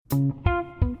We're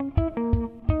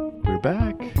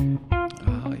back.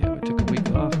 Oh, yeah, we took a week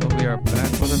off, but we are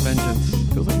back with a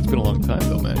vengeance. Feels like it's been a long time,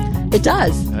 though, man. It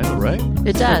does. I know, right? It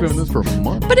It's like does. we've been doing this for a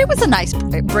month. But it was a nice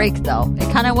break, though. It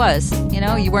kind of was. You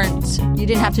know, you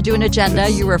didn't have to do an agenda.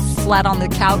 You were flat on the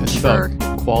couch It's for...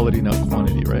 about quality, not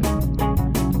quantity, right?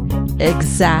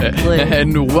 Exactly.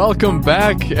 And welcome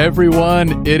back,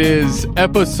 everyone. It is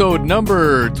episode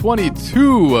number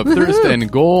 22 of Thirst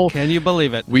and Goal. Can you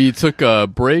believe it? We took a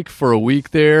break for a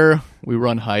week there. We were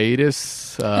on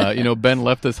hiatus. Ben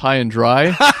left us high and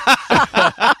dry.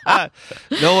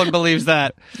 No one believes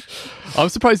that. I'm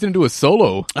surprised he didn't do a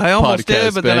solo I almost podcast,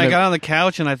 did, but then Ben. I got on the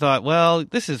couch and I thought, well,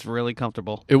 this is really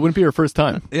comfortable. It wouldn't be our first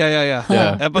time. Yeah.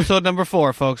 Yeah. Episode number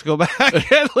 4, folks. Go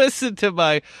back and listen to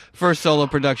my first solo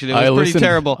production. It was pretty listened.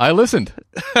 terrible. I listened.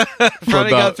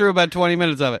 Friday got through about 20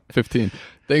 minutes of it. 15.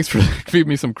 Thanks for giving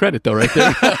me some credit, though, right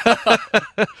there.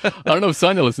 I don't know if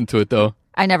Sonia listened to it, though.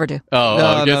 I never do. Oh,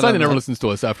 No, okay. no, Sonia no, never no. listens to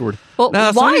us afterward. Well,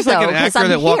 No, why, Sonny's though? like an 'Cause actor I'm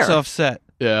that walks here. off set.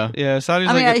 Yeah. Yeah, Sonny's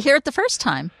I mean, like I hear it the first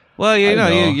time. well, you I know,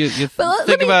 know. you But let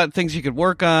think me- about things you could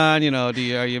work on. You know, are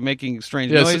you making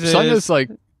strange Yeah, noises? Sonia's like,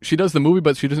 she does the movie,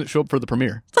 but she doesn't show up for the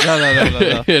premiere.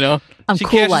 No. You know? I'm She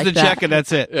cool cashes like the that. check and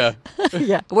that's it. Yeah.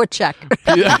 Yeah, we'll check.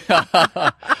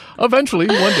 Yeah. Eventually,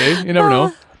 one day, you never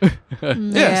know.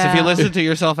 Yes, if you listen to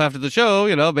yourself after the show,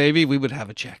 you know, maybe we would have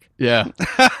a check. Yeah.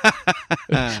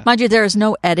 Mind you, there is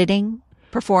no editing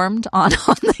performed on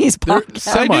these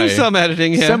podcasts. I do some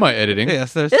editing. Yeah. Semi-editing.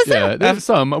 Yes, there's. Is there? Yeah, there's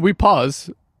some. We pause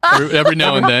every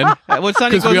now and then. When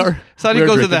Sonny 'Cause we goes, are- Sonny we are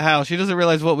goes to drifting. the house, she doesn't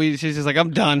realize she's just like,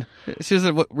 I'm done. She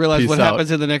doesn't realize Peace what out.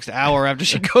 happens in the next hour after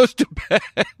she goes to bed.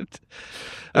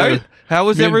 All right. How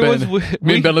was Me and everyone's Ben- week?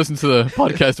 Me and Ben listen to the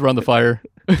podcast around the fire.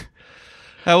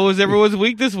 How was everyone's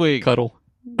week this week? Cuddle.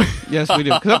 Yes, we do.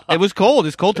 'Cause it was cold.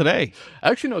 It's cold today.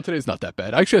 Actually, no, today's not that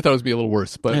bad. Actually, I thought it would be a little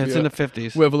worse. But Yeah, it's in the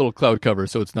 50s. we have a little cloud cover,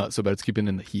 so it's not so bad. It's keeping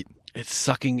in the heat. It's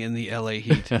sucking in the LA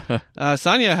heat.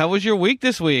 Sonia, how was your week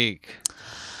this week?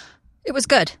 It was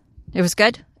good. It was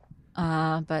good.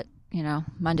 But, you know,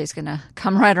 Monday's going to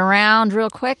come right around real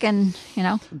quick and, you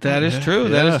know. That is true.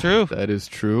 That Yeah, is true. That is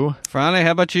true. Franny,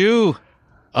 how about you?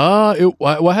 I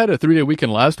had a 3-day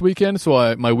weekend last weekend,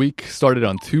 so my week started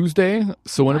on Tuesday.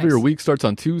 So whenever Nice. your week starts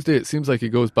on Tuesday, it seems like it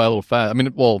goes by a little fast. I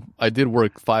mean, well, I did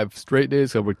work 5 straight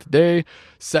days. I worked today,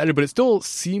 Saturday, but it still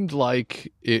seemed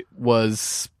like it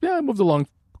was, it moved along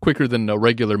quicker than a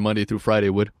regular Monday through Friday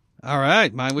would. All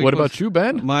right. My week What was, about you,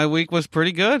 Ben? My week was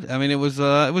pretty good. I mean, it was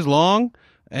long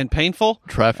and painful.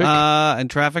 Traffic? And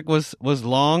traffic was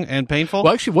long and painful.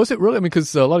 Well, actually, was it really? I mean,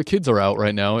 because a lot of kids are out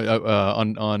right now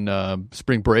on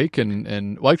spring break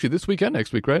and well, actually this weekend,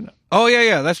 next week, right? Oh,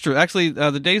 yeah, that's true. Actually,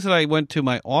 the days that I went to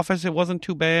my office, it wasn't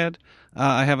too bad.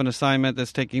 I have an assignment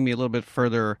that's taking me a little bit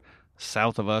further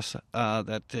south of us.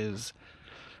 That is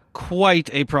quite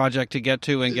a project to get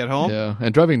to and get home. Yeah,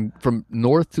 and driving from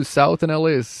north to south in LA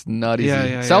is not easy.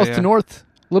 Yeah, South yeah. to north,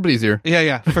 a little bit easier.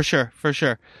 Yeah, for sure.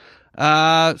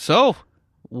 So,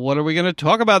 what are we going to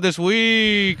talk about this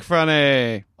week,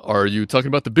 Franny? Are you talking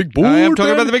about the big board? I am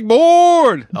talking Ben? about the big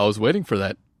board. I was waiting for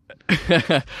that.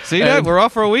 See that? And- We're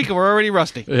off for a week and we're already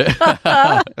rusty.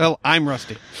 Well, I'm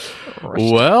rusty.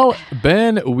 Well,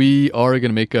 Ben, we are going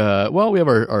to make we have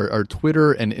our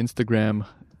Twitter and Instagram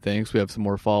things. We have some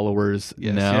more followers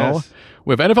now. yes.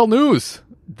 We have NFL news.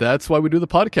 That's why we do the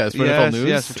podcast for NFL news.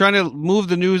 Yes, we're trying to move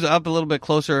the news up a little bit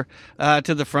closer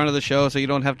to the front of the show so you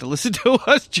don't have to listen to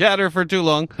us chatter for too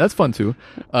long. That's fun too.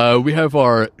 We have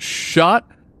our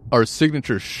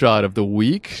signature shot of the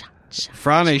week.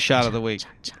 Franny shot of the week.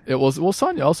 It was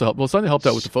Sonia also helped. Well, Sonia helped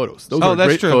out with the photos. Those Oh, are that's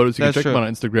great true. photos. You That's can check true. them out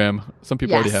on Instagram. Some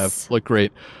people already Yes. have. Look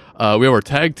great. We have our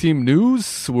tag team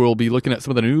news. We'll be looking at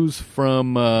some of the news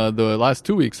from the last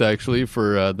 2 weeks, actually,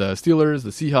 for the Steelers, the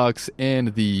Seahawks,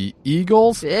 and the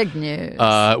Eagles. Big news.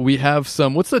 We have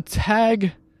some. What's the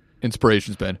tag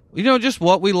inspirations, Ben? You know, just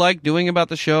what we like doing about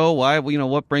the show, why,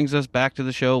 what brings us back to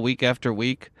the show week after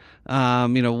week.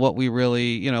 What we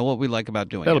really, what we like about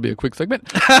doing That'll it. be a quick segment.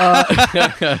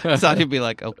 So you'd be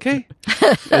like, okay.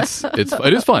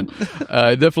 It is fun.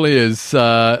 It definitely is.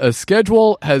 A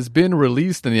schedule has been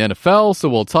released in the NFL, so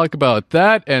we'll talk about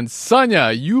that. And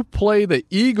Sonia, you play the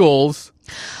Eagles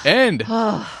and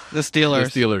The the Steelers.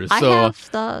 Steelers. I So,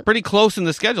 have Pretty close in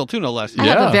the schedule, too, no less. I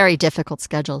have Yeah. a very difficult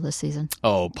schedule this season.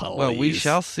 oh, please. Well, we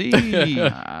shall see.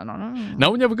 I don't know. Now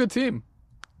when you have a good team,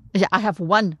 Yeah, I have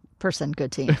one person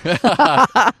good team.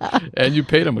 and you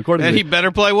paid him accordingly. And he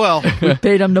better play well. We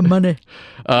paid him the money.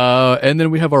 And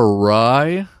then we have our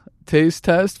Rye taste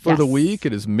test for the Yes. week.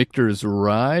 It is Michter's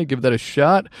Rye. Give that a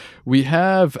shot. We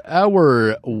have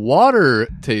our water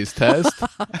taste test.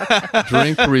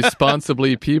 Drink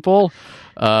responsibly, people.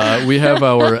 We have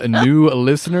our new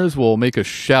listeners. We'll make a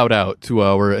shout out to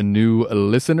our new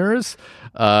listeners.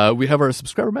 We have our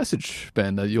subscriber message,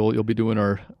 Ben. You'll be doing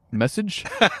our message.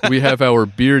 We have our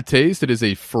beer taste. It is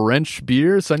a French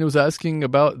beer. Sonia was asking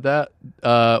about that.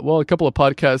 A couple of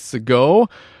podcasts ago.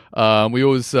 We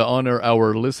always honor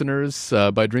our listeners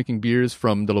by drinking beers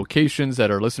from the locations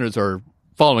that our listeners are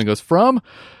following us from.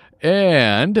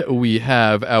 And we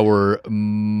have our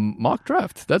mock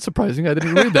draft. That's surprising. I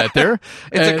didn't read that there.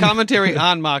 It's a commentary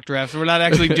on mock drafts. We're not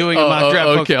actually doing a mock draft.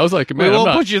 Okay, folks. I was like, man, we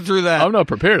won't put you through that. I'm not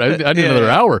prepared. I need Yeah. another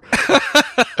hour.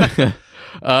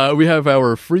 We have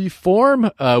our free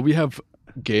form. We have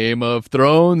Game of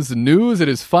Thrones news. It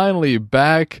is finally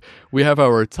back. We have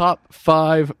our top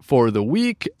 5 for the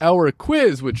week. Our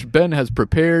quiz, which Ben has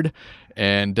prepared,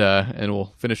 and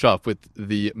we'll finish off with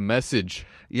the message.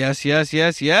 Yes.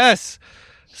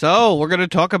 So we're going to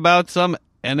talk about some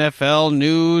NFL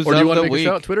news Or do you of want the to make week.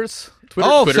 a shout? Twitters?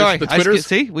 Sorry. The Twitters.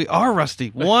 See, we are rusty.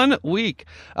 1 week.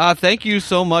 Thank you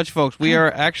so much, folks. We are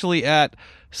actually at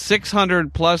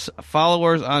 600 plus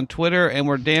followers on Twitter, and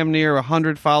we're damn near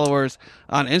 100 followers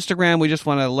on Instagram. We just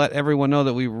want to let everyone know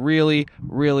that we really,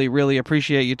 really, really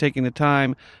appreciate you taking the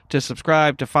time to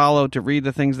subscribe, to follow, to read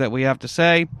the things that we have to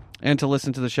say, and to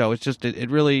listen to the show. It's just, it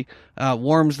really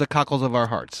warms the cockles of our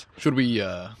hearts. Should we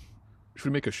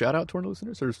make a shout out to our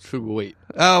listeners, or should we wait?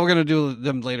 We're going to do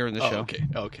them later in the show.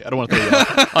 Okay. I don't want to throw you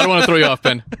off. I don't want to throw you off,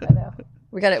 Ben. I know.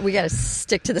 We got to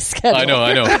stick to the schedule. I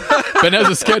know. Ben has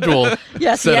a schedule.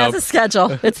 Yes, set he has up. a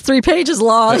schedule. It's 3 pages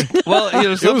long. Well, It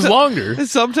was longer.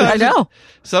 Sometimes I know.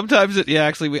 Sometimes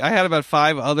I had about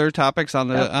 5 other topics on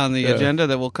the agenda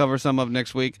that we'll cover some of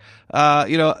next week.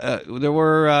 There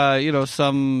were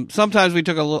sometimes we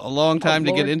took a long time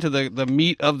to get into the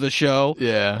meat of the show.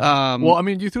 Yeah. Well, I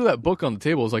mean, you threw that book on the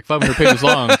table. It's like 500 pages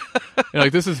long. You're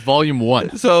like, this is volume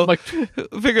 1. So I'm like,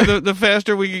 figure the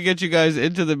faster we can get you guys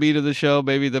into the meat of the show,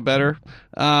 maybe the better.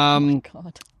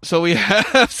 God, So we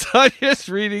have Sonia's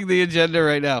reading the agenda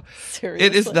right now. seriously.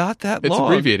 It is not that it's long.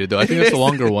 abbreviated though. I think it's the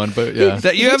longer one, but yeah.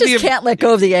 That you You have just the can't let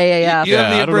go of the AAF. You have Yeah, the I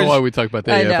don't know abridged- why we talk about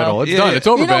the I AF at know. all. It's Yeah, done. yeah. It's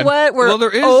over, You know Ben. what? We're Well, there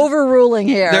is- overruling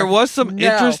here. There was some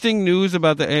No. interesting news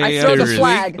about the AAF. I throw the this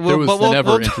flag. week. There was But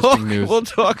never interesting talk, news. We'll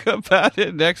talk about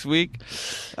it next week.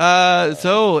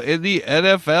 So in the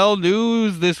NFL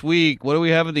news this week, what do we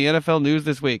have in the NFL news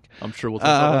this week? I'm sure we'll talk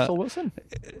about Russell Wilson.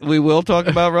 We will talk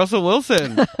about Russell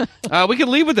Wilson. We can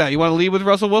lead with that. You want to lead with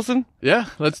Russell Wilson? Yeah,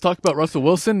 let's talk about Russell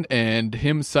Wilson and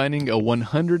him signing a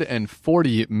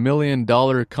 $140 million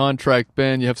contract.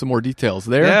 Ben, you have some more details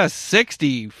there? Yes,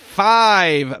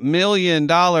 $65 million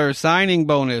signing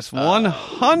bonus,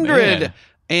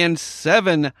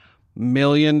 $107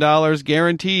 million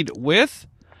guaranteed with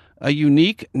a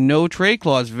unique no-trade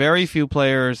clause. Very few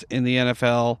players in the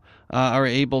NFL are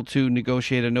able to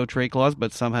negotiate a no-trade clause,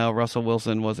 but somehow Russell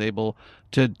Wilson was able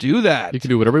to do that. He can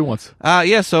do whatever he wants.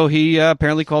 So he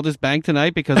apparently called his bank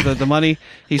tonight because the money,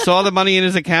 he saw the money in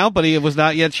his account, but he was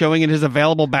not yet showing in his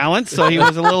available balance, so he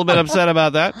was a little bit upset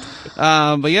about that.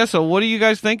 So what do you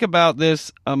guys think about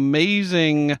this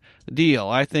amazing deal?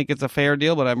 I think it's a fair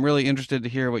deal, but I'm really interested to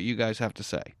hear what you guys have to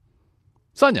say.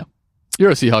 Sonia,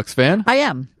 you're a Seahawks fan. I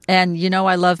am. And you know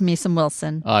I love me some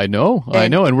Wilson. I know,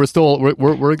 and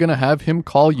we're gonna have him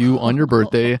call you on your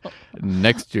birthday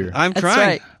next year. I'm That's trying.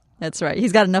 right. That's right.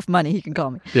 He's got enough money. He can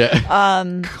call me. Yeah,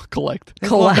 collect.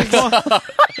 Collect.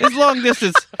 It's long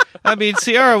distance. I mean,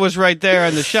 Ciara was right there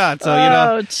in the shot, so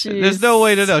Oh, jeez. there's no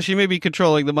way to know. She may be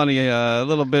controlling the money a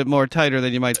little bit more tighter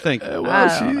than you might think.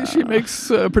 She makes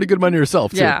pretty good money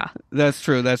herself too. Yeah. That's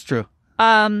true.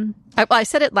 I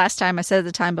said it last time. I said it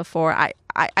the time before. I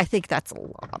think that's a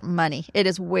lot of money. It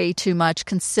is way too much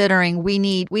considering we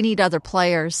need other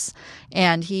players,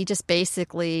 and he just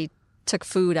basically took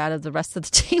food out of the rest of the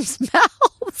team's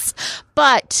mouths.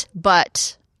 But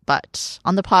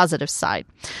on the positive side,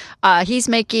 he's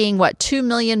making $2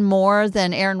 million more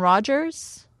than Aaron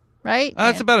Rodgers, right?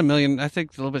 It's about $1 million. I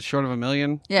think a little bit short of $1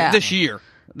 million. Yeah. This year.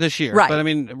 Right. But I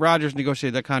mean, Rodgers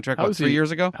negotiated that contract 3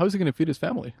 years ago. How is he going to feed his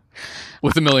family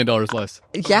with $1 million less?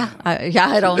 Yeah,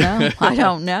 I don't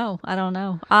know. I don't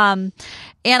know. And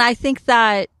I think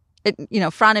that,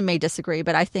 Frannon may disagree,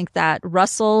 but I think that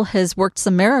Russell has worked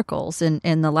some miracles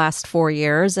in the last 4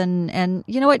 years. And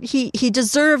you know what? He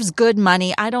deserves good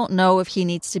money. I don't know if he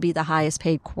needs to be the highest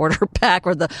paid quarterback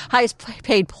or the highest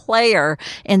paid player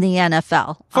in the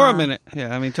NFL. For a minute.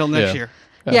 Yeah, I mean, till next year.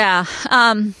 Yeah.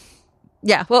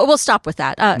 Yeah, well, we'll stop with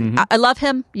that. I love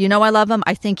him. I love him.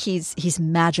 I think he's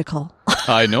magical.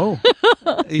 I know.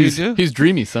 You do? He's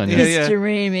dreamy, son. Yeah, Yes. yeah.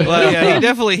 Dreamy. Well, yeah, he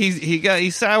definitely he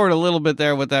soured a little bit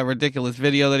there with that ridiculous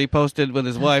video that he posted with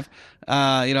his wife.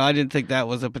 I didn't think that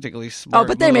was a particularly smart. Oh,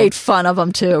 but they move. made fun of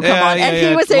him too. Come Yeah, on, yeah, and yeah.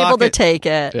 he was able to Lockett. take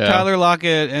it. Yeah. Tyler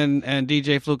Lockett and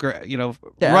DJ Fluker, Yeah.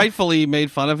 rightfully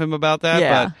made fun of him about that.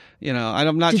 Yeah. But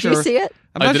I'm not Did sure. you see it?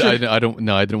 I'm not sure. I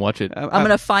didn't watch it. I'm going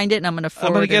to find it and I'm going to I'm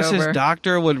forward going to guess it over. his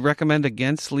doctor would recommend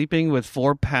against sleeping with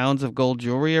 4 pounds of gold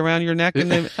jewelry around your neck.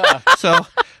 So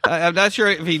I'm not sure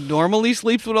if he normally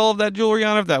sleeps with all of that jewelry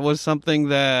on, if that was something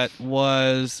that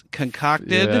was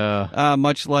concocted,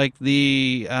 much like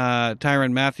the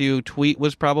Tyrann Mathieu tweet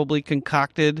was probably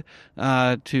concocted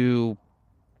to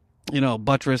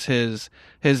buttress his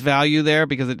value there,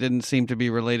 because it didn't seem to be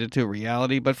related to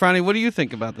reality. But Franny, what do you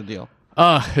think about the deal?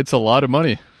 It's a lot of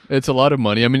money. It's a lot of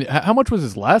money. I mean, how much was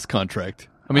his last contract?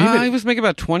 I mean, He was making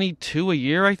about $22 a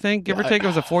year, I think, give or take. It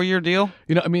was a 4-year deal.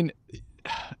 I mean,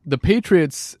 the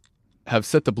Patriots have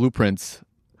set the blueprints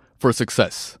for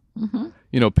success.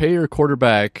 Mm-hmm. Pay your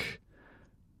quarterback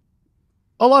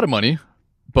a lot of money,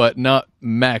 but not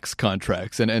max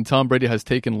contracts. And Tom Brady has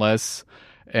taken less,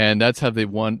 and that's how they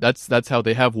won. That's how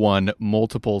they have won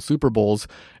multiple Super Bowls.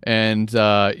 And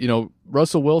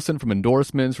Russell Wilson, from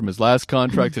endorsements, from his last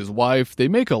contract, his wife, they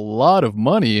make a lot of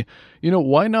money.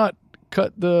 Why not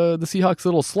cut the Seahawks a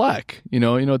little slack?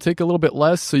 Take a little bit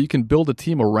less so you can build a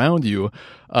team around you.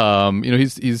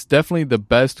 He's definitely the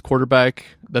best quarterback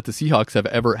that the Seahawks have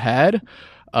ever had.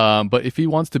 But if he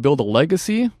wants to build a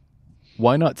legacy,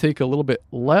 why not take a little bit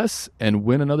less and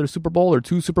win another Super Bowl or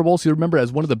 2 Super Bowls? So you remember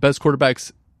as one of the best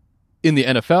quarterbacks in the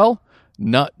NFL,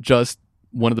 not just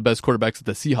one of the best quarterbacks that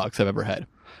the Seahawks have ever had.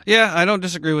 Yeah, I don't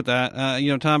disagree with that.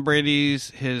 Tom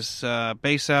Brady's his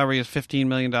base salary is $15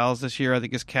 million this year. I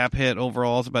think his cap hit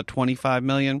overall is about $25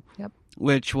 million,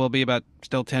 which will be about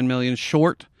still $10 million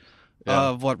short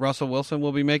of what Russell Wilson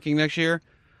will be making next year.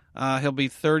 He'll be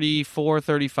 34,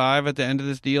 35 at the end of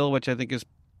this deal, which I think is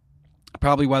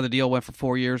probably why the deal went for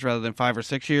 4 years rather than 5 or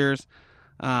 6 years.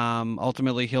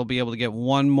 Ultimately, he'll be able to get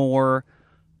one more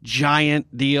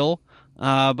giant deal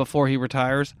before he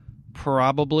retires,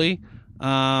 probably.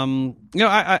 The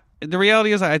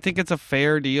reality is I think it's a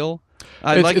fair deal.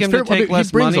 I'd like him to take less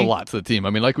He brings money. a lot to the team. I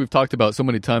mean, like we've talked about so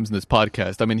many times in this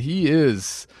podcast. I mean, he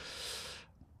is,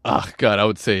 I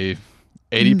would say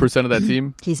 80% of that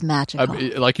team. He's magical.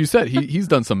 Like you said, he's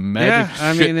done some magic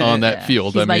shit on that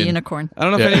field. He's my unicorn. I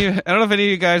don't know if any of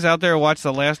you guys out there watch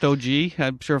The Last OG.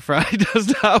 I'm sure Fry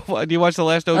does not. Do you watch The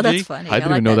Last OG? Oh, that's funny. I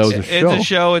didn't even know that was a show. It's a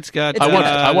show. It's got.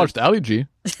 I watched Ali G.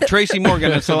 Tracy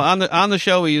Morgan. And so on the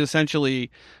show, he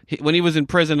essentially, when he was in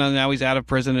prison, and now he's out of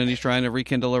prison, and he's trying to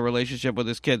rekindle a relationship with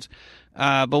his kids.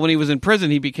 But when he was in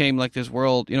prison, he became like this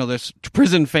this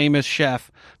prison famous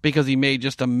chef, because he made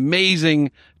just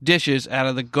amazing dishes out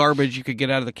of the garbage you could get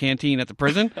out of the canteen at the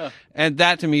prison. And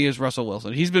that to me is Russell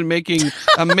Wilson. He's been making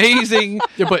amazing,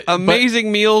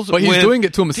 amazing meals. But he's doing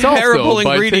it to himself, terrible though,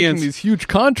 by ingredients. taking these huge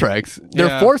contracts.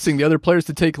 They're forcing the other players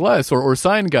to take less or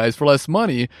sign guys for less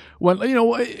money. When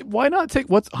why not take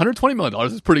what's $120 million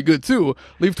is pretty good too.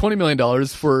 Leave $20 million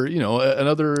for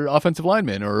another offensive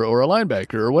lineman or a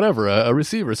linebacker or whatever, a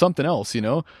receiver, something else.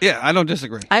 Yeah, I don't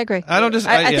disagree. I agree. I don't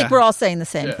I think we're all saying the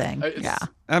same thing. Yeah.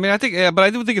 I mean, I think, but I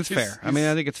do think it's fair. I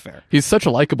think it's fair. He's such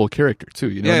a likable character too.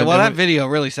 Yeah. Well, that video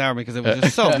really soured me because it was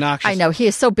just so obnoxious. I know, he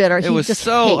is so bitter. It was just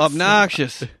so hates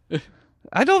obnoxious.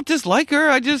 I don't dislike her.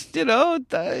 I just,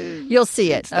 You'll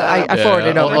see it. I forwarded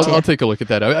it over to you. I'll take a look at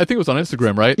that. I think it was on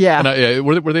Instagram, right? Yeah. And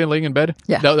were they laying in bed?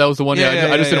 Yeah. That was the one.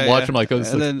 I just didn't watch them. Like, And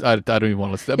then- I don't even want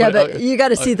to listen. Yeah, but you got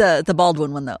to see the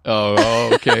Baldwin one though.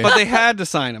 Oh, okay. But they had to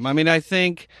sign him. I mean, I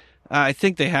think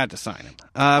they had to sign him.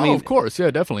 I mean, of course, yeah,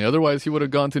 definitely. Otherwise, he would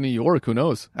have gone to New York. Who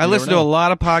knows? I listened to a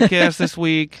lot of podcasts this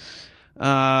week,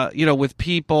 with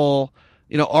people,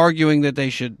 arguing that they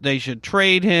should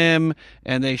trade him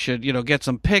and they should, get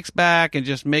some picks back and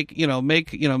just make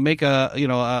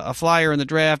a flyer in the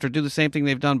draft or do the same thing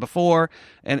they've done before.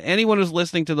 And anyone who's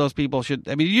listening to those people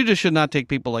you just should not take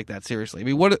people like that seriously. I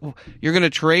mean, what, you're going to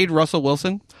trade Russell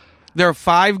Wilson? There are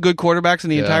 5 good quarterbacks in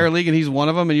the entire league, and he's one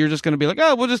of them. And you're just going to be like,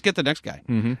 oh, we'll just get the next guy,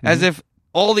 as if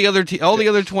all the other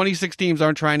 26 teams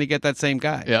aren't trying to get that same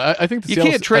guy. Yeah, I think the you Seahawks,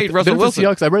 can't trade Russell Wilson. The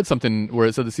Seahawks, I read something where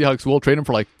it said the Seahawks will trade him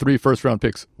for like 3 first-round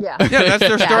picks. Yeah. Yeah, that's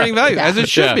their starting value, as it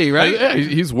should be, right? Yeah,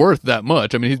 he's worth that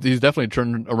much. I mean, he's definitely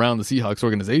turned around the Seahawks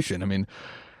organization. I mean,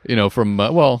 from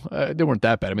they weren't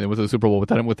that bad. I mean, it was a Super Bowl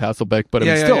without him with Hasselbeck, but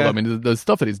I mean, the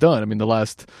stuff that he's done. I mean, the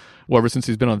last ever since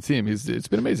he's been on the team, it's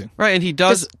been amazing. Right, and he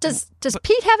does. Does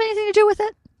Pete have anything to do with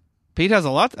it? Pete has a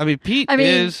lot. I mean, Pete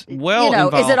is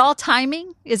involved. is it all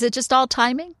timing? Is it just all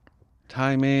timing?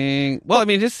 Timing. Well, I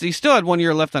mean, he still had 1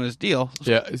 year left on his deal.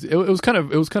 Yeah, it was kind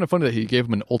of funny that he gave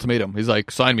him an ultimatum. He's like,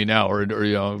 sign me now, or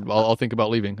I'll think about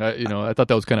leaving. I thought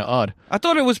that was kind of odd. I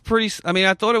thought it was pretty. I mean,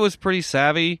 I thought it was pretty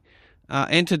savvy,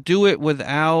 and to do it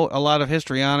without a lot of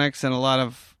histrionics and a lot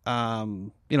of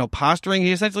posturing.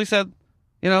 He essentially said,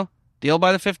 deal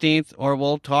by the 15th, or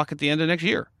we'll talk at the end of next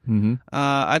year. Mm-hmm.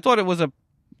 I thought it was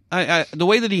the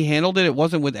way that he handled it. It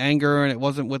wasn't with anger, and it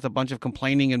wasn't with a bunch of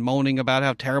complaining and moaning about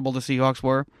how terrible the Seahawks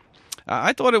were.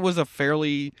 I thought it was a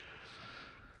fairly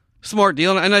smart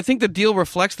deal, and I think the deal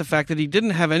reflects the fact that he didn't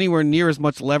have anywhere near as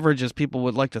much leverage as people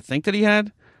would like to think that he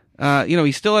had.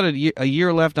 He still had a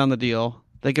year left on the deal.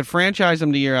 They could franchise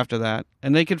him the year after that,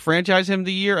 and they could franchise him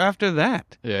the year after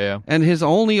that. Yeah. And his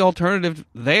only alternative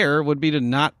there would be to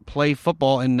not play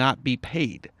football and not be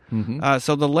paid. Mm-hmm.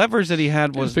 So the leverage that he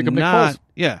had was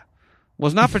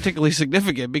not particularly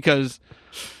significant because,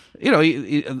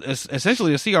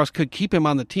 essentially the Seahawks could keep him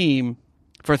on the team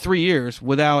for 3 years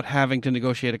without having to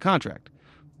negotiate a contract.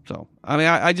 So, I mean,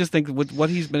 I just think with what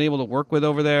he's been able to work with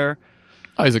over there,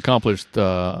 he's accomplished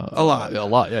a lot.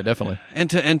 Yeah, definitely. And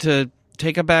to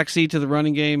take a back seat to the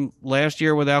running game last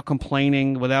year without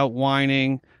complaining, without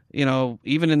whining.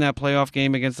 Even in that playoff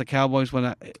game against the Cowboys,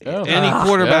 when any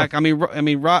quarterback,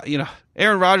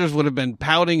 Aaron Rodgers would have been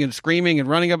pouting and screaming and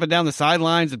running up and down the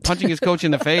sidelines and punching his coach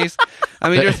in the face. I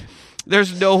mean,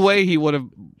 there's no way he would have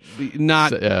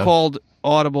not called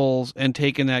audibles and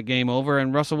taken that game over.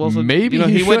 And Russell Wilson, maybe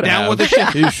he went down with the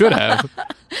ship. He should have.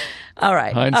 All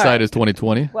right. Hindsight is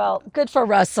 20/20. Well, good for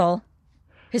Russell.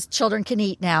 His children can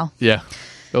eat now. Yeah.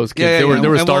 Those kids, they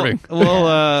were starving.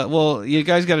 Well, you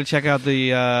guys got to check out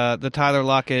the Tyler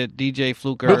Lockett, DJ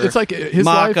Fluker. But it's like his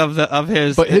mock life, of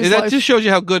his. But his that life, just shows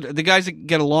you how good the guys that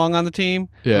get along on the team.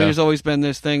 Yeah. I mean, there's always been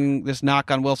this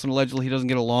knock on Wilson. Allegedly, he doesn't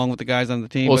get along with the guys on the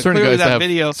team. Well, but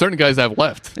certain guys have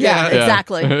left. Yeah.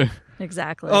 Exactly.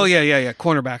 Exactly. Oh yeah.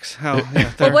 Cornerbacks.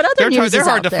 Well, what other news they're is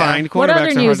hard out to there? find. What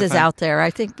other news is out there? I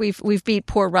think we've beat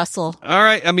poor Russell. All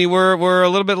right. I mean, we're a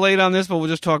little bit late on this, but we'll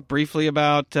just talk briefly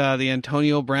about the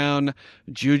Antonio Brown,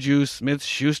 Juju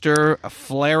Smith-Schuster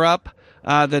flare up.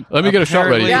 That let me get a shot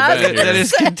ready. That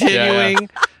is continuing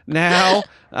now.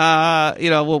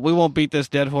 We won't beat this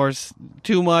dead horse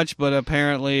too much, but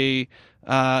apparently,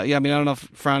 I mean, I don't know,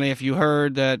 Franny, if you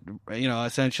heard that,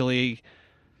 essentially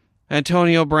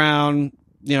Antonio Brown,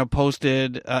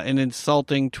 posted an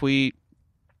insulting tweet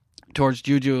towards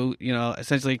Juju,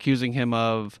 essentially accusing him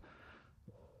of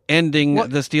ending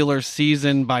the Steelers'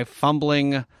 season by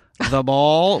fumbling the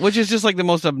ball, which is just like the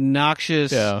most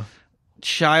obnoxious,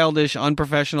 childish,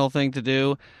 unprofessional thing to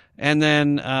do. And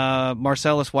then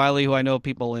Marcellus Wiley, who I know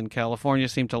people in California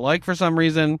seem to like for some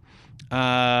reason,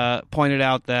 pointed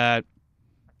out that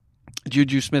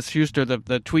Juju Smith-Schuster,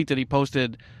 the tweet that he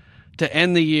posted to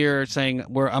end the year saying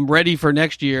I'm ready for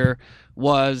next year,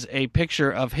 was a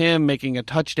picture of him making a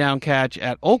touchdown catch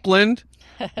at Oakland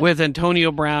with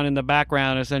Antonio Brown in the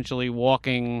background, essentially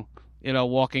walking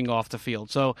off the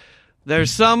field. So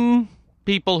there's some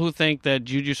people who think that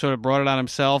Juju sort of brought it on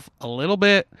himself a little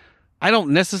bit. I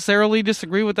don't necessarily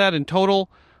disagree with that in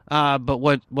total, but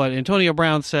what Antonio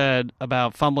Brown said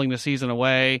about fumbling the season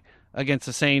away against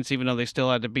the Saints, even though they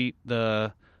still had to beat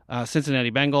the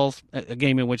Cincinnati Bengals, a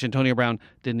game in which Antonio Brown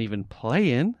didn't even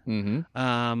play in.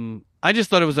 Mm-hmm. I just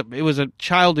thought it was a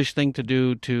childish thing to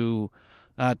do to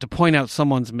point out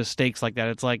someone's mistakes like that.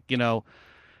 It's like,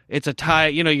 it's a tie.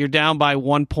 You're down by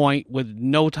 1 point with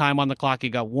no time on the clock. You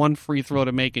got one free throw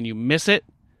to make and you miss it,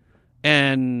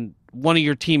 and one of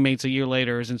your teammates a year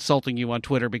later is insulting you on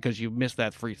Twitter because you missed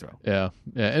that free throw. Yeah,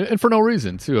 and for no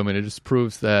reason too. I mean, it just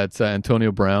proves that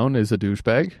Antonio Brown is a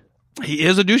douchebag. He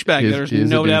is a douchebag. There's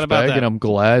no doubt about that. And I'm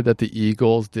glad that the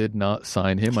Eagles did not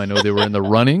sign him. I know they were in the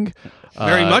running.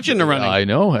 Very much in the running. I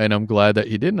know, and I'm glad that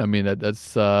he didn't. I mean,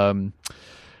 that's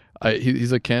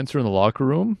he's a cancer in the locker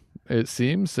room, it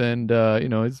seems, and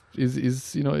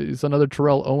he's another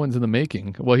Terrell Owens in the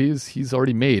making. Well, he's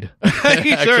already made.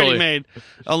 He's already made.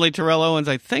 Only Terrell Owens,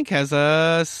 I think, has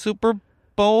a Super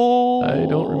Bowl. I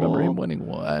don't remember him winning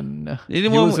one. He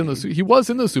was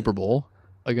in the Super Bowl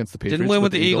against the Patriots. Didn't win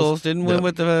with the Eagles. Didn't win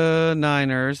with the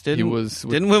Niners. Didn't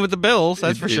win with the Bills.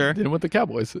 That's for sure. Didn't with the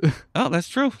Cowboys. Oh, that's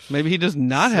true. Maybe he does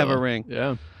not have a ring.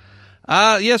 Yeah.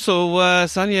 So,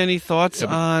 Sonia, any thoughts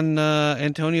on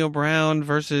Antonio Brown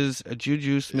versus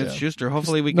Juju Smith-Schuster?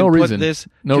 Hopefully we can put this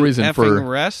to for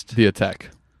rest. The attack.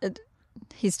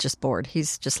 He's just bored.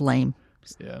 He's just lame.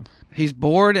 Yeah. He's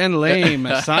bored and lame.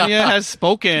 Sonia has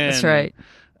spoken. That's right.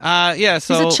 So he's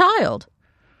a child.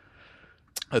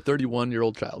 A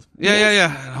 31-year-old child. Yeah.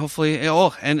 Hopefully.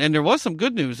 Oh, and there was some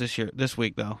good news this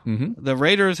week, though. Mm-hmm. The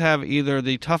Raiders have either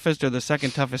the toughest or the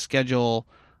second toughest schedule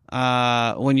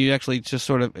when you actually just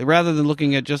sort of, rather than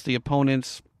looking at just the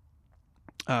opponent's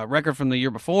record from the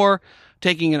year before,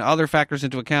 taking in other factors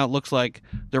into account, looks like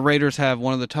the Raiders have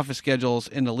one of the toughest schedules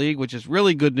in the league, which is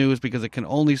really good news because it can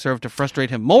only serve to frustrate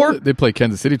him more. They play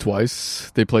Kansas City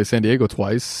twice. They play San Diego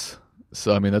twice.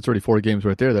 So, I mean, that's already 4 games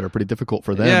right there that are pretty difficult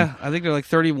for them. Yeah, I think they're like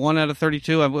 31 out of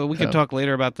 32. We can talk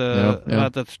later about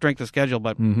the strength of schedule,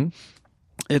 but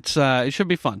it should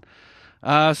be fun.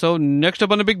 So next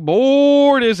up on the big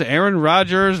board is Aaron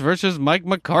Rodgers versus Mike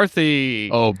McCarthy.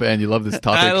 Oh, Ben, you love this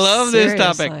topic. I love this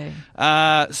topic.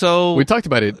 So we talked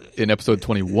about it in episode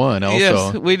 21 also.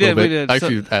 Yes, we did.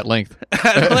 Actually, at length.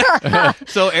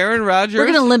 So Aaron Rodgers. We're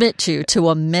going to limit you to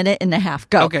a minute and a half.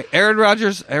 Go. Okay, Aaron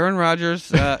Rodgers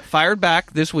fired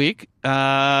back this week,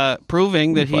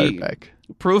 proving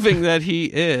that he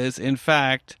is in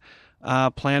fact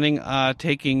planning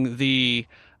taking the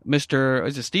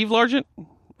is it Steve Largent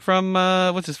from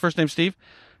what's his first name, Steve,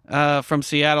 from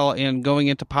Seattle, and going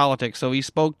into politics. So he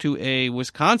spoke to a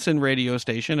Wisconsin radio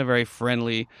station, a very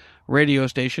friendly radio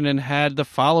station, and had the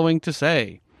following to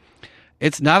say: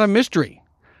 "It's not a mystery.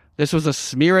 This was a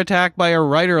smear attack by a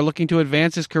writer looking to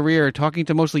advance his career, talking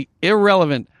to mostly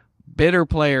irrelevant, bitter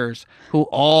players who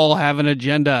all have an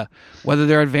agenda. Whether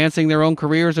they're advancing their own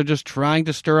careers or just trying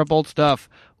to stir up old stuff,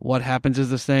 what happens is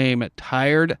the same.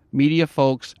 Tired media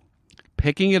folks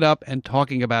picking it up and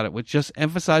talking about it, which just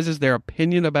emphasizes their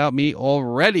opinion about me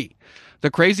already.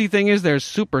 The crazy thing is there's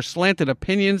super slanted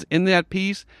opinions in that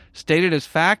piece stated as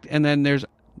fact, and then there's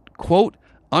quote,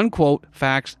 unquote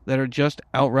facts that are just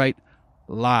outright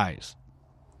lies."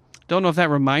 Don't know if that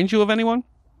reminds you of anyone.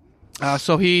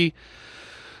 So he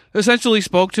essentially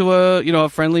spoke to a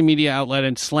friendly media outlet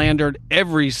and slandered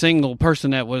every single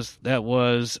person that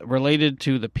was related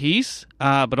to the piece,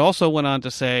 but also went on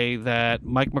to say that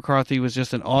Mike McCarthy was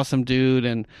just an awesome dude,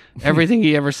 and everything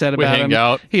he ever said about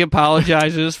him, he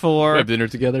apologizes for. We have dinner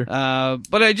together.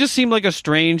 But it just seemed like a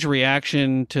strange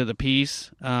reaction to the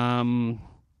piece.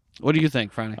 What do you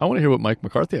think, Franny? I want to hear what Mike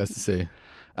McCarthy has to say.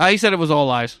 He said it was all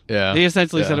lies. Yeah. He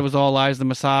essentially said it was all lies. The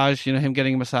massage, him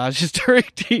getting massages during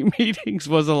team meetings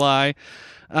was a lie.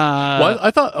 Well, I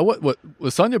thought what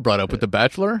Sonia brought up with The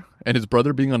Bachelor and his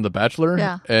brother being on The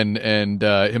Bachelor, and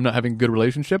him not having a good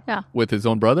relationship with his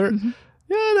own brother. Mm-hmm.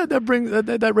 Yeah,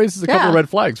 that raises a couple of red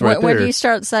flags right there. When he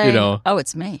starts saying, "Oh,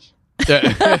 it's me."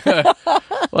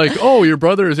 Like, oh, your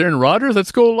brother is Aaron Rodgers.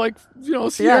 Let's go,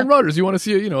 see Aaron Rodgers. You want to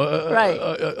see a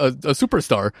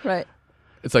superstar, right?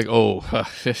 It's like, oh,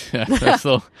 that's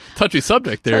a touchy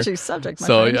subject there. Touchy subject, my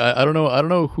so friend. I don't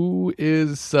know who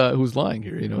is who's lying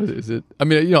here. Is it? I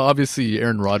mean, obviously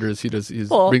Aaron Rodgers. He's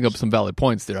bring up some valid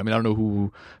points there. I mean, I don't know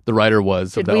who the writer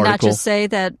was of that article. Did we not just say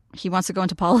that he wants to go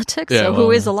into politics? Yeah, so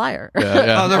who is a liar?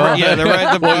 Yeah. They're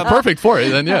right. Well, perfect for it.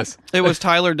 Then yes, it was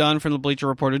Tyler Dunn from the Bleacher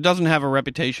Report, who doesn't have a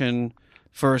reputation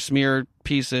for smear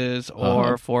pieces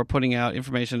or for putting out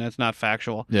information that's not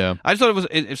factual. Yeah, I just thought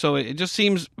it just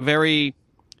seems very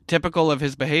typical of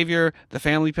his behavior. The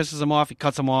family pisses him off. He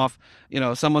cuts him off.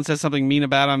 Someone says something mean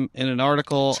about him in an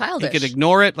article. Childish. He could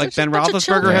ignore it, like Ben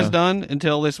Roethlisberger has Yeah. done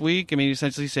until this week. I mean,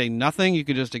 essentially say nothing. You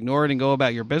could just ignore it and go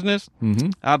about your business.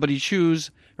 Mm-hmm. But he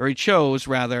chose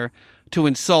to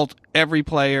insult every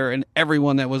player and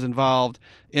everyone that was involved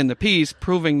in the piece,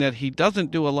 proving that he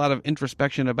doesn't do a lot of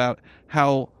introspection about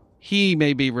how he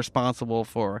may be responsible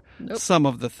for some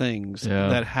of the things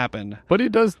that happen. But he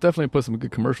does definitely put some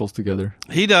good commercials together.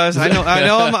 He does. I know.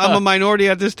 I'm a minority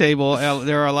at this table.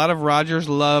 There are a lot of Rodgers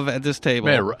love at this table.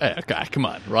 Man, come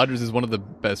on. Rodgers is one of the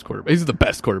best quarterbacks. He's the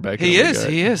best quarterback. He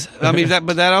is. I mean,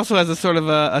 but that also has a sort of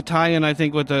a tie-in, I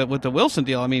think, with the Wilson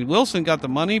deal. I mean, Wilson got the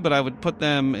money, but I would put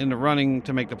them in the running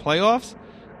to make the playoffs.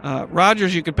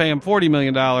 Rodgers, you could pay him $40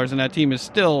 million, and that team is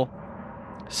still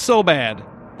so bad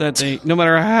that no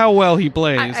matter how well he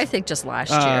plays, I think just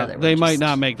last year they might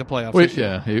not make the playoffs. Wait,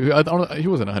 yeah, he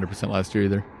wasn't 100% last year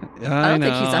either. I don't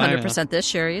think he's 100%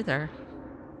 this year either.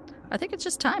 I think it's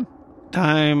just time.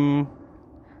 Time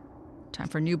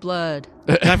for new blood.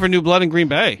 Time for new blood in Green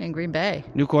Bay. In Green Bay.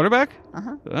 New quarterback?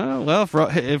 Uh-huh. Well,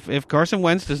 if Carson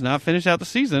Wentz does not finish out the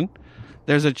season,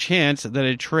 there's a chance that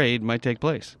a trade might take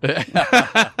place. You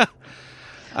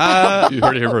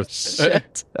heard it here first.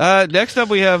 Shit. Next up,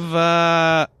 we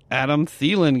have Adam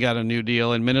Thielen got a new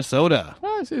deal in Minnesota.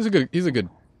 He's a good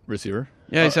receiver.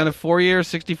 Yeah, he signed a 4-year,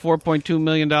 $64.2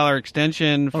 million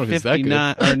extension,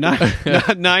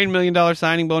 $9 million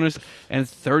signing bonus, and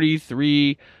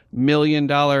 $33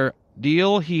 million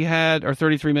deal he had, or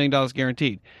 $33 million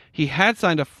guaranteed. He had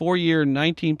signed a 4-year,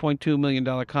 $19.2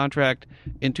 million contract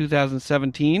in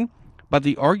 2017, but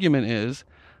the argument is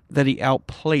that he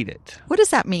outplayed it. What does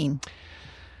that mean?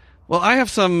 Well, I have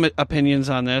some opinions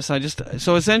on this.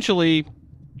 So essentially,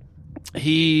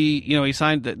 he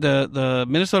signed the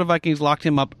Minnesota Vikings locked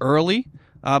him up early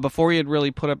before he had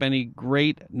really put up any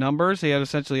great numbers. He had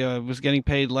essentially was getting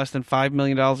paid less than $5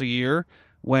 million a year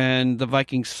when the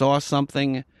Vikings saw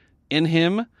something in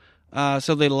him.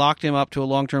 So they locked him up to a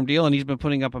long-term deal, and he's been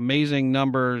putting up amazing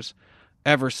numbers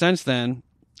ever since then.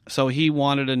 So he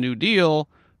wanted a new deal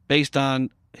based on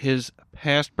his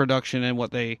past production and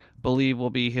what they believe will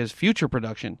be his future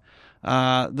production.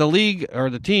 The league or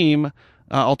the team,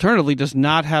 alternatively, does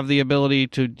not have the ability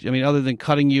to, other than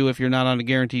cutting you if you're not on a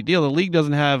guaranteed deal, the league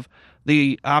doesn't have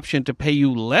the option to pay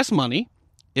you less money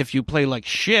if you play like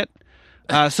shit.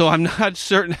 So I'm not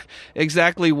certain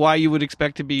exactly why you would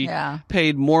expect to be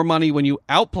paid more money when you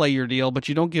outplay your deal, but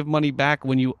you don't give money back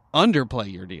when you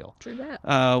underplay your deal. True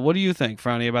that. What do you think,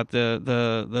 Franny, about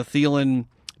the Thielen?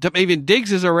 Even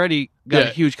Diggs has already got a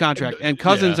huge contract, and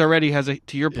Cousins already has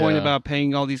to your point about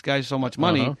paying all these guys so much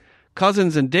money.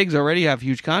 Cousins and Diggs already have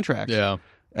huge contracts. Yeah.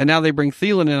 And now they bring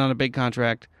Thielen in on a big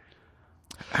contract.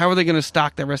 How are they going to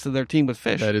stock the rest of their team with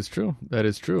fish? That is true.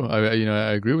 I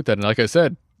agree with that. And like I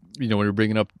said, when you're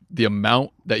bringing up the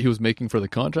amount that he was making for the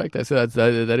contract, I said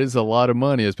that is a lot of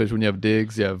money, especially when you have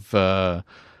Diggs, you have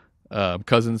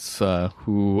Cousins,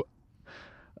 who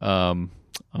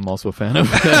I'm also a fan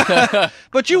of.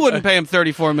 But you wouldn't pay him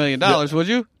 $34 million, would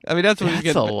you? That's what he's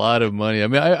getting. That's a lot of money.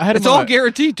 I had it's him all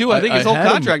guaranteed too. I think his whole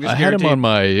contract is guaranteed. I had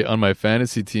him on my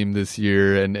fantasy team this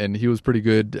year, and he was pretty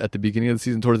good at the beginning of the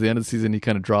season. Towards the end of the season, he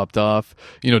kind of dropped off.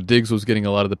 Diggs was getting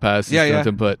a lot of the passes to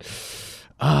him, but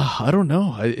I don't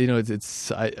know. That's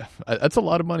a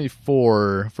lot of money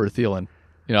for Thielen.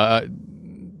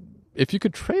 If you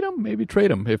could trade him, maybe trade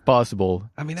him if possible.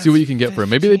 See what you can get for him.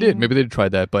 Maybe they did. Maybe they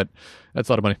tried that, but that's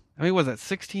a lot of money. Was that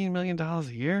 $16 million a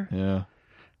year? Yeah.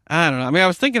 I don't know. I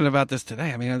was thinking about this today.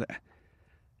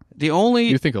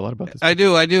 You think a lot about this. I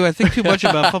do. I think too much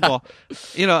about football.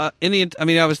 I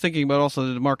was thinking about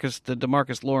also the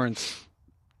DeMarcus Lawrence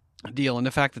deal and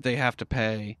the fact that they have to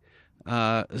pay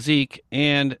Zeke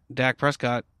and Dak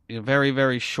Prescott very,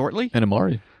 very shortly. And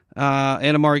Amari.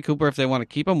 And Amari Cooper, if they want to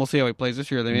keep him. We'll see how he plays this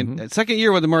year. Second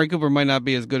year with Amari Cooper might not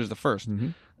be as good as the first.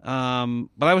 But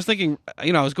I was thinking,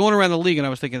 I was going around the league and I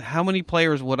was thinking, how many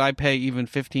players would I pay even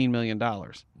 $15 million?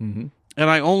 And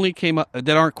I only came up,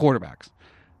 that aren't quarterbacks.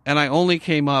 And I only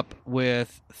came up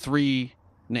with 3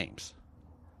 names.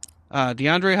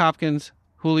 DeAndre Hopkins,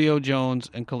 Julio Jones,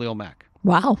 and Khalil Mack.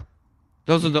 Wow.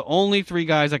 Those are the only 3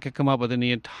 guys I could come up with in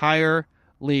the entire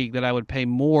league that I would pay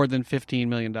more than $15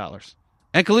 million.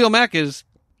 And Khalil Mack is,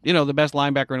 the best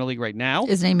linebacker in the league right now.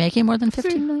 Isn't he making more than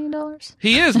 $15 million?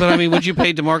 He is, but would you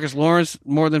pay DeMarcus Lawrence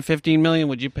more than $15 million?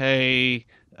 Would you pay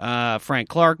Frank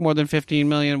Clark more than $15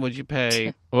 million? Would you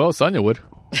pay? Well, Sonia would.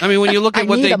 When you look at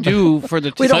what they do for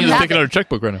the team, Sonia's taking out her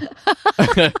checkbook right now.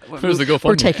 Where's the GoFundMe?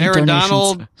 We're taking Aaron donations.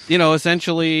 Donald,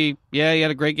 essentially, he had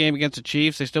a great game against the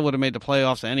Chiefs. They still would have made the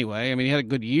playoffs anyway. He had a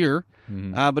good year.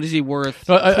 But is he worth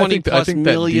 $20+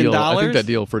 million? I think that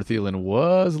deal for Thielen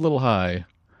was a little high.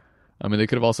 They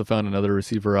could have also found another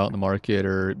receiver out in the market,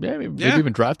 or maybe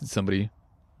even drafted somebody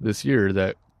this year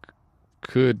that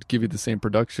could give you the same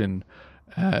production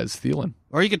as Thielen.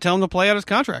 Or you could tell him to play out his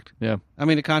contract. Yeah.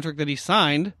 The contract that he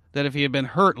signed, that if he had been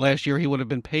hurt last year, he would have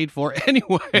been paid for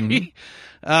anyway.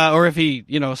 Or if he,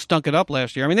 stunk it up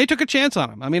last year. They took a chance on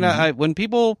him.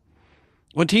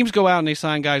 When teams go out and they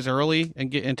sign guys early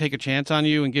and take a chance on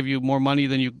you and give you more money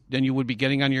than you would be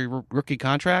getting on your rookie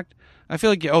contract, I feel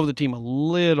like you owe the team a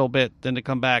little bit than to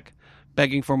come back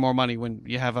begging for more money when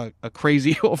you have a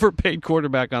crazy overpaid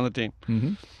quarterback on the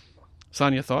team.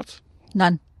 Sonia, thoughts?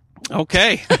 None.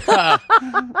 Okay.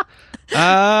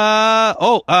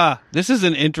 This is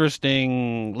an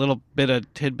interesting little bit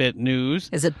of tidbit news.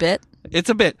 Is it bit? It's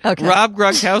a bit. Okay. Rob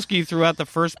Gronkowski threw out the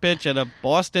first pitch at a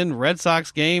Boston Red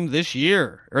Sox game this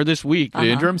week. Did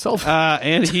he injure himself?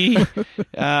 And he,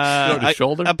 his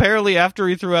shoulder? Apparently after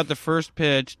he threw out the first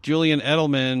pitch, Julian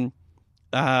Edelman,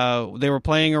 they were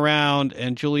playing around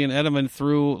and Julian Edelman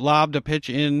lobbed a pitch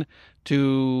in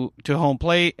to home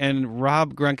plate, and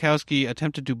Rob Gronkowski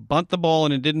attempted to bunt the ball,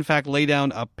 and it did in fact lay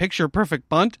down a picture-perfect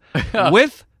bunt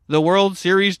with the World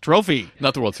Series trophy.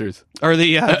 Not the World Series. Or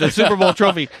the Super Bowl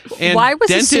trophy. And why was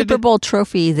the Super Bowl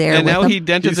trophy there? And now him? he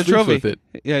dented the trophy. With it.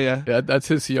 Yeah. That's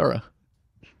his Ciara.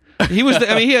 He was.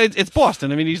 It's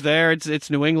Boston. He's there.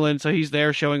 It's New England, so he's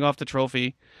there showing off the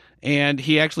trophy. And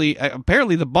he actually,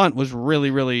 apparently the bunt was really,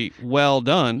 really well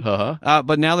done.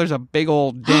 But now there's a big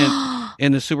old dent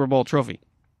in the Super Bowl trophy.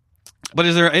 But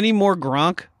is there any more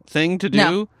Gronk thing to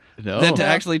do than to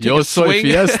actually take a swing?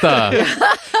 Fiesta.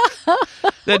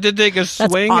 Than to take a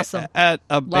swing awesome. at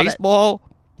a baseball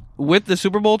with the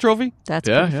Super Bowl trophy? That's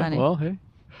pretty funny. Well, hey.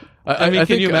 I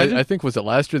think, you imagine? I think, was it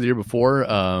last year, the year before,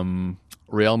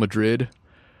 Real Madrid,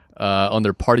 on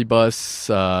their party bus,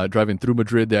 driving through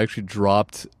Madrid, they actually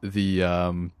dropped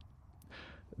the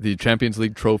Champions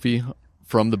League trophy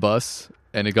from the bus,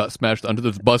 and it got smashed under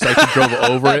the bus. Actually drove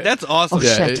over it. That's awesome.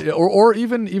 shit. Or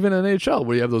even in NHL,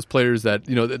 where you have those players that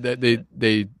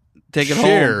they Take it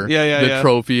share home. the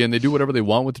trophy, and they do whatever they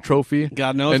want with the trophy.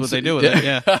 God knows And what so- they do with it.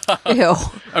 Yeah. Ew.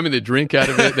 I mean, they drink out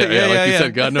of it. Like Yeah, you yeah.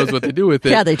 said, God knows what they do with it.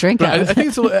 Yeah, they drink But out of I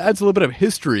think it adds a little bit of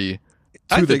history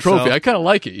I to the think trophy. so. I kind of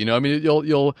like it. You know, I mean,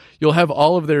 you'll have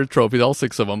all of their trophies, all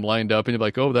 6 of them lined up, and you're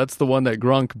like, oh, that's the one that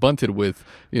Gronk bunted with,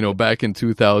 back in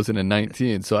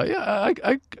 2019. So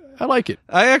I like it.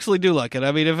 I actually do like it.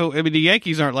 I mean, the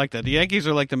Yankees aren't like that. The Yankees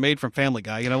are like the Made from Family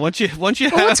Guy. Once you Well,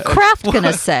 have what's Kraft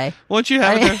gonna say? once you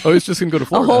have it, Oh, it's just gonna go to A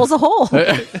Florida. hole's a hole.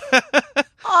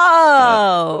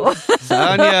 Oh,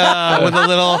 Sonia with a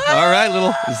little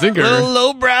little Zinger.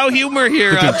 lowbrow humor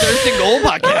here on Thursday Gold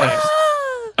Podcast.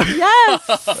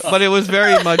 yes. But it was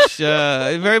very much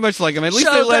like him. At least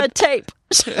they Show the let. tape.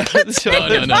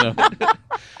 No.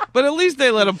 But at least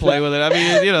they let him play with it. I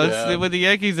mean, Yeah. with the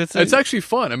Yankees, it's It's actually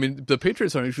fun. I mean, the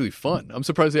Patriots aren't usually fun. I'm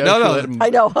surprised they No, actually no. let him I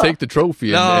know. take the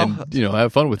trophy and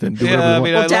have fun with it and do Yeah, whatever they I want.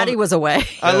 mean, Well, I Daddy love- was away.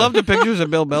 I love the pictures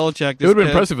of Bill Belichick. It would have been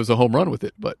impressive if it was a home run with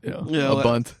it, but Yeah, a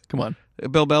bunt. Come on.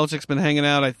 Bill Belichick's been hanging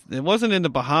out. It wasn't in the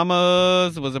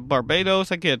Bahamas. Was it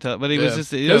Barbados? I can't tell. But he was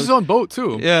just. This is on boat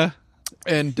too. Yeah.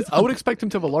 And I would expect him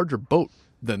to have a larger boat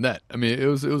than that. I mean, it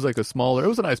was like a smaller. It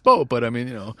was a nice boat, but I mean,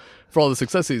 for all the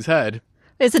success he's had.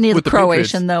 Isn't he With the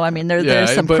Croatian Patriots. though? I mean,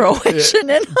 there's some but- Croatian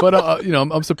in. But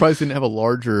I'm surprised he didn't have a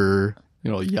larger,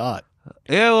 yacht.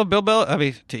 Yeah, well, Bill Belichick. I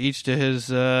mean, to each to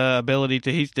his ability,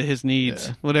 to each to his needs.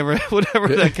 Yeah. Whatever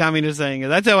that communist saying is.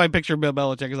 That's how I picture Bill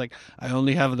Belichick. He's like, I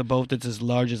only have the boat that's as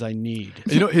large as I need.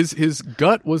 His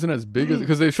gut wasn't as big as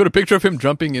because they showed a picture of him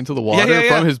jumping into the water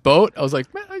Yeah. from his boat. I was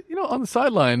like, man, on the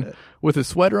sideline with his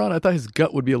sweater on, I thought his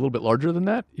gut would be a little bit larger than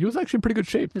that. He was actually in pretty good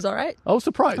shape. He's all right. I was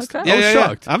surprised. Okay. I was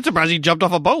shocked. I'm surprised he jumped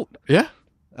off a boat. Yeah,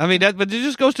 I mean, but it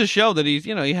just goes to show that he's,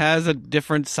 he has a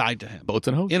different side to him. boats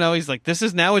and hose. He's like,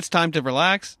 it's time to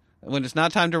relax. When it's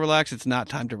not time to relax, it's not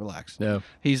time to relax. Yeah.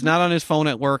 He's not on his phone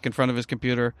at work in front of his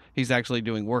computer. He's actually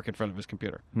doing work in front of his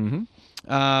computer. Mm-hmm.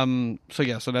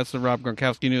 So that's the Rob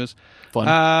Gronkowski news. Fun.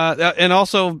 And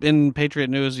also in Patriot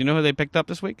news, you know who they picked up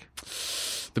this week?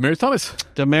 Demaryius Thomas.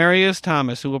 Demaryius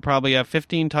Thomas, who will probably have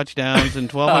 15 touchdowns and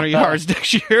 1,200 yards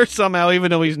next year somehow, even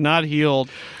though he's not healed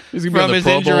He's gonna be on from the his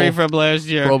Pro injury Bowl, from last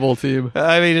year. Pro Bowl team.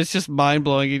 I mean, it's just mind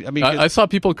blowing. I mean, I saw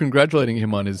people congratulating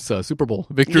him on his Super Bowl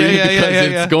victory Yeah,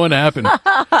 because it's going to happen.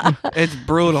 it's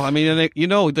brutal. I mean,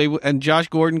 and Josh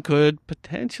Gordon could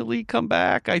potentially come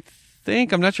back. I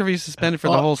think. I'm not sure if he's suspended for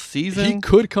the whole season. He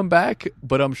could come back,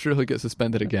 but I'm sure he'll get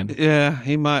suspended again. Yeah,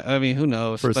 he might. I mean, who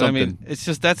knows? For But I mean, something. it's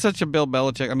just that's such a Bill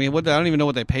Belichick. I mean, I don't even know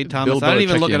what they paid Thomas. Bill I didn't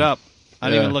even look it Belichickian. up. I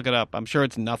didn't Yeah. even look it up. I'm sure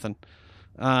it's nothing.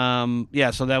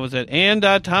 So that was it. And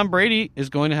Tom Brady is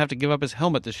going to have to give up his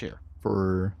helmet this year.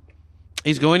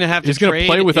 He's going to have to. He's going to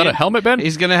play without a helmet, Ben?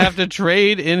 He's going to have to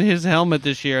trade in his helmet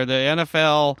this year. The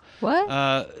NFL,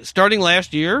 What? starting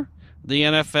last year, the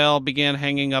NFL began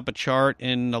hanging up a chart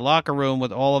in the locker room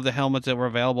with all of the helmets that were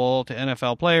available to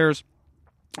NFL players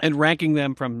and ranking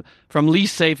them from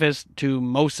least safest to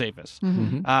most safest.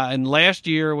 And last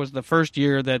year was the first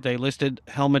year that they listed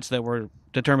helmets that were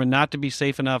determined not to be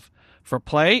safe enough for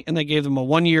play, and they gave them a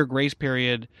 1-year grace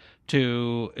period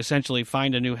to essentially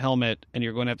find a new helmet, and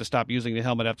you're going to have to stop using the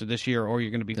helmet after this year, or you're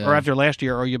going to be, or after last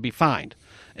year, or you'll be fined.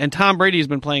 And Tom Brady has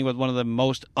been playing with one of the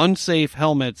most unsafe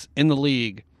helmets in the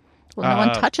league Well, no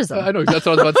one touches him. I know that's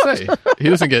what I was about to say. He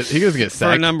doesn't get for a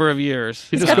sacked, number of years.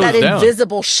 He He's just got goes that down.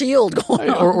 invisible shield going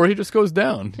on. or he just goes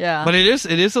down. Yeah. But it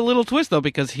is a little twist though,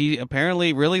 because he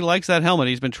apparently really likes that helmet.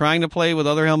 He's been trying to play with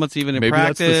other helmets even in Maybe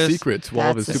practice. that's the secret to all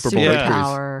of his That's Super the Bowl Yeah. victories.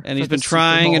 superpower And for he's been the Super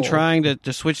trying and Bowl. trying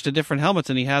to switch to different helmets,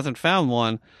 and he hasn't found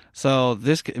one. So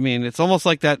it's almost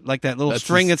like that little That's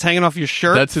string his- that's hanging off your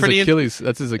shirt. That's his for the- Achilles.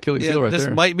 That's his Achilles heel right this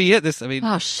there. might be it.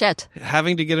 Oh shit!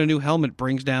 Having to get a new helmet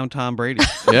brings down Tom Brady.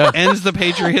 Yeah. Ends the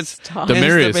Patriots. Stop. ends the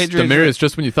Demarius, Patriots-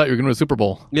 just when you thought you were going to win a Super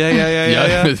Bowl.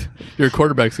 Yeah. Your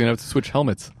quarterback's going to have to switch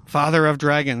helmets. Father of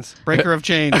dragons, breaker of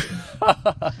chains.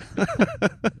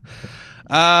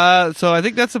 So I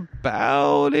think that's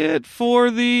about it for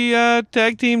the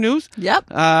tag team news. Yep.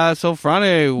 So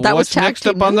Franny, That was what's tag next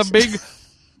team up on the news? big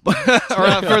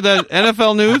for the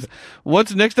NFL news.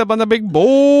 What's next up on the big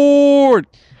board?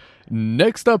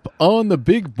 Next up on the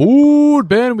big board,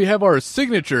 Ben, we have our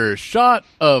signature shot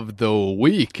of the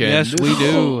week. And Yes, we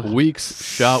do. This week's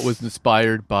shot was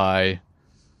inspired by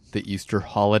the Easter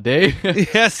holiday.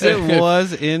 Yes, it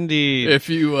was indeed. If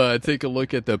you take a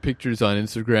look at the pictures on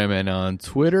Instagram and on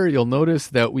Twitter, you'll notice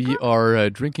that we are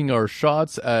drinking our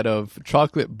shots out of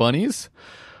chocolate bunnies.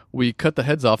 We cut the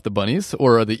heads off the bunnies,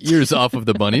 or the ears off of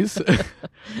the bunnies,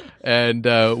 and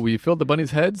we filled the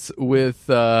bunnies' heads with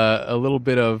a little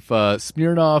bit of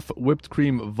Smirnoff whipped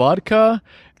cream vodka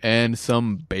and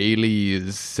some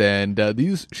Baileys. And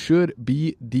these should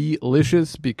be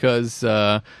delicious because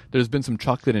there's been some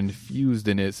chocolate infused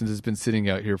in it since it's been sitting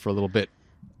out here for a little bit.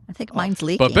 I think mine's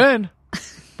leaking. But Ben,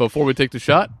 before we take the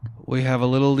shot, We have a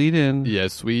little lead in.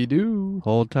 yes, we do.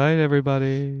 Hold tight,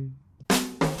 everybody.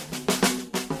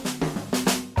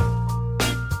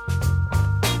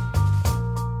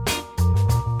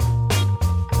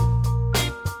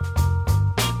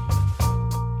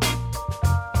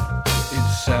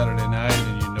 It's Saturday night,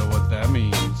 and you know what that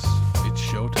means. It's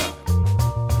showtime.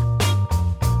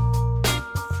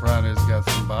 Friday's got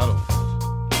some bottles.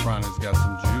 Friday's got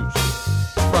some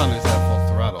juice. Friday's at full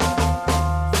throttle.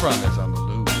 Friday's on the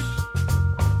loose.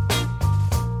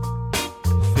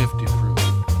 50 proof,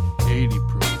 80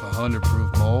 proof, 100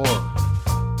 proof more.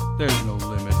 There's no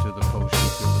limit to the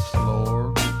potions you'll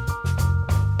explore.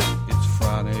 It's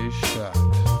Friday's shot.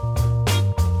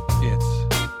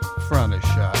 It's Friday's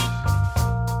shot.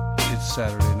 It's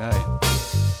Saturday night,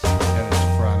 and it's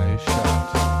Friday's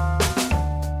shot.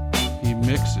 He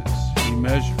mixes, he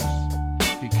measures,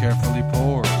 he carefully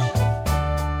pours.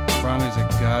 Friday's a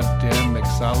goddamn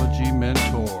mixology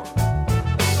mentor.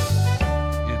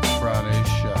 It's Friday's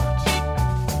shot.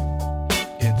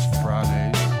 It's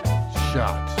Friday's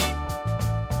shot.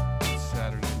 It's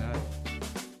Saturday night,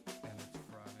 and it's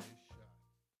Friday's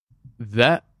shot.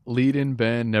 That lead-in,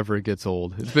 Ben, never gets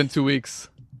old. It's been 2 weeks,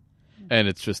 and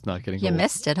it's just not getting You old.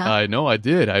 missed it, huh? I know, I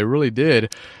did. I really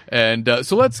did. And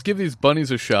so let's give these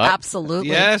bunnies a shot. Absolutely.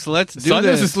 Yes, let's do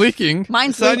Sonya's this. is leaking.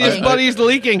 Mine's Sonya's leaking. buddy's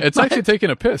leaking. It's actually taking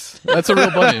a piss. That's a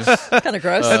real bunny. Kind of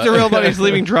gross. That's a real buddy's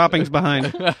leaving droppings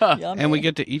behind. Yummy. And we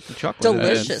get to eat the chocolate.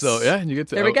 Delicious. And so, yeah, and you get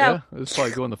to... There we go. Yeah, this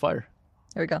probably go in the fire.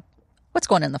 There we go. What's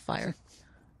going in the fire?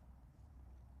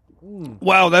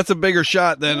 Wow, that's a bigger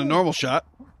shot than a normal shot.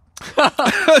 Sonya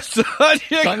Sonya's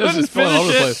couldn't just falling all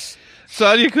over finish the it. place.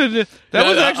 Sonya couldn't. That Yeah,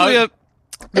 was actually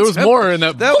There was more in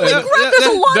that. That- Holy that- crap, there's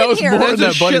a lot that in was here. more That's in a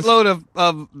that bunny's-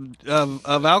 shitload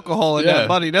of alcohol in that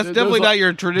buddy. That's There- definitely there's not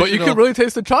your traditional. But you can really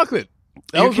taste the chocolate.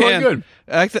 That You was really can.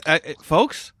 good.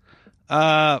 Folks.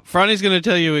 Franny's going to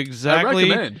tell you I exactly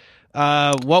recommend.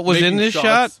 what was in making this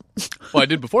shot. shots. Well, I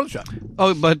did before the shot.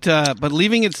 Oh, but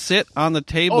leaving it sit on the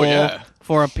table Oh, yeah.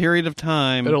 for a period of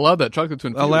time It allowed that chocolate to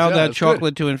infuse. allowed Yeah, that that's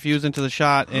chocolate to infuse into the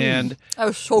shot, and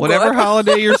Oh, so whatever good.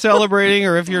 holiday you're celebrating,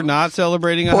 or if you're not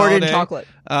celebrating a Poured in holiday,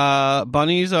 chocolate.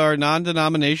 Bunnies are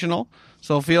non-denominational,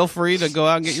 so feel free to go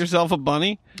out and get yourself a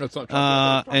bunny Good. That's not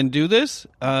chocolate. and do this.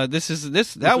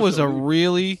 That was a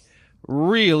really,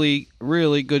 really,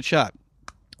 really good shot.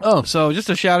 Oh, So just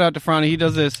a shout out to Franny. He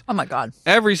does this Oh my God.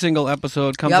 every single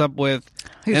episode. Comes Yep. up with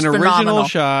He's an original phenomenal.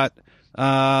 shot.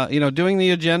 Doing the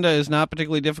agenda is not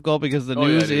particularly difficult because the Oh, yeah,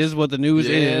 news it is. is what the news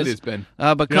yeah, is. it is, Ben. But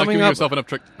You're not coming giving up, yourself enough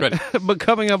credit. but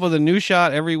coming up with a new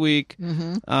shot every week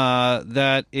Mm-hmm.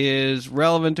 that is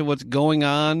relevant to what's going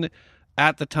on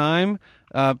at the time.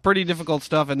 Pretty difficult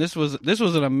stuff, and this was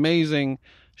an amazing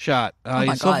shot. Oh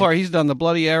my So God. far, he's done the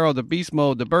Bloody Arrow, the Beast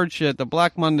Mode, the Bird Shit, the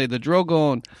Black Monday, the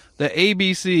Drogon, the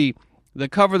ABC, the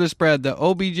Cover the Spread, the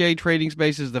OBJ Trading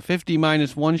Spaces, the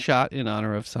 50-1 shot in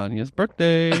honor of Sonya's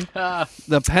birthday,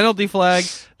 the Penalty Flag,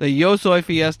 the Yosoi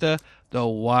Fiesta, the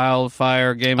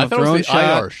Wildfire Game I of thought it Thrones was the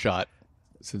shot. IR shot.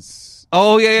 Since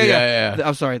Oh, yeah. Yeah.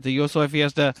 I'm sorry, the Yosoi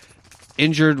Fiesta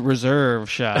injured reserve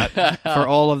shot for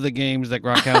all of the games that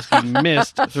Gronkowski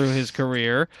missed through his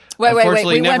career. Wait.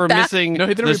 Unfortunately, We never went back. missing no,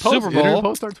 he didn't the repost. Super He didn't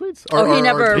Bowl. repost our tweets. Oh, he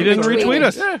never He didn't retweet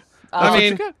us. Yeah. I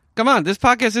mean, okay. come on, this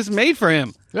podcast is made for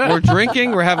him. Yeah. We're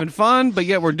drinking, we're having fun, but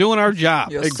yet we're doing our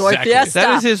job. Yo soy Exactly. fiesta.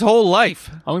 That is his whole life.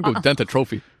 I'm gonna go dent a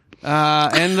trophy.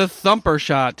 And the thumper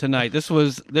shot tonight. This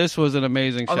was an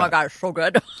amazing Oh shot. my God, so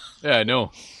good. Yeah, I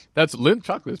know. That's Lindt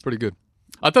chocolate. Is pretty good.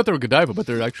 I thought they were Godiva, but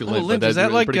they're actually Oh, Lindt. Lindt, but is that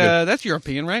really like pretty good. that's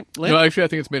European, right? Lindt? No, actually, I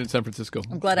think it's made in San Francisco.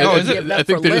 I'm glad I Oh, didn't is it? give that I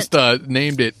think for they Lindt. just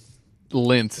named it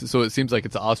Lindt, so it seems like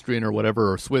it's Austrian or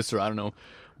whatever, or Swiss, or I don't know.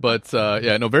 But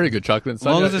yeah, no, very good chocolate. As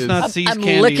long as it's not See's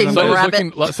candy. licking the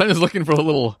rabbit. Sonya's looking for a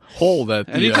little hole that.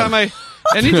 Anytime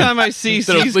I see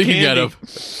that are See's leaking candy, out of.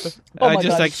 I my just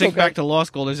God, like it's so think back good. to law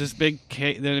school. There's this big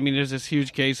case. I mean, there's this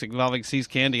huge case involving See's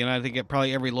candy, and I think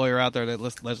probably every lawyer out there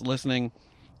that's listening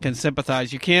can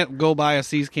sympathize. You can't go buy a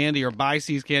See's candy or buy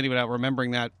See's candy without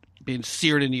remembering that being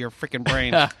seared into your freaking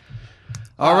brain.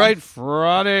 All right,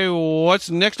 Friday.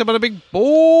 What's next up on the big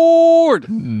board?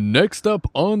 Next up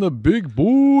on the big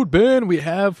board, Ben, we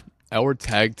have our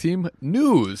tag team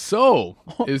news. So,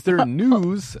 is there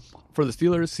news for the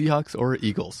Steelers, Seahawks, or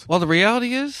Eagles? Well, the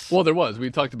reality is, Well, there was. We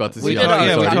talked about the we Seahawks.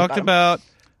 talked already. about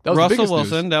That was the Russell biggest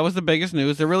Wilson. news. That was the biggest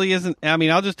news. There really isn't. I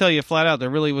mean, I'll just tell you flat out, there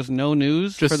really was no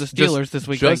news for the Steelers this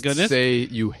week. Just Thank goodness. say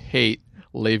you hate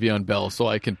Le'Veon Bell so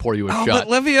I can pour you a Oh, shot.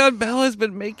 but Le'Veon Bell has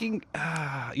been making.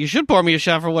 You should pour me a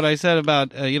shot for what I said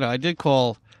about. I did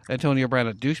call Antonio Brown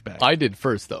a douchebag. I did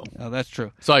first, though. Oh, that's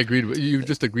true. So I agreed with you.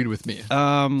 Just agreed with me.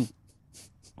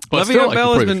 But Le'Veon still, I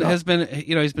Bell can pour you a has shot. been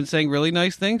he's been saying really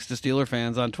nice things to Steeler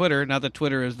fans on Twitter. Not that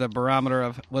Twitter is the barometer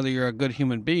of whether you're a good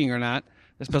human being or not,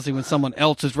 especially when someone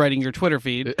else is writing your Twitter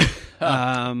feed.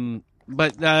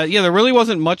 But there really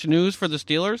wasn't much news for the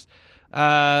Steelers.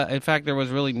 In fact, there was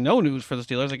really no news for the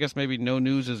Steelers. I guess maybe no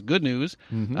news is good news.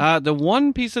 Mm-hmm. The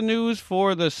one piece of news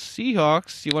for the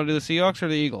Seahawks, you want to do the Seahawks or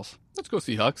the Eagles? Let's go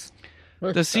Seahawks.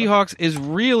 The Seahawks is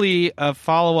really a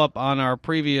follow-up on our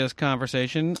previous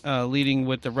conversation, leading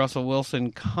with the Russell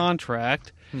Wilson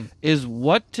contract, is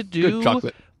what to do, Good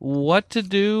chocolate. what to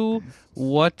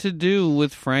do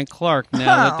with Frank Clark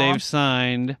now that they've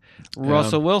signed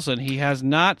Russell Wilson. He has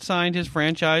not signed his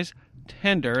franchise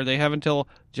tender. They have until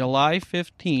July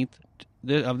 15th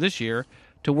of this year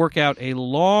to work out a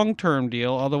long-term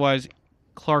deal. Otherwise,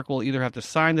 Clark will either have to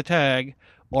sign the tag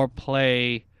or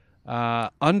play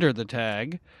under the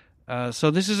tag.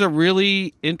 So this is a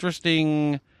really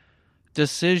interesting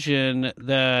decision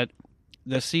that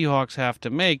the Seahawks have to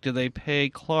make. Do they pay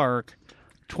Clark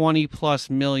 $20+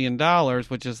 million,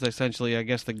 which is essentially, I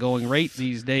guess, the going rate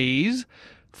these days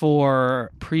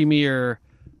for premier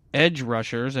edge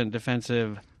rushers and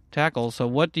defensive tackles? So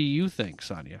what do you think,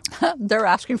 Sonia? They're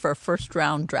asking for a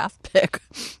first-round draft pick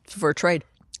for a trade.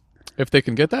 If they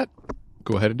can get that,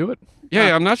 go ahead and do it.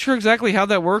 Yeah, I'm not sure exactly how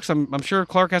that works. I'm sure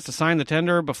Clark has to sign the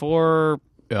tender before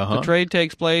the trade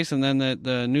takes place, and then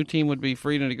the new team would be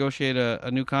free to negotiate a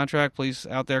new contract. Please,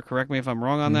 out there, correct me if I'm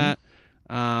wrong on that.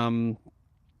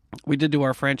 We did do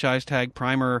our franchise tag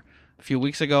primer a few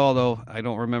weeks ago, although I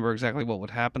don't remember exactly what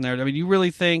would happen there. I mean, you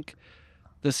really think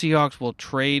the Seahawks will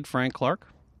trade Frank Clark,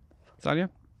 Sonia?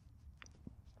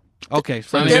 Okay,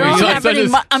 They don't have any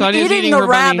I'm Sonia's eating her the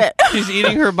rabbit. bunny. She's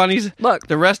eating her bunnies. Look.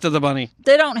 The rest of the bunny.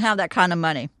 They don't have that kind of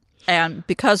money. And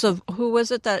because of who was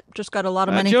it that just got a lot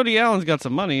of money? Jody Allen's got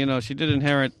some money. She did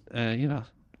inherit, the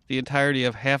entirety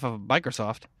of half of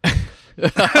Microsoft.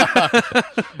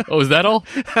 Oh, is that all?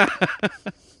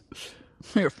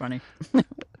 You're funny.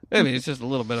 I mean, it's just a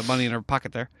little bit of money in her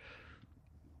pocket there.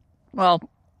 Well,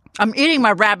 I'm eating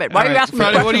my rabbit. Why All are you right, asking me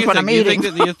Friday, what do questions you when think? I'm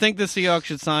eating? Do you think the Seahawks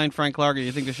should sign Frank Clark, or do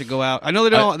you think they should go out? I know they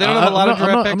don't. They don't have a lot of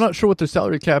draft picks. I'm not sure what their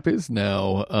salary cap is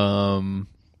now.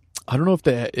 I don't know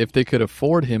if they could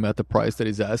afford him at the price that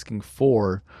he's asking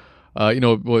for. He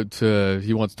wants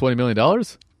 $20 million.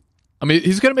 I mean,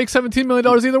 he's going to make $17 million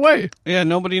either way. Yeah,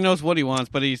 nobody knows what he wants,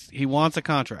 but he wants a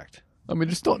contract. I mean,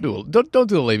 just don't do the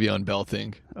Le'Veon Bell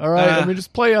thing. All right. I mean,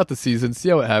 just play out the season, see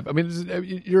how it happens. I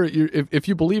mean, if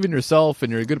you believe in yourself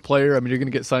and you're a good player, I mean, you're going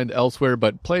to get signed elsewhere.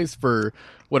 But plays for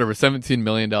whatever $17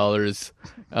 million.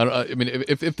 I mean,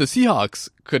 if the Seahawks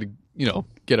could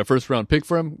get a first round pick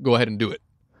for him, go ahead and do it.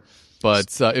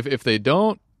 But if they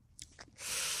don't,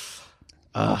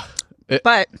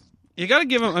 But you got to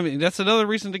give him. I mean, that's another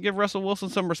reason to give Russell Wilson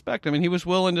some respect. I mean, he was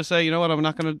willing to say, you know what, I'm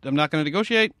not going to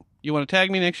negotiate. You want to tag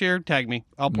me next year? Tag me.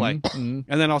 I'll play, and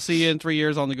then I'll see you in 3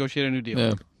 years. I'll negotiate a new deal.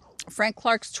 yeah. Frank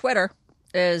Clark's Twitter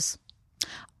is,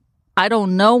 I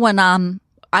don't know when,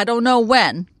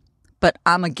 but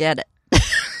I'm going to get it.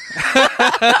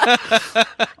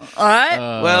 All right.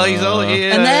 Well, he's only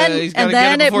and then, he's got and to get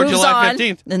then it it before moves July on.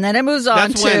 15th. And then it moves on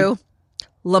That's to when.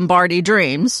 Lombardi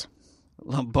Dreams.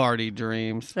 Lombardi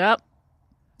dreams. Yep.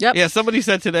 Yeah, somebody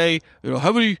said today,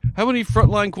 how many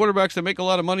frontline quarterbacks that make a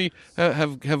lot of money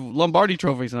have Lombardi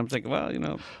trophies? And I'm thinking,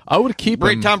 well, I would keep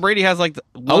him. Tom Brady has like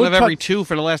one would of every two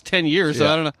for the last 10 years. So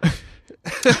Yeah. I don't know.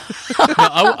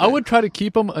 No, I would try to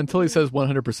keep him until he says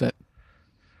 100%.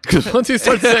 Because once he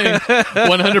starts saying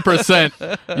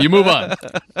 100%, you move on.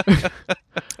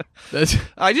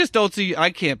 I just don't see.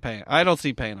 I can't pay him. I don't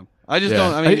see paying him. I just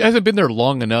don't. I he mean, hasn't been there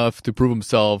long enough to prove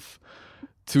himself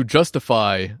to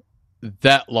justify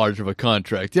that large of a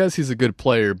contract. Yes, he's a good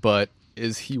player, but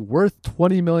is he worth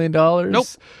 $20 million? Nope.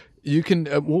 You can.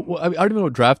 I don't even know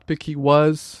what draft pick he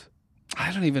was.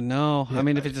 I don't even know. I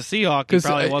mean, if it's a Seahawk, he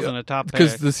probably wasn't a top pick.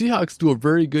 Because the Seahawks do a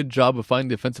very good job of finding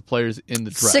defensive players in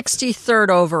the draft. 63rd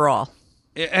overall.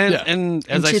 And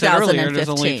as I said earlier, there's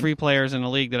only 3 players in the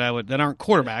league that aren't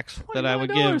quarterbacks that I would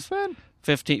give man. $20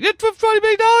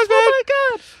 million, man.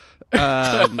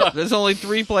 Oh my God. There's only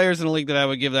 3 players in the league that I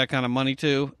would give that kind of money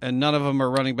to, and none of them are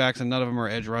running backs, and none of them are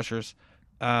edge rushers.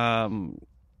 I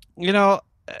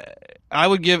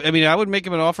would make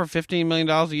him an offer of $15 million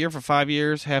a year for 5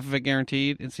 years, half of it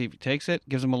guaranteed, and see if he takes it.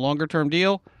 Gives him a longer-term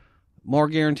deal, more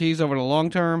guarantees over the long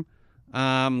term.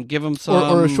 Give him some...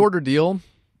 Or a shorter deal,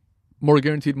 more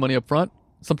guaranteed money up front,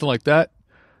 something like that.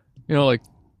 Like,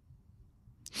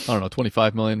 I don't know,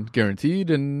 $25 million guaranteed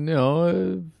and,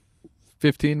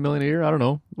 $15 million a year. I don't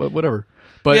know, whatever.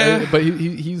 But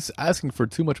he's asking for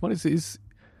too much money. He's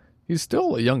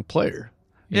still a young player.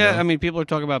 Yeah, I mean, people are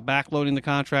talking about backloading the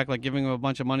contract, like giving him a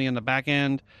bunch of money on the back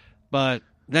end, but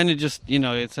then it just,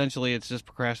 essentially it's just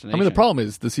procrastination. I mean, the problem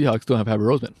is the Seahawks don't have Howie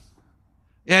Roseman.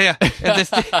 Yeah.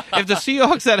 If the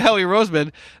Seahawks had Howie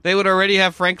Roseman, they would already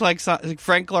have Frank Clark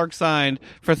signed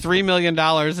for $3 million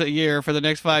a year for the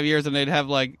next 5 years, and they'd have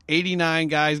like 89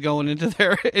 guys going into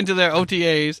their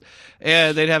OTAs,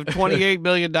 and they'd have $28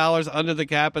 million under the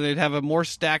cap, and they'd have a more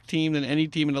stacked team than any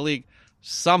team in the league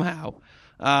somehow.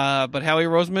 But Howie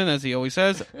Roseman, as he always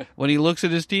says, when he looks at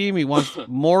his team, he wants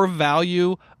more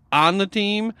value on the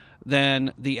team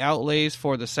than the outlays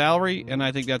for the salary, and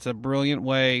I think that's a brilliant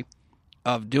way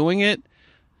of doing it.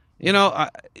 I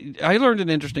learned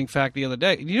an interesting fact the other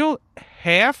day.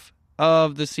 Half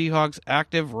of the Seahawks'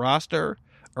 active roster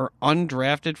are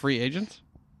undrafted free agents?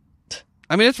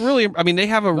 I mean, they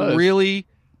have a really,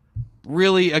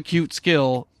 really acute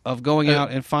skill of going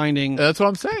out and finding that's what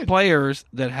I'm saying. Players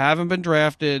that haven't been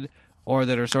drafted or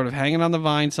that are sort of hanging on the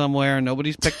vine somewhere and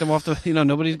nobody's picked them off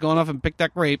nobody's gone off and picked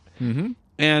that grape. Mm-hmm.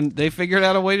 And they figured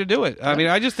out a way to do it. I mean,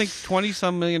 I just think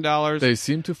 $20-some million. They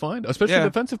seem to find, especially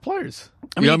defensive players.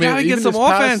 I mean, you gotta get some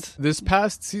offense. This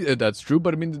past season, that's true.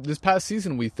 But I mean, this past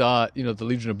season, we thought the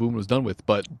Legion of Boom was done with,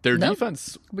 but their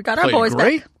defense we got our boys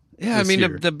great. Back. Yeah, I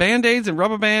mean the Band-Aids and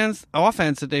rubber bands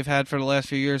offense that they've had for the last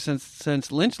few years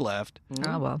since Lynch left.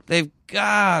 Oh well, they've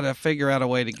got to figure out a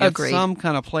way to get some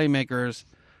kind of playmakers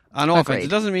on offense. Agreed. It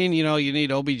doesn't mean you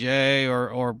need OBJ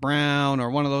or Brown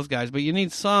or one of those guys, but you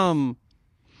need some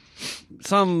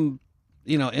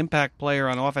impact player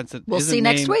on offense. That we'll see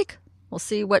next week. We'll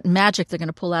see what magic they're going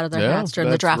to pull out of their hats during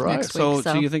the draft next week.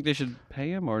 So you think they should pay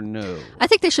him or no? I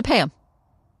think they should pay him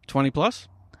 20 plus.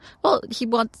 Well, he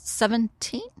wants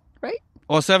 17. Right?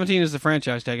 Well, 17 is the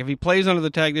franchise tag. If he plays under the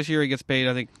tag this year, he gets paid,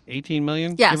 I think, $18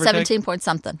 million. Yeah, 17 point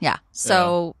something. Yeah.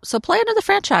 So play under the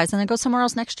franchise and then go somewhere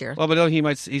else next year. Well, but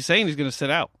he's saying he's going to sit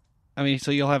out. I mean,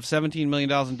 so you'll have $17 million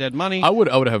in dead money. I would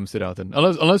have him sit out then,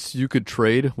 unless you could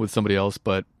trade with somebody else.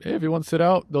 But hey, if you want to sit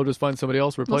out, they'll just find somebody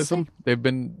else to replace them. They've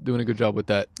been doing a good job with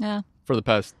that. Yeah. For the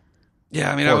past 4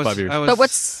 or 5 years. But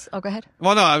what's? Oh, go ahead.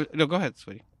 Well, no, go ahead,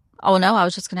 sweetie. Oh no, I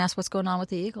was just going to ask what's going on with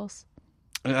the Eagles.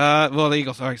 The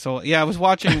Eagles. All right, so I was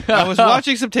watching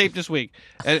some tape this week,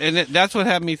 and that's what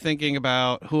had me thinking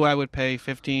about who I would pay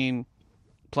 $15+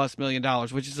 million,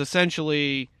 which is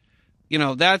essentially,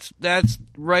 that's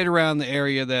right around the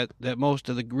area that most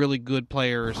of the really good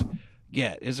players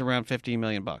get is around $15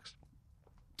 million.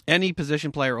 Any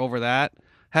position player over that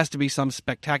has to be some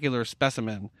spectacular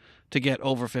specimen to get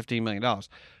over $15 million.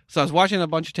 So I was watching a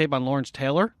bunch of tape on Lawrence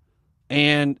Taylor,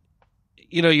 and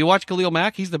you watch Khalil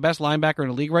Mack, he's the best linebacker in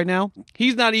the league right now.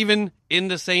 He's not even in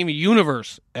the same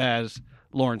universe as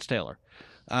Lawrence Taylor.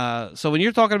 So when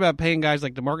you're talking about paying guys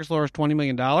like DeMarcus Lawrence $20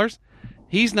 million,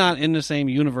 he's not in the same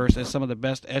universe as some of the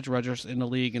best edge rushers in the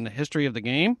league in the history of the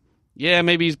game. Yeah,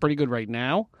 maybe he's pretty good right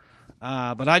now,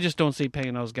 but I just don't see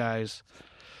paying those guys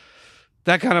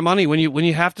that kind of money when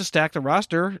you have to stack the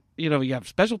roster. You have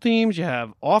special teams, you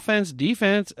have offense,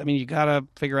 defense. I mean, you got to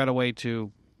figure out a way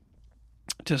to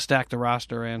stack the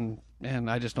roster, and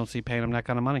I just don't see paying them that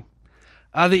kind of money.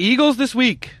 The Eagles this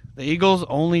week. The Eagles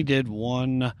only did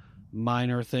one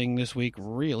minor thing this week,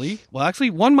 really. Well,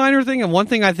 actually, one minor thing and one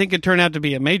thing I think could turn out to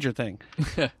be a major thing.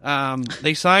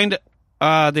 They signed,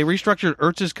 they restructured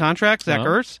Ertz's contract, Zach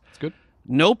Ertz. That's good.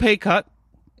 No pay cut,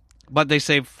 but they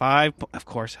saved of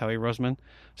course, Howie Roseman,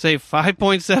 saved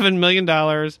 $5.7 million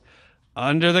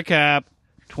under the cap.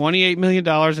 $28 million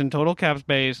in total cap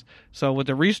space. So with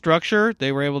the restructure,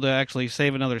 they were able to actually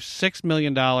save another $6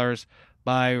 million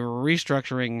by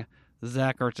restructuring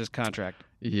Zach Ertz's contract.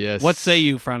 Yes. What say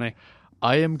you, Franny?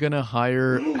 I am going to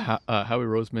hire Howie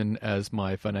Roseman as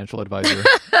my financial advisor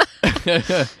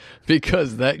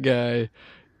because that guy,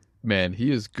 man,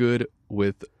 he is good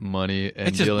with money and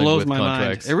It just dealing blows with my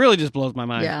contracts. mind. It really just blows my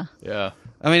mind. Yeah. Yeah.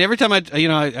 I mean, every time I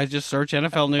just search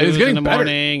NFL it's news getting in the better.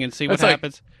 morning and see what It's like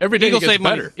happens. every day it Eagles gets save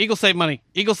money. better. Eagles save money.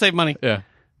 Eagles save money. Yeah.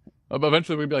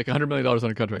 Eventually, we'd be like $100 million on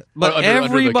a contract. But Under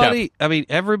the cap.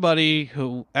 everybody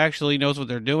who actually knows what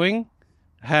they're doing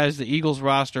has the Eagles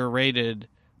roster rated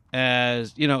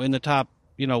as, in the top,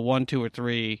 1, 2, or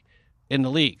 3 in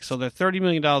the league. So they're $30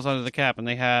 million under the cap, and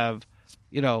they have,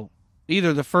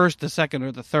 either the first, the second,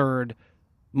 or the third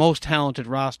most talented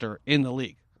roster in the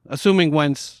league, assuming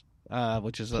Wentz,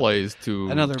 which is plays to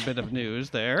another bit of news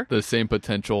there. the same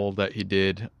potential that he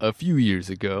did a few years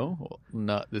ago. Well,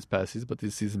 not this past season, but the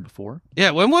season before.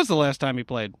 Yeah, when was the last time he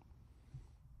played?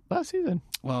 Last season.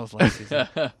 Well, it was last season.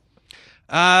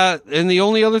 And the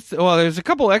only other, there's a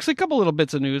couple little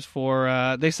bits of news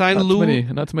for, they signed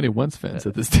Not too many Wentz fans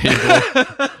at this table.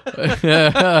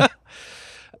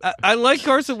 I like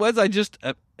Carson Wentz. I just,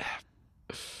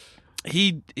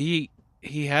 he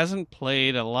hasn't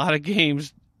played a lot of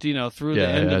games, through the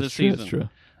end of the season. That's true.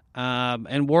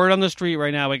 And word on the street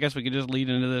right now, I guess we could just lead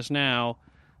into this now,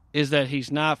 is that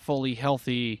he's not fully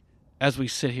healthy as we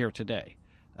sit here today.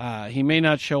 He may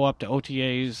not show up to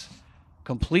OTAs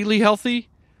completely healthy,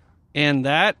 and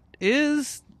don't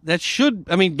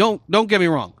get me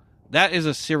wrong, that is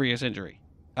a serious injury.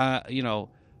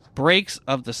 Breaks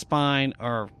of the spine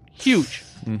are huge.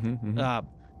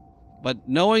 But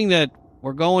knowing that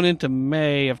we're going into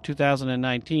May of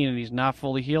 2019 and he's not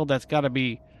fully healed, that's got to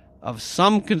be of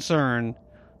some concern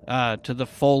to the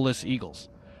Foles Eagles.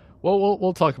 Well,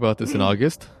 we'll talk about this in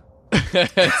August.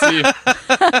 See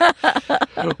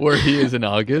where he is in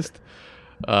August,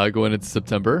 going into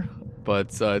September.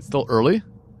 But it's still early.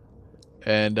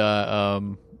 And, I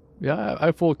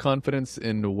have full confidence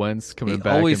in Wentz coming back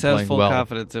and Always playing has full well.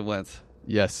 confidence in Wentz.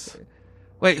 Yes.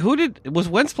 Wait, was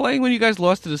Wentz playing when you guys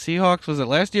lost to the Seahawks? Was it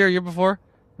last year or year before?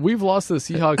 We've lost to the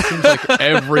Seahawks seems like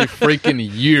every freaking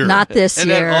year. Not this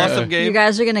And that year. awesome game? You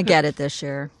guys are going to get it this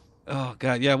year. Oh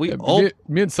God, yeah, Me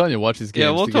and Sonia watch these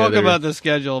games. we'll together. talk about the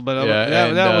schedule, but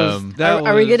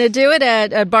Are we going to do it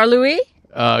at Bar Louis?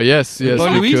 Yes, Bar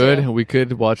we Louis? could. We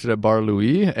could watch it at Bar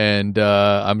Louis, and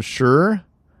I'm sure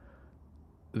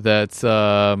that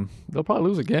they'll probably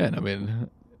lose again. I mean,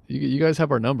 you guys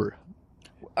have our number.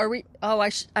 Are we? Oh, I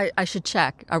should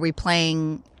check. Are we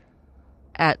playing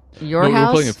at your No, house?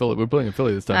 We're playing in Philly. We're playing in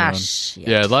Philly this time around. Shit.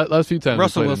 Yeah, last few times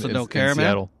Russell we played Wilson in don't care, man.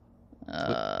 Seattle.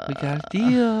 We got a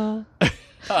deal.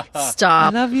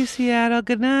 Stop. love you, Seattle.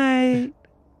 Good night.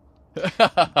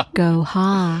 Go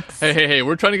Hawks. Hey,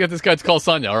 we're trying to get this guy to call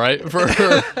Sonia, all right, for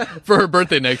her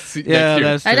birthday next year.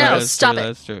 That's true. I know, That's stop true, it.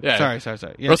 That's true. Yeah.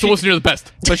 Sorry. Yeah, Russell Wilson, you're the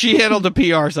best. but she handled the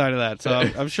PR side of that, so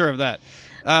I'm sure of that.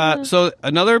 So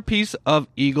another piece of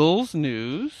Eagles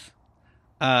news.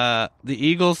 The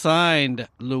Eagles signed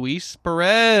Luis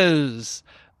Perez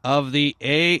of the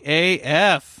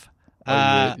AAF You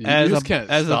as just can't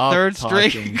a stop third talking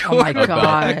string. Oh my about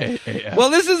God. AAF. Well,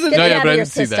 this is Get an No, it yeah, out but I of your didn't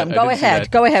see that. system. I Go didn't see ahead.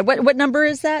 that. Go ahead. What number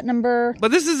is that? Number?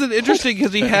 But this is an interesting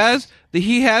because he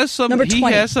has some Number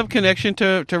 20. connection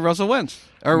to Russell Wentz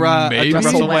or Maybe. to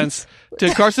Russell Russell Wentz to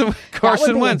Carson that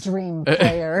would be Wentz. a dream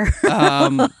player.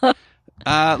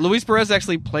 Luis Perez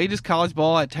actually played his college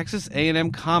ball at Texas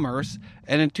A&M Commerce,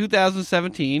 and in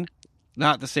 2017,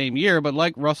 not the same year, but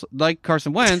like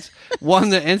Carson Wentz, won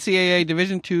the NCAA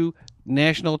Division II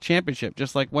National Championship,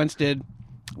 just like Wentz did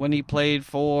when he played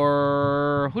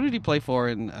for. Who did he play for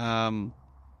in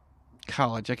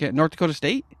college? North Dakota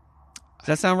State. Does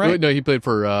that sound right? No, he played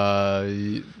for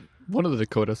one of the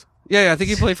Dakotas. Yeah, I think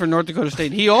he played for North Dakota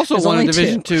State. He also There's won a only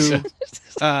Division two. II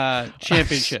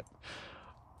championship.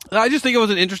 I just think it was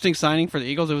an interesting signing for the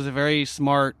Eagles. It was a very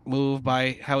smart move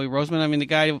by Howie Roseman. I mean, the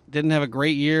guy didn't have a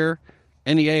great year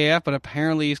in the AAF, but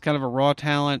apparently he's kind of a raw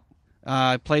talent.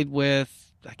 Played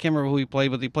with, I can't remember who he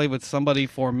played with. He played with somebody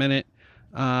for a minute.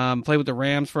 Played with the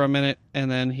Rams for a minute,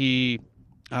 and then he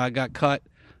got cut.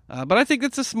 But I think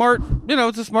it's a smart,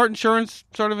 it's a smart insurance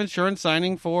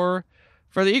signing for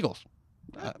the Eagles.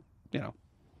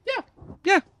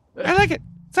 Yeah, I like it.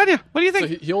 Sonia, what do you So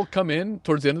think? he'll come in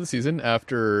towards the end of the season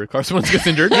after Carson Wentz gets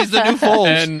injured. He's the new Foles.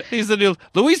 And He's the new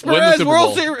Luis win the Perez, Super World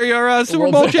Bowl. Series, or Super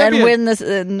World Bowl Series. champion.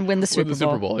 and win the Super win the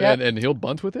Super Bowl. Yep. And he'll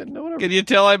bunt with it? No, whatever. Can you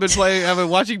tell I've been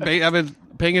watching, I've been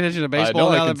paying attention to baseball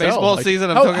I now. can The baseball tell.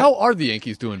 season. How are the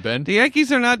Yankees doing, Ben? The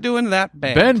Yankees are not doing that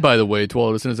bad. Ben, by the way, to all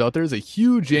the listeners out there, is a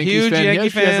huge Yankees Huge fan. Yankee He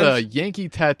actually has a fans. Yankee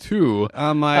tattoo.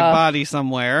 On my body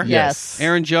somewhere. Yes.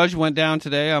 Aaron Judge went down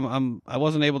today. I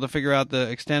wasn't able to figure out the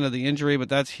extent of the injury, but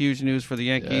that's huge news for the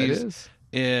Yeah, it Yankees. is.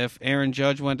 If Aaron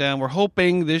Judge went down, we're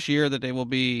hoping this year that they will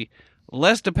be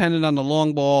less dependent on the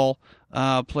long ball,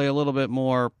 play a little bit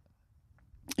more,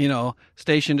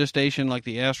 station to station like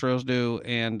the Astros do,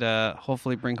 and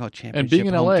hopefully bring home championship And being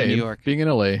in home LA, to New York.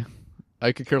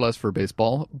 I could care less for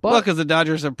baseball. Well, But because the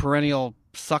Dodgers are perennial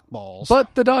suckballs.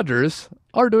 but the Dodgers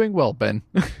are doing well, Ben.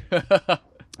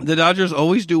 The Dodgers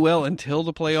always do well until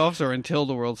the playoffs or until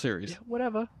the World Series.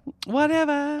 Whatever.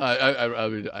 Whatever.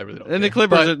 I really don't. And the care.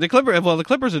 Clippers, But- the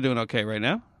Clippers are doing okay right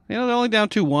now. They're only down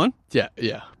 2-1.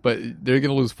 yeah, but they're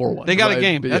gonna lose 4-1. They got a Right?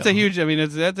 game. But That's yeah. a huge. I mean,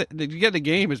 you get the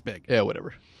game is big. Yeah,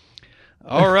 whatever.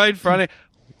 All right, Friday.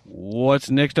 What's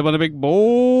next up on the big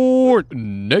board?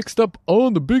 Next up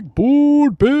on the big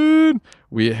board, Ben,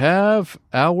 we have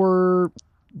our.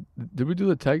 Did we do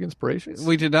the tag inspirations?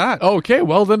 We did not. Okay,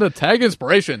 well then the tag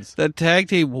inspirations. The tag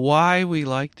team. Why we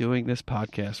like doing this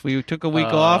podcast? We took a week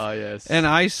off, Yes. and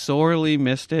I sorely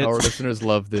missed it. Our listeners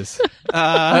love this.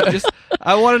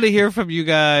 I wanted to hear from you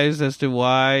guys as to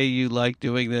why you like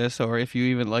doing this, or if you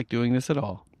even like doing this at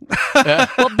all.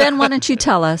 Well, Ben, why don't you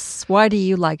tell us? Why do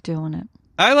you like doing it?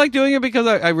 I like doing it because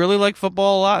I really like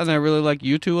football a lot, and I really like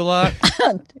you two a lot.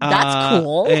 That's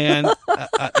cool. And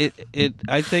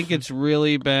I think it's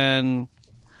really been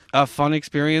a fun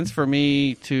experience for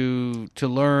me to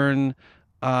learn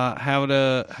how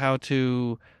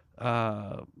to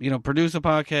produce a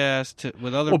podcast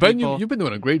with other Well, Ben, people. you've been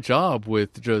doing a great job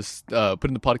with just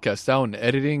putting the podcast down,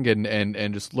 editing,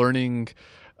 and just learning.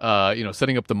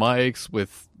 Setting up the mics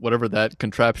with whatever that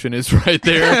contraption is right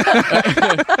there.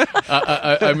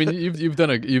 I mean, you've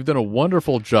done a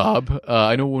wonderful job.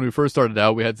 I know when we first started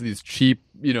out, we had these cheap,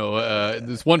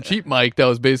 this one cheap mic that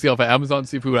was basically off of Amazon.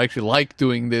 See if we would actually like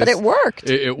doing this. But it worked.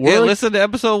 It worked. Yeah, listen to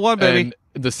episode 1, baby. And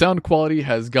the sound quality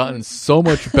has gotten so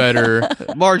much better.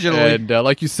 Marginally. And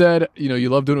like you said, you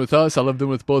love doing it with us. I love doing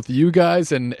it with both of you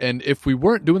guys. And if we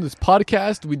weren't doing this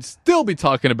podcast, we'd still be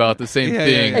talking about the same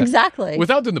thing. yeah. Exactly.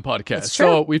 Without doing the podcast. It's true.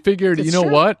 So we figured, It's you know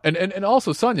true. what? And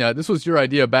also, Sonia, this was your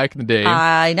idea back in the day.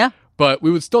 I know. But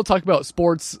we would still talk about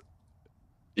sports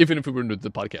even if we were doing the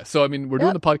podcast. So, I mean, we're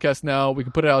doing Yep. the podcast now. We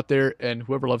can put it out there. And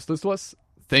whoever loves to listen to us,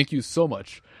 thank you so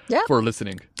much Yep. for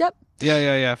listening. Yep.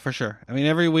 Yeah, for sure. I mean,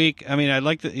 every week. I mean, I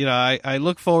like to. I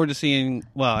look forward to seeing.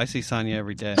 Well, I see Sonia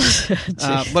every day,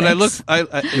 but I look.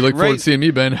 You look forward to seeing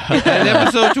me, Ben. In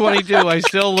episode 22, I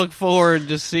still look forward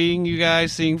to seeing you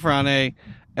guys, seeing Frane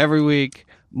every week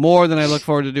more than I look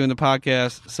forward to doing the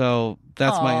podcast. So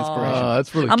that's my inspiration.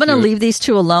 That's really I'm going to cute. leave these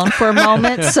two alone for a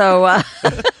moment. So,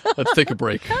 Let's take a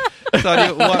break.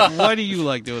 Sonia, why do you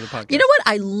like doing the podcast? you know what?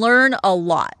 I learn a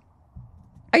lot.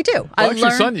 I do. I Well, actually,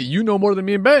 learn. Sonia, you know more than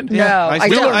me and Ben. No, I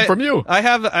We don't. learned from you. I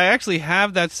actually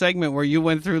have that segment where you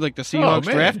went through like the Seahawks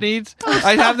man. draft needs.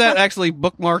 I have that actually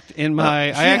bookmarked in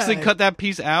my. I actually cut that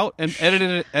piece out and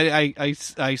edited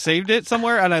it. I saved it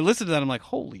somewhere and I listened to that. I'm like,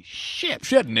 holy shit!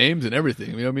 She had names and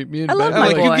everything. Me and I Ben. love were my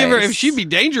Like like, you give her, voice. if she'd be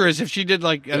dangerous if she did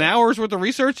like an hour's worth of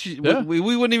research, Yeah. we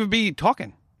wouldn't even be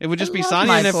talking. It would just I be love Sonia,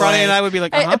 my and then Friday voice. and I would be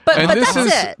like, Hey, but and this that's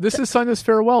is it. this is Sonia's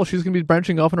farewell. She's going to be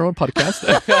branching off on her own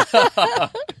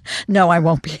podcast. No, I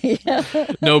won't be.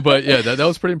 No, but yeah, that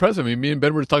was pretty impressive. I mean, me and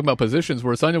Ben were talking about positions,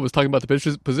 where Sonia was talking about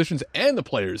the positions and the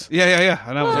players. yeah.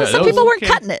 And I was Yeah, Some that people was- weren't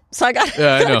cutting it, so I got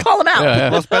Yeah, I know. to call them out. Yeah, yeah.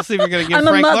 well, especially if you're going to give I'm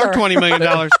a Frank Clark mother. $20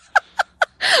 million.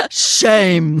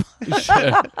 Shame. We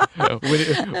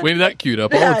need that queued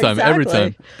up all Yeah, the time, every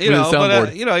time. exactly. You know, With a but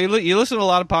soundboard. you listen to a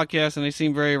lot of podcasts and they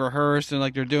seem very rehearsed and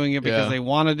like they're doing it because Yeah. they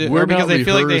want to do We're or because not they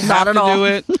feel like they rehearsed. have Not to at all. do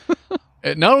it.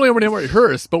 And not only are we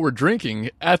rehearsed, but we're drinking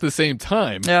at the same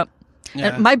time. Yep.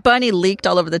 Yeah. And my bunny leaked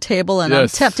all over the table, and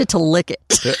Yes. I'm tempted to lick it.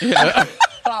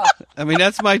 I mean,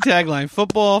 that's my tagline: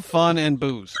 football, fun, and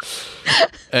booze.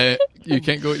 You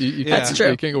can't go. You That's can't, true.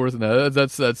 You can't go worse than that.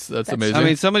 That's amazing. I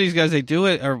mean, some of these guys they do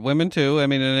it, or women too. I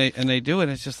mean, and they do it.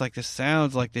 It's just like this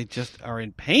sounds like they just are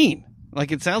in pain.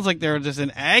 Like it sounds like they're just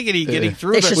in agony getting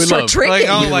through They the should We start love- drinking. like,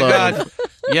 oh We my love- god,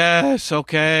 yes,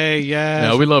 okay, yes.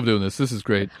 no, we love doing this. This is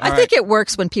great. I think it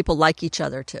works when people like each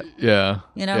other too. Yeah.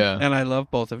 You know? Yeah. and I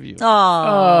love both of you.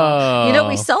 Oh, you know, Oh.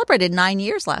 we celebrated 9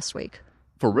 years last week.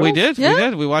 For real. We did, Yeah. we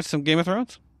did. We watched some Game of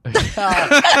Thrones.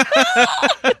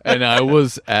 And I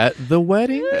was at the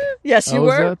wedding. Yes, I you was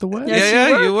were. at the wedding. Yes, yeah,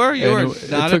 you were. you were. You And were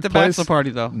it not took at the place bachelor party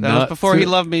though. That was not before he to-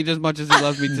 loved me as much as he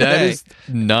loves me today. That is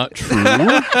not true.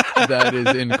 That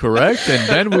is incorrect. And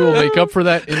then we will make up for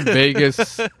that in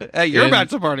Vegas. At your in-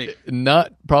 bachelor party.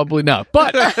 Probably not.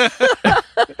 But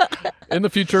in the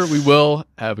future, we will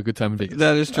have a good time in Vegas.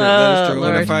 That is true. That is Oh, true. We're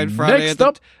gonna Lord. find Friday Next at the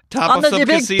up- top On of the some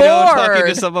big casino talking to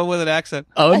board. someone with an accent.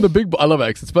 On the big, I love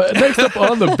accents. But next up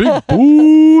on the big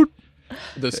board,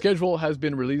 the schedule has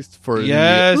been released for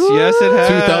Yes, it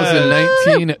has.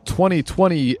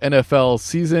 2019-2020 NFL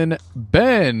season.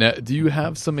 Ben, do you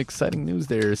have some exciting news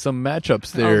there? Some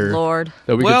matchups there Oh, Lord.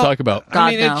 that we Well, can talk about? God,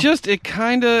 I mean,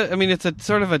 no. it's a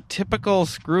sort of a typical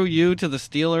screw you to the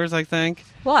Steelers, I think.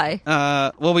 Why?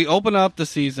 Well, we open up the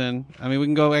season. I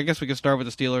mean, I guess we can start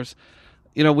with the Steelers.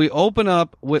 You know, we open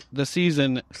up with the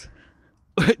season.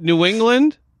 New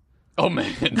England Oh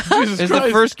man, Jesus is Christ.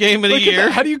 the first game of the Look at year.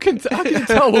 that. How can you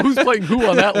tell who's playing who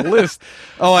on that list?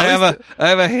 Oh, I have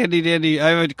a handy dandy. I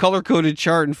have a color coded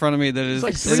chart in front of me that is It's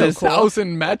like that is-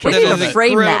 3,000 matchups. We that need on to is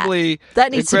frame that. incredibly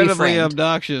That needs to be incredibly framed.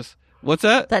 obnoxious. What's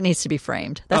that? That needs to be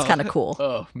framed. That's kind of cool.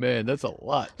 Oh man, that's a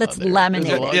lot. Let's on there. laminate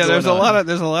There's a it. lot Yeah, there's a going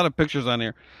on. lot of pictures on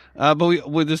here. But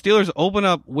with the Steelers open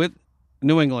up with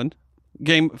New England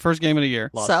first game of the year.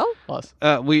 Lost. So? Lost.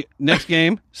 Next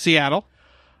game Seattle.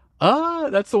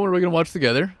 That's the one we're gonna watch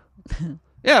together.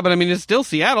 Yeah, but I mean it's still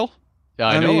Seattle. Yeah,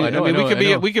 I know.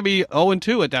 We could be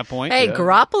 0-2 at that point. Hey, Yeah.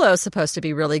 Garoppolo's supposed to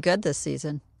be really good this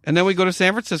season. And then we go to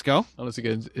San Francisco. Unless you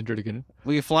get injured again.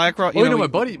 We fly across.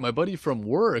 My buddy from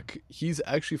work, he's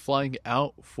actually flying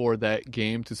out for that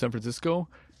game to San Francisco.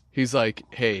 He's like,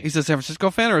 hey, He's a San Francisco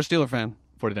fan or a Steeler fan?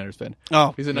 49ers fan.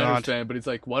 Oh, He's a God. Niners fan, but he's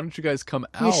like, why don't you guys come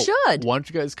out? should. Why don't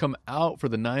you guys come out for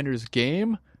the Niners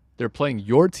game? They're playing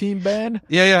your team, Ben,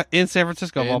 Yeah, in San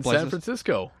Francisco of all in places. San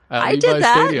Francisco at I Levi's did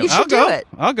that. Stadium. You should I'll go. do it.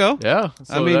 I'll go. Yeah,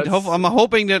 I mean, I'm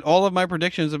hoping that all of my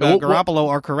predictions about Well, Garoppolo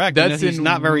are correct. And that's that he's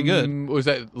not very good. Was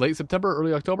that late September,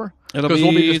 early October? It'll 'Cause be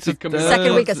we'll just it's coming the back-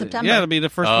 Second week of September. Yeah, it'll be the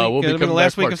first week. we'll be It'll be the coming last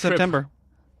back from week our of trip. September.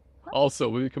 Also,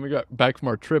 we'll be coming back from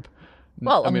our trip.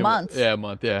 Well, a month. Yeah, a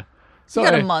month. Yeah. So You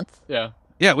got hey, a month. Yeah.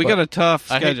 Yeah, we But got a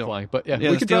tough I hate schedule. flying, but yeah,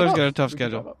 Yeah, we the can drive Steelers up. got a tough We can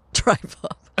schedule. Drive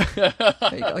up.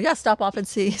 There you go. Yeah, stop off and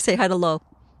say hi to Lo.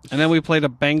 And then we play the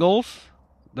Bengals,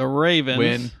 the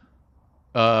Ravens,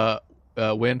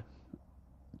 Win.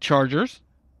 Chargers.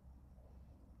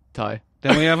 Tie.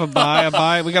 Then we have a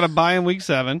bye. We got a bye in week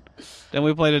 7. Then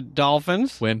we play the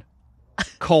Dolphins, Win.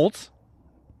 Colts.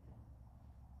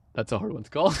 That's a hard one to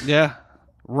call. Yeah,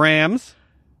 Rams.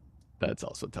 That's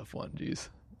also a tough one. Jeez.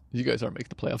 You guys aren't making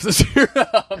the playoffs this year.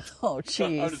 Oh, I'm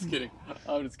jeez.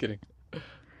 just kidding.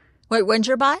 Wait, when's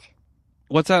your bye?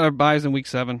 What's that? Our buys in week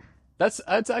 7. That's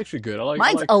actually good. I like.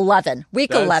 Mine's I like, 11. Week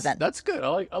that's- 11. That's good.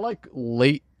 I like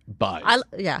late buys.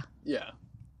 Yeah. Yeah.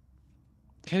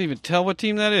 Can't even tell what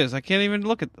team that is. I can't even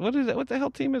look at what is that? What the hell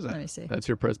team is Let that? me see. That's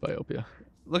your presbyopia.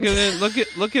 Look at it.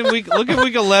 Look at week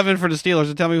 11 for the Steelers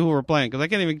and tell me who we're playing because I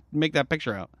can't even make that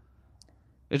picture out.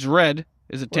 It's red.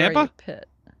 Is it Where are you, Tampa? Pitt?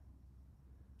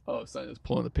 Oh, so it's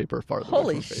pulling the paper farther. away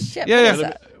Holy from the face. shit. Yeah, what yeah. is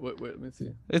that? Wait, let me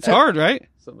see. It's hard, right?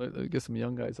 Get some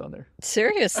young guys on there.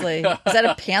 Seriously. Is that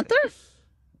a Panther?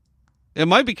 It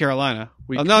might be Carolina.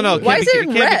 We Oh, no, could. it Why can't is be, it it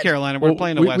can't red? be Carolina. We're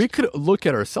playing the West. We could look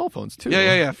at our cell phones too.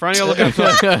 Yeah. Franny will look at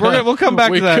it. We'll come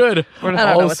back we to that. could We're I don't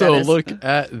know what also that is. look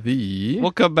at the.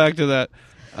 We'll come back to that.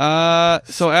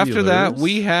 So after that, Steelers.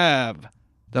 we have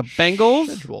the Bengals.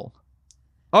 schedule.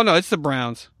 Oh, no, it's the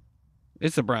Browns.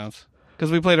 It's the Browns.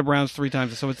 Because we played the Browns 3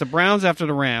 times. So it's the Browns after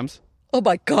the Rams. Oh,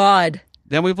 my God.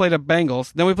 Then we played the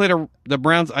Bengals. Then we played the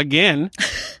Browns again.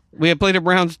 We had played the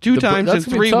Browns 2 times in That's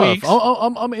gonna be 3 tough. weeks.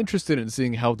 I'm interested in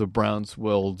seeing how the Browns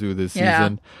will do this Yeah.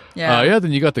 season. Yeah.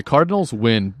 Then you got the Cardinals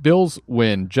win, Bills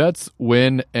win, Jets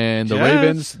win, and the Jets.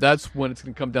 Ravens. That's when it's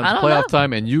going to come down I to don't playoff know.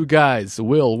 time, and you guys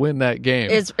will win that game.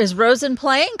 Is Rosen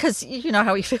playing? Because you know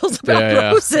how he feels about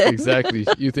yeah, Rosen. exactly.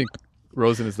 You think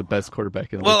Rosen is the best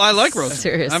quarterback in the Well, league? I like Rosen.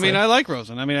 Seriously. I mean, I like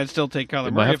Rosen. I mean, I'd still take Kyler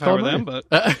They might Murray have if I were Kyler them,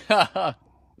 Murray. but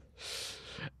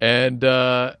And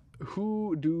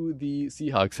who do the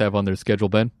Seahawks have on their schedule,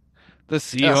 Ben? the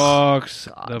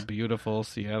Seahawks, God. the beautiful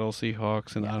Seattle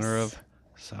Seahawks in honor of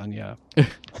Sonya.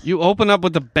 You open up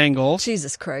with the Bengals.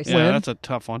 Jesus Christ. Yeah, Win. that's a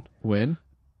tough one. Win.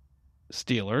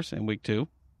 Steelers in week 2.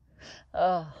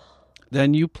 Oh,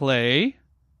 Then you play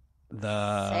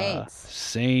the Saints.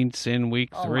 Saints in week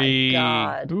oh 3. my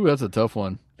God. Ooh, that's a tough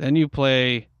one. Then you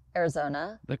play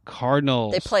Arizona. the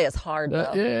Cardinals. They play us hard,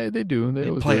 though. Yeah, they do. They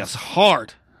always play do. us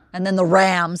hard. And then the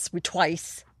Rams, we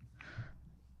twice.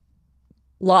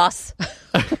 Loss.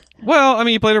 Well, I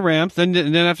mean, you play the Rams. Then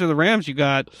after the Rams, you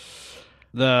got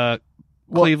the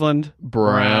Cleveland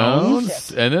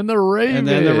Browns, and then the Ravens, and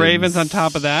then the Ravens on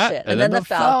top of that, Shit. And then the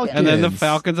Falcons. and then the Falcons.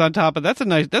 Falcons on top of. That's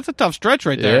a tough stretch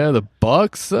right there. Yeah, the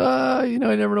Bucks. I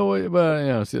never know what,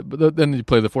 but then you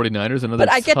play the 49ers. Another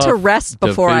But I get to tough rest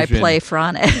before I division play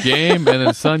Frane. game, and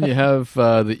then son, you have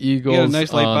the Eagles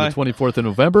nice late on the 24th of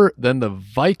November. Then the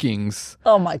Vikings,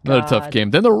 Oh, my God. another tough game.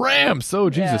 Then the Rams. Oh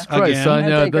Jesus Yeah. Christ, Again. son! Aren't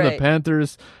Yeah, they then the great?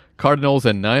 Panthers, Cardinals,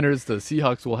 and Niners. The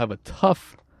Seahawks will have a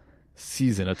tough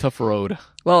season, a tough road.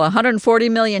 Well,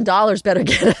 $140 million better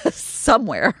get us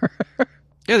somewhere.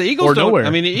 Yeah, the Eagles Or don't. nowhere. I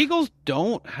mean, the Eagles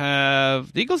don't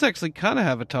have. The Eagles actually kind of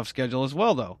have a tough schedule as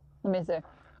well, though. Let me see.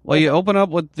 Well, you open up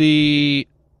with the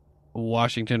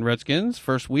Washington Redskins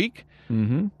first week.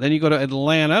 Mm-hmm. Then you go to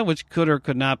Atlanta, which could or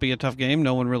could not be a tough game.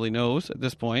 No one really knows at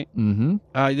this point. Mm-hmm.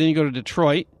 Then you go to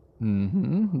Detroit,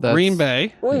 Mm-hmm. Green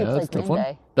Bay. Ooh, Yeah, that's a tough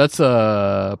one. That's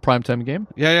a primetime game.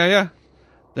 Yeah.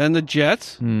 Then the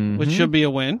Jets, Mhm. which should be a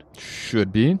win.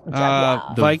 Should be.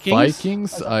 Jaguars. The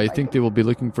Vikings, I think they will be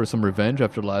looking for some revenge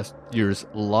after last year's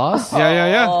loss,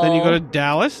 Yeah. Then you go to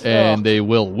Dallas. and they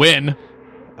will win.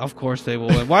 Of course they will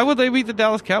win. Why would they beat the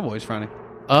Dallas Cowboys, Franny?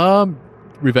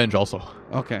 Revenge also.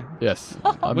 Okay. Yes.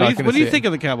 What do you think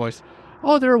of the Cowboys?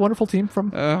 Oh, they're a wonderful team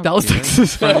from Oh, Dallas, yeah.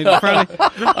 Texas. Franny,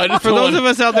 I just for don't those want- of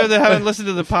us out there that haven't listened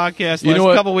to the podcast You know last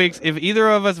what? couple weeks, if either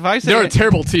of us, if I say they're a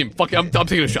terrible team. Fuck it, I'm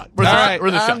taking a shot. Where's All the right. shot?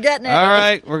 Where's the I'm shot? getting it. all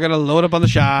right, we're gonna load up on the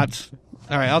shots.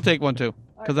 All right, I'll take one too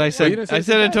because I you said didn't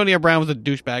say Antonio Brown was a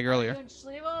douchebag earlier.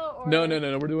 No.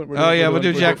 We're doing. Oh yeah, we'll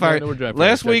do Jack Fire. We're doing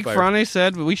Last Jack week, Fire. Franny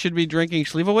said we should be drinking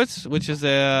Slivovitz, which is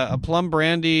a plum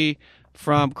brandy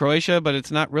from Croatia, but it's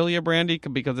not really a brandy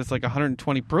because it's like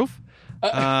 120 proof.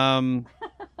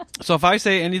 So if I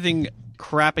say anything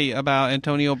crappy about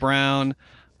Antonio Brown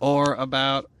or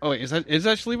about is that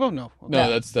Schlivo? No,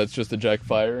 No, that's just a Jack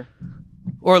Fire.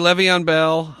 or Le'Veon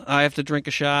Bell, I have to drink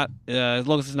a shot as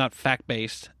long as it's not fact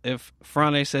based. If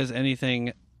Frane says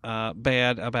anything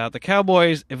bad about the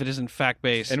Cowboys, if it isn't fact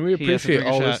based, And we appreciate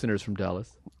all listeners from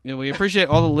Dallas. Yeah, we appreciate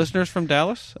all the listeners from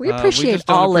Dallas. We appreciate just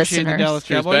don't all appreciate the listeners. Dallas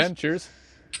Cheers, Cowboys. Ben. Cheers.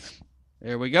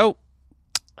 There we go.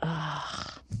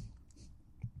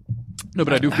 No,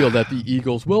 but I do feel that the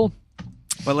Eagles will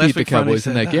But last beat the week Frane Cowboys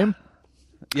in said, that game.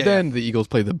 Yeah, Then the Eagles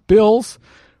play the Bills,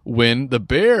 win the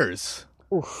Bears.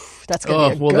 Oof, that's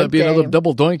going to be a Will good that be game. another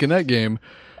double doink in that game?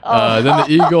 Then the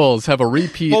Eagles have a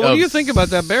repeat Well, what of do you think about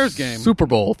that Bears game? Super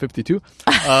Bowl 52.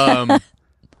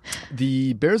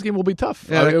 The Bears game will be tough.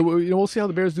 Yeah. We'll see how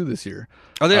the Bears do this year.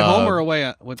 Are they at home or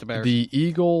away with the Bears? The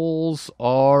Eagles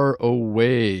are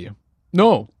away.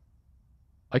 No.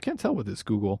 I can't tell with this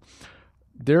Google.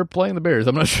 They're playing the Bears.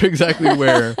 I'm not sure exactly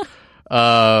where.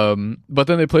 But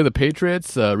then they play the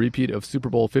Patriots, repeat of Super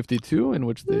Bowl 52, in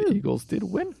which the Eagles did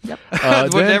win. Yep. We're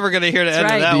then never going to hear the end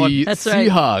right. of that one. the That's right.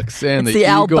 Seahawks and It's the the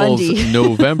Al Eagles, Bundy.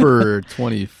 November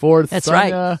 24th. That's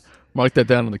Sonia, mark that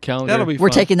down on the calendar. That'll be We're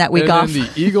fun. taking that week and off. then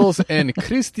the Eagles and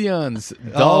Christians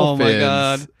Dolphins. Oh, my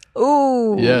God.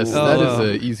 Ooh. Yes, that is Oh.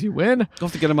 an easy win. We'll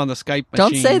have to get him on the Skype machine.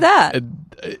 Don't say that.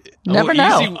 Never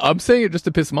know. easy. I'm saying it just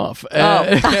to piss him off. Oh.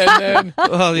 And then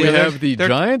Well, we yeah, have the they're-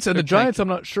 Giants, and the they're Giants, I'm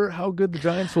not sure how good the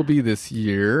Giants will be this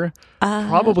year.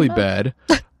 Probably bad.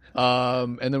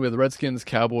 And then we have the Redskins,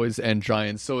 Cowboys, and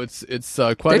Giants. So it's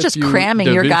quite They're a just few cramming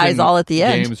your guys division all at the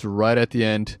end. Games right at the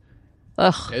end.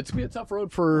 Ugh. It's going to be a tough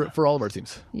road for all of our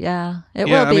teams. Yeah, it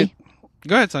Yeah, will I be. mean,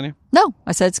 go ahead, Sonia. No,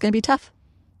 I said it's going to be tough.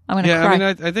 I'm going to Yeah, cry. I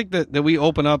mean, I think that we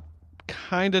open up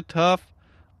kind of tough.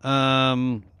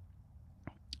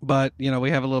 But, we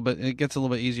have a little bit, it gets a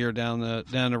little bit easier down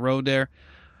the road there.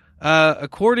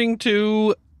 According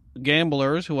to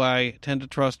gamblers, who I tend to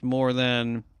trust more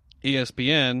than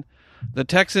ESPN, the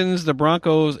Texans, the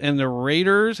Broncos, and the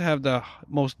Raiders have the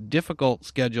most difficult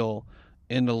schedule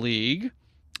in the league.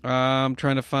 I'm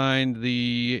trying to find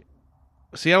the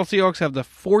Seattle Seahawks have the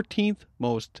 14th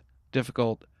most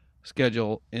difficult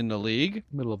schedule in the league.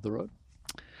 Middle of the road.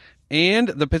 And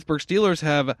the Pittsburgh Steelers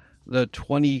have the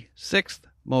 26th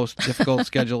most difficult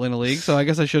schedule in the league. So I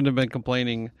guess I shouldn't have been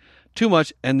complaining too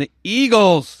much. And the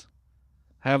Eagles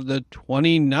have the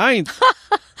 29th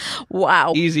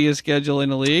Wow. easiest schedule in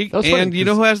the league. That's funny, And you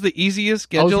know who has the easiest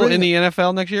schedule reading in the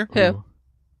NFL next year? Who?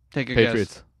 Take a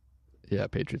Patriots. guess. Yeah,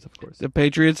 Patriots, of course. The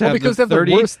Patriots Well, have because the they have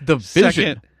the worst 32nd,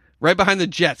 division. right behind the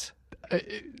Jets.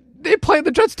 They played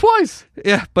the Jets twice.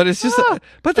 Yeah, but it's just, Ah.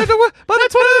 but they're the, but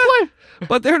That's what they play.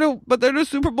 but they're the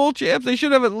Super Bowl champs. They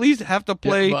should have at least have to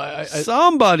play but I-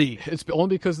 somebody. It's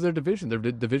only because of their division. Their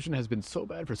division has been so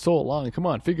bad for so long. Come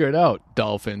on, figure it out.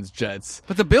 Dolphins, Jets,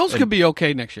 But the Bills could be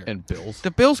okay next year. and Bills.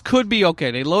 The Bills could be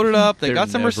okay. They loaded up. They They're got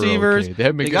some never receivers. okay. They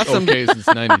haven't been got some. okay since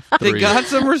 '93. They got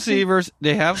some receivers.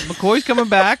 They have McCoy's coming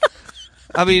back.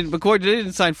 I mean, McCoy they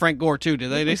didn't sign Frank Gore too, did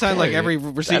they? They signed like every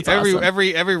receiver, That's awesome.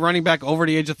 every running back over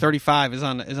the age of 35 is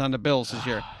on the Bills this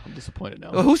year. I'm disappointed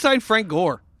now. Well, who signed Frank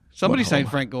Gore? Somebody Wow. signed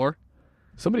Frank Gore.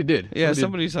 Somebody did. Yeah,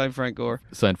 somebody signed Frank Gore.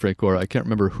 signed Frank Gore. I can't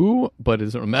remember who, but it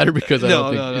doesn't matter because I No, don't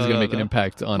think no, he's no, going to make no. an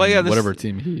impact on But yeah, this- whatever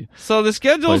team he. So the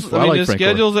schedules. Plays for. I I mean, like the Frank Gore.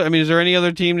 schedules. I mean, is there any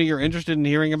other team that you're interested in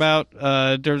hearing about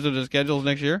in terms of the schedules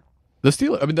next year? The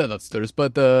Steelers. I mean, not Steelers,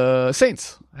 but the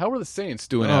Saints. How are the Saints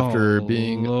doing after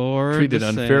being treated the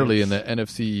unfairly Saints. in the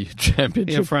NFC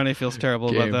Championship? Yeah, Friday feels terrible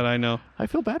about game. that, I know. I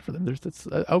feel bad for them.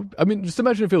 I mean, just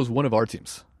imagine if it was one of our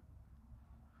teams.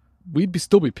 We'd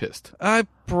still be pissed. I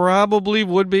probably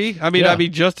would be. I mean, Yeah. I'd be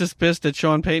just as pissed at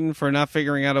Sean Payton for not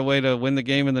figuring out a way to win the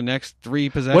game in the next 3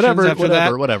 possessions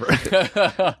Whatever.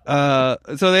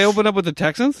 So they open up with the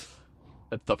Texans,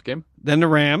 That's a tough game. then the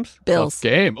Rams. Bills. Tough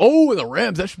game. Oh, the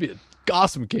Rams. That should be an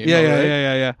awesome game. Yeah, all yeah, right?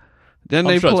 yeah. Then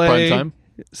I'm they sure it's prime play time.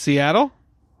 Seattle,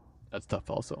 That's tough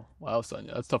also. Wow,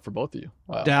 Sonia. That's tough for both of you.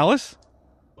 Wow. Dallas,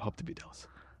 Hope to be Dallas.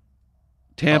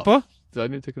 Tampa. Did I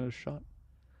need to take another shot?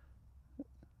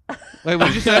 Wait, what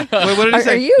did you say? Wait, what did he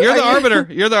say? are the you- arbiter.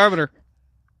 You're the arbiter.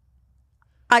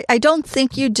 I don't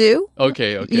think you do.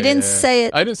 Okay. You didn't say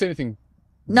it. I didn't say anything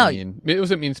No. mean. It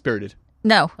wasn't mean-spirited.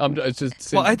 No. It's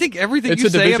just Well, I think everything it's you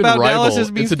a say division about rival. Dallas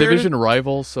is mean It's a division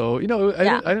rival, so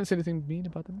Yeah. I didn't say anything mean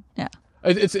about them. Yeah.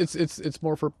 It's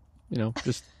more for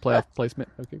just playoff placement.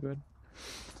 Okay, go ahead.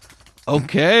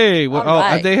 Okay. Well, All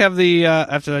right. they have the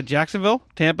after that Jacksonville,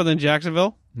 Tampa, then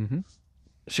Jacksonville, Mm-hmm.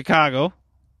 Chicago,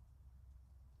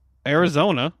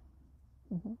 Arizona,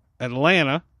 Mhm.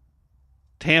 Atlanta,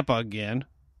 Tampa again.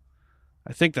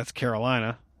 I think that's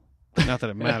Carolina. Not that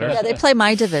it matters. Yeah, they play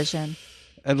my division.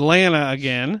 Atlanta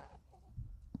again,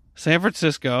 San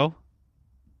Francisco,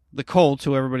 the Colts,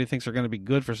 who everybody thinks are going to be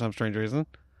good for some strange reason,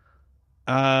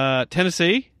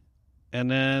 Tennessee,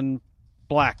 and then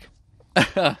black. All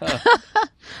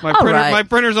right. My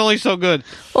printer's only so good.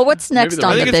 Well, what's next the-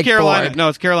 on I the think it's big Carolina. board? No,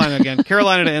 it's Carolina again.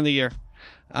 Carolina to end the year.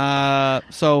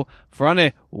 So,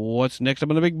 Friday, what's next up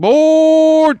on the big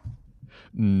board?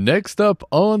 Next up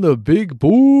on the big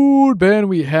board, Ben,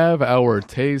 we have our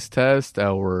taste test,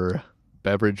 our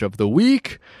beverage of the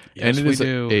week, Yes, and it we is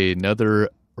do. another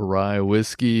rye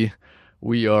whiskey.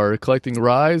 We are collecting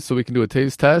rye, so we can do a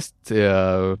taste test in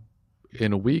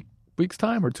a week's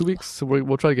time or 2 weeks. So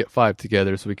we'll try to get 5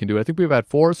 together so we can do it. I think we've had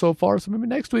 4 so far, so maybe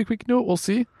next week we can do it. We'll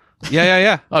see.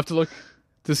 Yeah. I'll have to look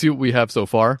to see what we have so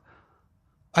far.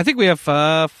 I think we have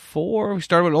 4. We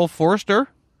started with Old Forester.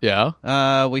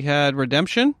 Yeah. We had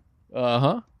Redemption,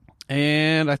 Uh-huh.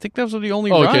 and I think those are the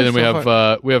only. Okay, ryes then we so have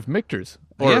far. Michters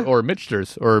or Yeah. or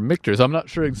Michters or Michters. I'm not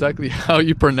sure exactly how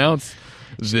you pronounce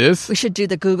this. We should do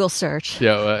the Google search.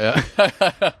 Yeah.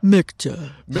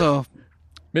 Mictor. So,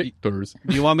 Michters.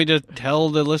 do you want me to tell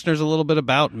the listeners a little bit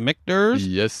about Michter's?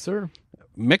 Yes, sir.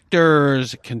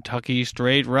 Michter's Kentucky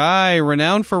Straight Rye,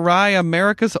 renowned for rye,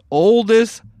 America's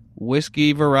oldest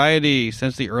whiskey variety.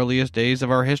 Since the earliest days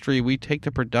of our history, we take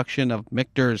the production of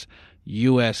Michter's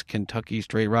U.S. Kentucky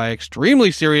Straight Rye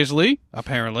extremely seriously,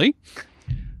 apparently.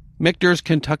 Michter's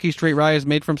Kentucky Straight Rye is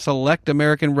made from select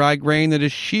American rye grain that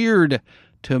is sheared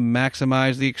to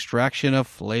maximize the extraction of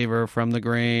flavor from the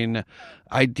grain.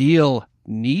 Ideal,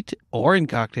 neat, or in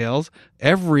cocktails,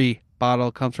 every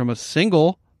bottle comes from a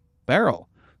single barrel,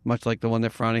 much like the one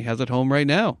that Franny has at home right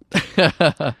now.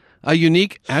 A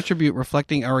unique attribute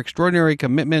reflecting our extraordinary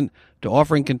commitment to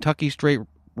offering Kentucky Straight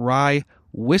Rye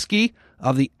whiskey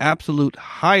of the absolute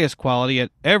highest quality at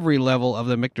every level of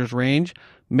the Michter's range.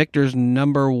 Michter's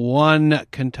 #1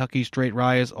 Kentucky Straight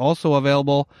Rye is also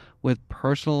available with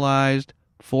personalized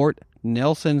Fort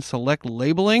Nelson Select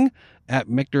labeling at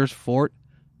Michter's Fort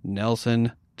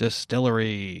Nelson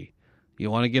Distillery.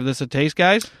 You want to give this a taste,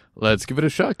 guys? Let's give it a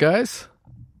shot, guys.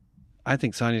 I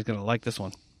think Sonia's going to like this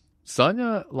one.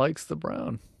 Sonia likes the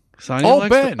brown. Sonia Oh, likes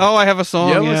Ben. I have a song.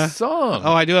 You have Yeah. a song.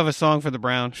 Oh, I do have a song for the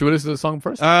brown. Should we listen to the song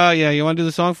first? Yeah. You want to do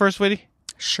the song first, sweetie?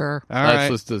 Sure. All Let's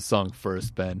right. listen to the song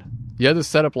first, Ben. You had this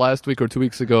set up last week or 2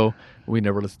 weeks ago. We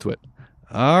never listened to it.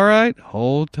 All right.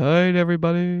 Hold tight,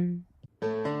 everybody.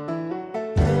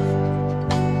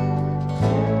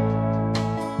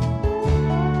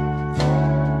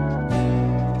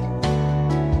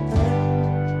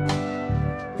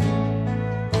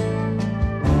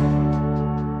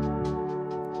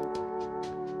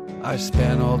 I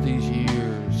spent all these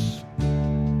years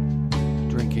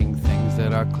drinking things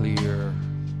that are clear,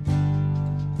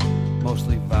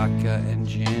 mostly vodka and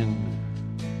gin,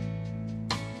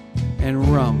 and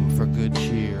rum for good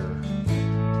cheer.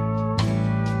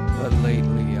 But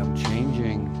lately I'm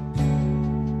changing,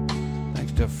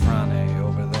 thanks to Franny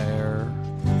over there.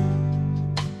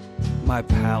 My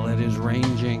palate is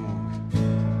ranging.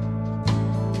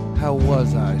 How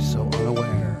was I so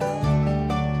unaware?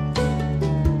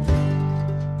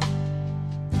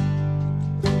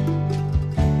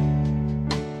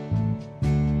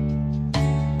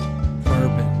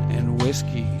 Bourbon and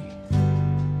whiskey,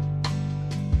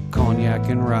 cognac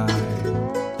and rye.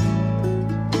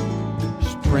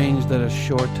 Strange that a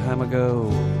short time ago,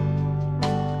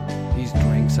 these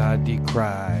drinks I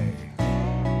decry.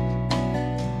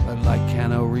 But like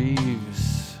Keanu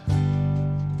Reeves,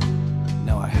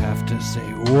 now I have to say,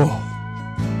 whoa.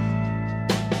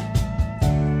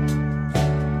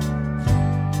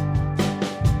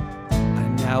 I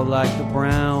now like the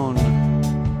brown,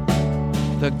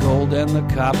 the gold and the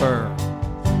copper.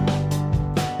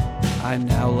 I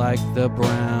now like the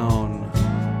brown.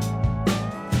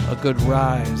 A good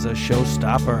rye's a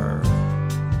showstopper.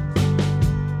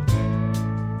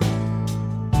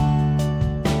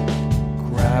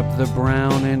 Grab the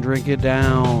brown and drink it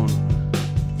down.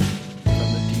 From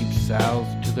the deep south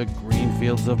to the green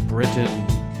fields of Britain.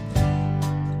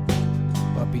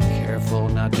 But be careful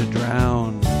not to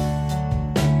drown.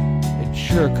 It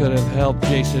sure could have helped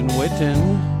Jason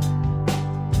Witten.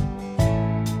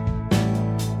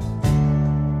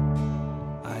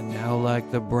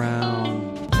 Like the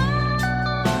brown,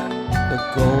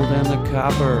 the gold and the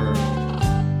copper.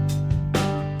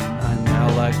 I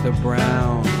now like the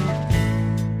brown.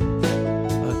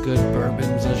 A good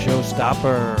bourbon's a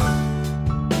showstopper.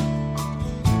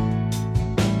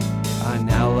 I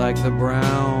now like the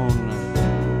brown,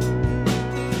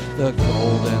 the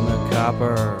gold and the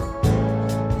copper.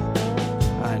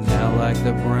 I now like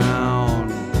the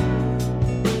brown.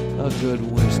 A good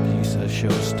whiskey's a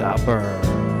showstopper.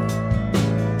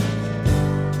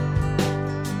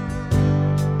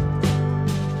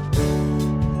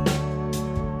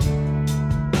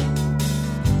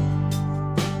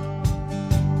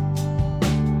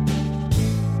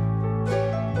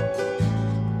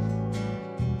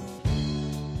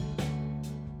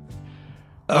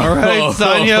 All right,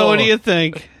 Sonia, what do you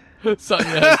think?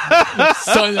 Sonia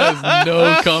has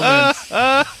no comments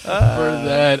for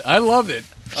that. I loved it.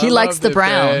 He likes the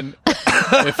brown.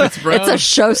 If it's brown, It's a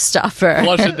showstopper.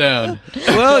 flush it down.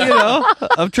 Well,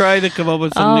 I'm trying to come up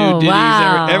with some new ditties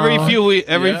wow.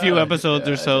 every few episodes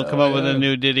or so. Come up with a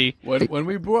new ditty. When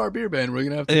we brew our beer band, we're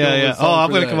gonna have to. Yeah. Oh, I'm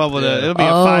gonna come up with it. It'll be a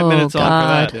 5-minute song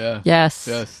God. for that. Yeah.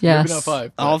 Yes. Maybe not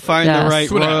 5. I'll find Yes. the right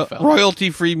 2.5.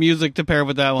 royalty-free music to pair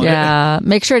with that one. Yeah.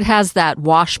 Make sure it has that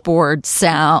washboard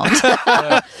sound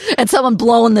and someone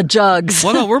blowing the jugs.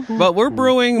 Well, no, we're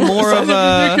brewing more of You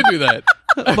a. can do that.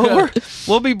 But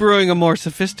we'll be brewing a more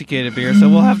sophisticated beer, so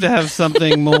we'll have to have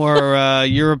something more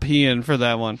European for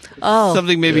that one. Oh.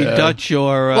 Something maybe Dutch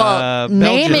or Well, Belgian.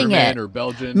 naming German it. or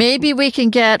Belgian. Maybe we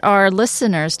can get our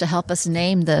listeners to help us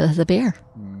name the beer.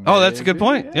 Oh, that's a good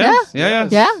point. Yeah.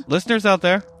 Yeah. Listeners out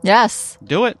there, Yes.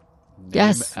 do it.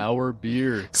 Yes. Name our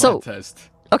beer So- contest.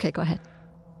 Okay, go ahead.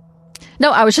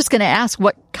 No, I was just going to ask,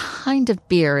 what kind of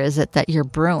beer is it that you're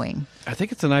brewing? I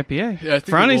think it's an IPA. Yeah, I think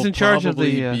Franny's it will in charge of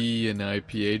probably the. be an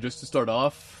IPA just to start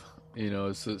off.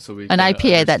 So we An kinda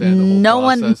IPA that understand the whole no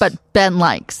one process. but Ben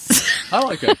likes. I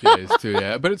like IPAs too,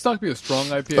 yeah, but it's not gonna be a strong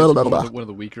IPA. It's Blah, blah, one, blah. one of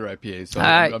the weaker IPAs, so All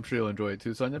right. I'm sure you'll enjoy it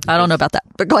too, Sonia. I don't know about that,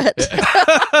 but go ahead.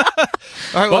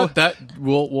 All right, well, But that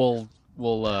we'll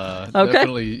Okay.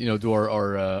 definitely do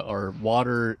our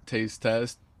water taste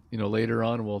test. Later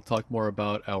on we'll talk more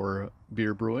about our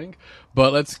beer brewing.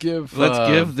 But let's give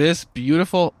this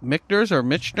beautiful Michner's or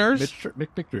Michner's.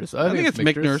 Michner's. I think it's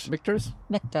Michner's. Michner's.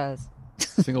 Mick does.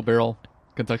 Single barrel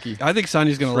Kentucky I think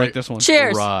Sonia's going to like this one.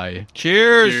 Cheers. rye.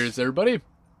 Cheers. Cheers, everybody.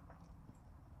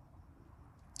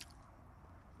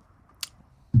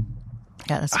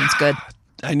 Yeah, this one's good.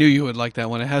 I knew you would like that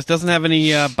one. It doesn't have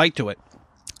any bite to it.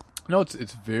 No,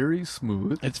 it's very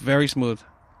smooth. It's very smooth.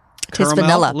 Tastes Caramel,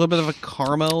 vanilla. a little bit of a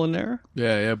caramel in there.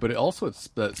 Yeah, but it's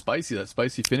that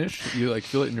spicy finish. You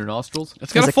feel it in your nostrils.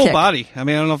 It's got Has a a full kick. body. I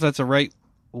mean, I don't know if that's the right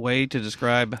way to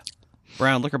describe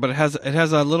brown liquor, but it has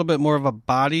a little bit more of a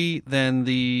body than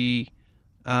the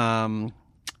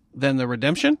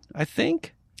Redemption, I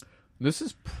think. This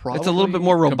is probably It's a little bit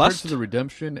more robust. compared to the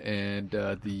Redemption and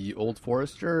the Old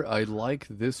Forester. I like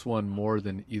this one more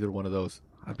than either one of those.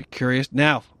 I'd be curious.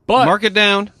 Now, But- mark it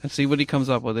down and see what he comes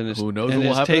up with in his, Who knows in what will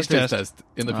his happen in taste the taste test. test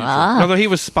in the future? Ah. Although he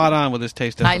was spot on with his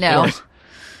taste test. I of know. course.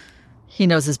 He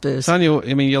knows his booze. Sonia,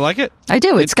 I mean, you like it? I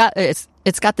do. It's got this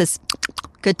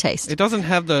good taste. It doesn't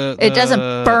have the It doesn't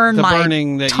burn the my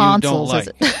burning that tonsils. you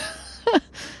don't like.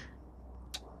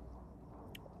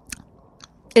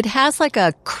 It has like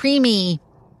a creamy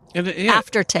Yeah.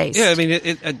 aftertaste. Yeah, I mean,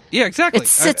 yeah, exactly. It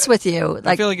sits with you. I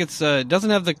Like, feel like it doesn't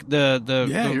have the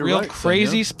Yeah, you're real right,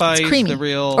 crazy Sonia. spice. it's creamy. The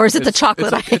real Or is it the chocolate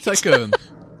It's I like hate?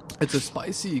 it's a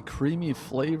spicy, creamy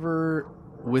flavor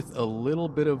with a little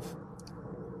bit of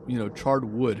charred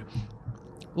wood.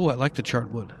 Ooh, I like the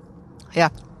charred wood. Yeah.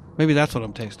 Maybe that's what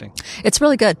I'm tasting. It's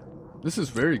really good. This is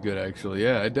very good, actually.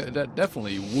 Yeah, I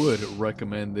definitely would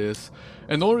recommend this.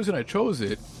 And the only reason I chose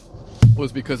it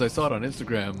was because I saw it on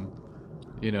Instagram.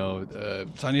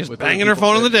 Sonia's with banging other her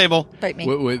phone on the people- table. Bite me.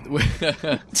 with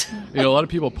a lot of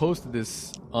people posted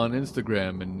this on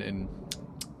Instagram, and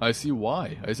I see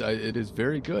why. It is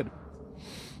very good.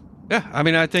 Yeah, I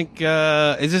mean, I think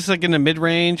is this like in the mid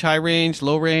range, high range,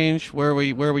 low range? Where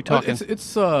are we talking?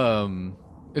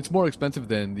 It's more expensive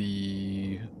than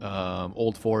the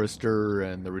Old Forester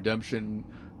and the Redemption.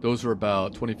 Those are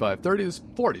about 25, 30, this is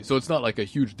 40. So it's not like a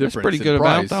huge difference. That's pretty in good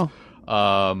price. amount,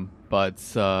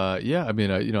 though. Yeah, I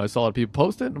mean, I saw a lot of people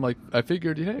post it, and I'm like, I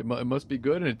figured, hey, it must be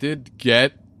good, and it did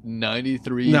get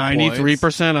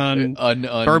 93% on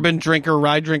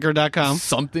bourbondrinker.com.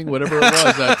 Something, whatever it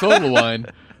was, at Total Wine.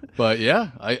 But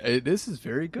yeah, this is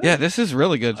very good. Yeah, this is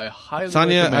really good. I highly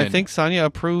Sonia, recommend. I think Sonia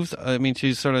approves. I mean,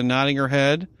 she's sort of nodding her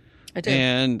head I do.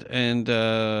 and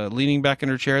leaning back in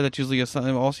her chair. That's usually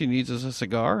all she needs is a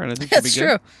cigar, and I think she'll be That's good.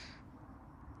 true.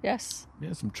 Yes.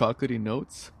 Yeah, some chocolatey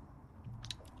notes.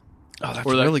 Oh, that's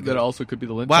Or that, really good. that also could be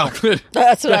the Lindt Wow. chocolate.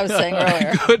 That's what I was saying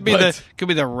earlier. could be But-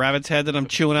 the rabbit's head that I'm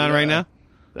chewing on right now.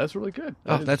 That's really good.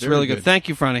 Oh, That is that's very really good. Thank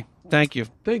you, Franny. Thank you.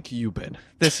 Thank you, Ben.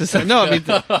 This is no. I mean,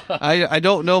 I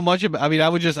don't know much about. I mean,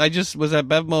 I just was at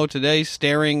Bevmo today,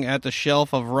 staring at the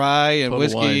shelf of rye and Total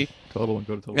whiskey, Wine. Total Wine.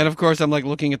 Go to Total and of course, I'm like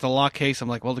looking at the lock case. I'm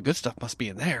like, well, the good stuff must be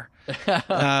in there,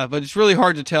 but it's really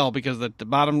hard to tell because the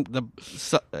bottom,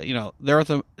 there are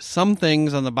some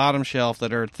things on the bottom shelf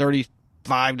that are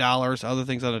 $35, other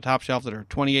things on the top shelf that are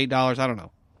 $28. I don't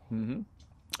know.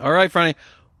 Mm-hmm. All right, Franny,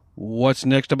 what's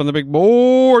next up on the big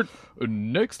board?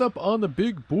 Next up on the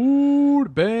big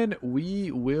board, Ben, we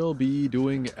will be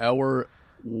doing our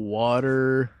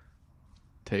water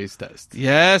taste test.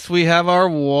 Yes, we have our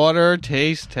water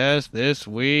taste test this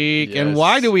week. And Yes.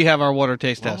 why do we have our water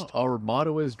taste Well, test? our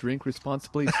motto is drink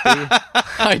responsibly, stay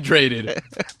hydrated.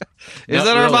 Is Not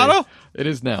that our really. motto? It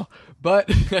is now.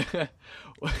 But,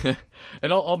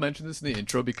 and I'll mention this in the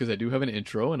intro because I do have an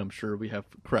intro, and I'm sure we have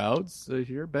crowds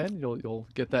here, Ben. You'll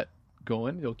get that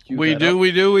going. You'll cue We that do, up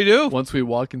we do, we do. once we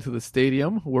walk into the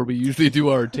stadium where we usually do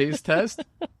our taste test.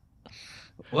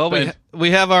 Well, Ben. we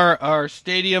have our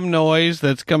stadium noise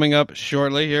that's coming up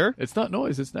shortly here. It's not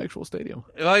noise; it's an actual stadium.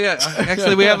 Oh yeah,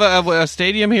 actually we have a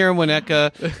stadium here in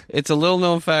Winnetka. It's a little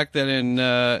known fact that in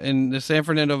the San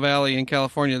Fernando Valley in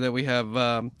California that we have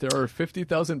There are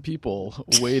 50,000 people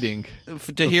waiting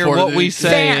to hear For what the- we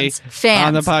say Fans.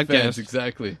 on the podcast. fans.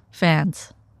 Exactly.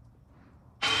 Fans.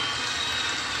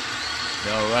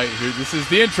 All right, here. This is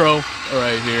the intro. All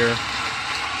right, here.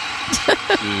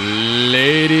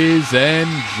 Ladies and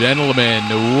gentlemen,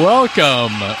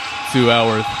 welcome to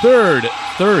our third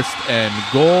Thirst and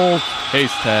Goal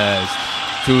Taste Test.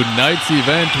 Tonight's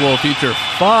event will feature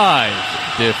 5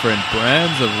 different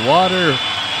brands of water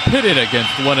pitted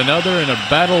against one another in a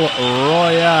battle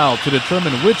royale to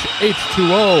determine which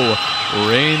H2O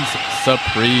reigns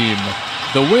supreme.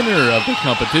 The winner of the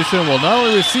competition will not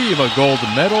only receive a gold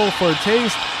medal for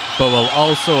taste, but will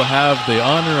also have the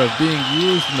honor of being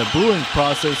used in the brewing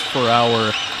process for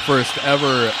our first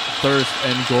ever Thirst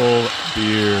and Goal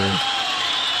beer.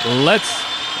 Let's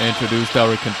introduce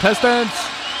our contestants.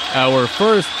 Our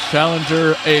first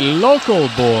challenger, a local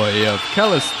boy of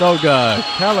Calistoga,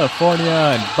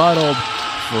 California, and bottled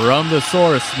from the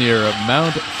source near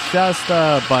Mount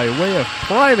Shasta by way of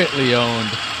privately owned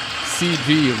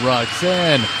CG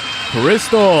Roxanne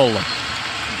Crystal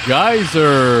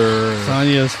Geyser.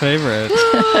 Sonia's favorite.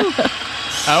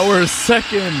 Our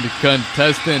second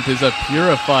contestant is a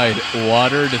purified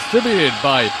water distributed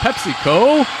by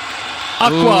PepsiCo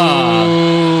Aqua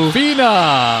Ooh.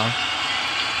 Fina.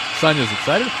 Sonia's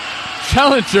excited.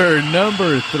 Challenger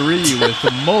number 3 with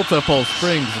multiple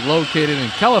springs located in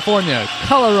California,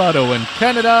 Colorado, and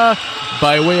Canada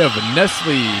by way of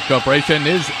Nestle Corporation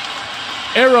is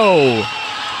Arrowhead.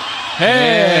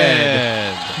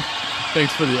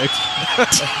 Thanks for the extra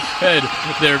head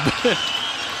there, Ben.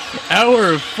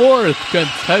 Our fourth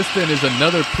contestant is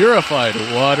another purified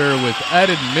water with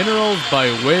added minerals by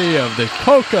way of the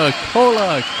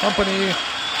Coca-Cola Company,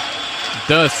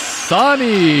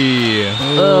 Dasani.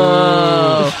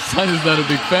 Dasani's not a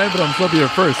big fan, but I'm still be your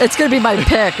first. It's going to be my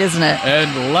pick, isn't it?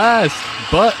 And last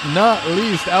but not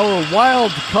least, our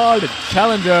wild card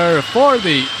challenger for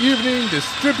the evening,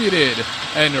 distributed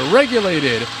and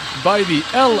regulated by the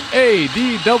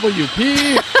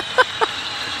LADWP,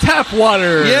 Tap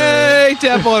Water. Yay,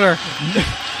 tap water.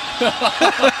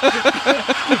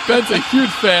 Ben's a huge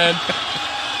fan.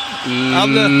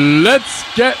 I'm the- Let's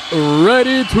get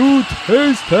ready to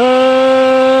taste test.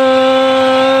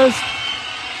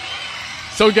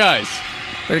 So, guys,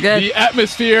 Pretty good. the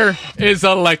atmosphere is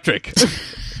electric.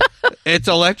 It's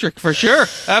electric for sure.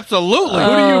 Absolutely.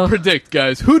 Who do you predict,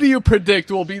 guys? Who do you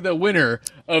predict will be the winner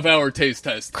of our taste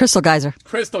test? Crystal Geyser.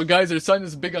 Crystal Geyser.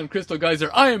 Sonya's big on Crystal Geyser.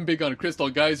 I am big on Crystal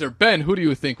Geyser. Ben, who do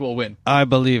you think will win? I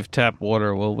believe tap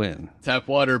water will win. Tap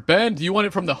water. Ben, do you want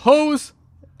it from the hose?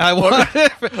 I want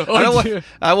it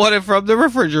from the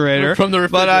refrigerator. From the refrigerator.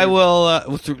 But I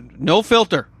will, no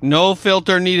filter. No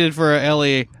filter needed for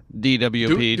LA DWP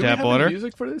Do we tap have water. any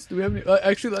music for this? Do we have any?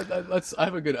 Actually, let's. I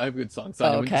have a good song.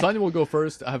 Sonya. Okay. Sonya will go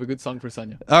first. I have a good song for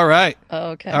Sonya. All right.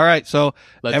 Okay. All right. So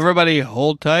Let's- everybody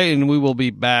hold tight, and we will be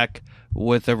back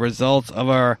with the results of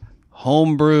our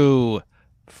homebrew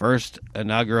first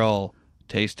inaugural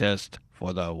taste test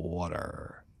for the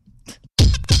water.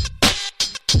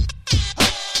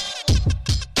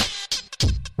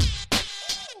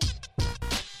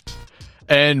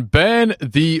 And Ben,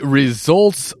 the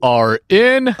results are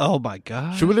in. Oh my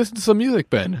God. Should we listen to some music,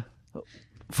 Ben?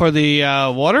 For the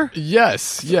water?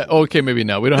 Yes. Yeah. Okay, maybe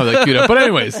not. We don't have that queued up. But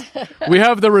anyways, we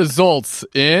have the results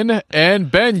in. And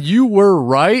Ben, you were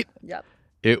right. Yep.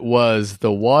 It was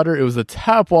the water. It was the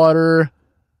tap water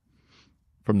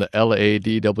from the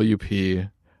LADWP.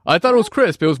 I thought it was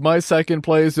crisp. It was my second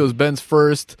place. It was Ben's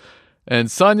first.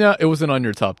 And Sonya, it wasn't on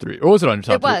your top three. Or was it on your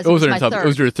top It was. three? It was on my your top. third. It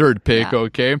was your third pick, Yeah.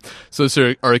 okay? So it's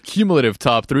our cumulative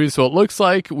top three. So it looks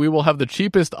like we will have the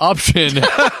cheapest option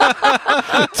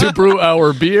to brew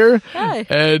our beer. Hey.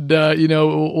 And,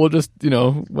 we'll just,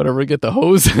 whatever, get the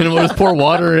hose and we'll just pour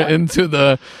water into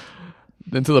the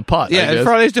pot. I Yeah, in guess.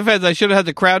 Friday's defense, I should have had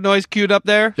the crowd noise queued up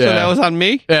there. So Yeah. that was on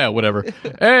me. Yeah, whatever.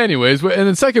 Anyways, and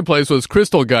then second place was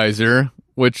Crystal Geyser,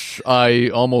 which I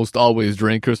almost always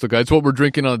drink. Crystal Geyser. It's what we're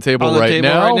drinking on the table, On the right, table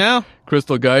now. right now.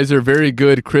 Crystal Geyser, very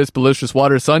good, crisp, delicious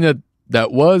water. Sonya,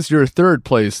 that was your third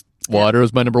place water. It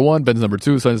was my number one. Ben's number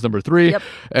two. Sonya's number three. Yep.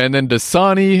 And then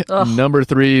Dasani, Ugh. number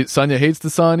three. Sonya hates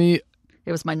Dasani.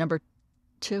 It was my number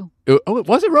 2. Oh,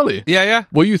 was it really? Yeah, yeah.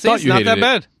 Well, you See, thought it's you not hated that it.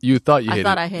 bad. You thought you I hated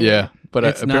thought it. I hated yeah, it. but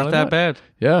It's not apparently that bad.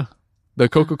 Yeah. The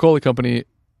Coca-Cola company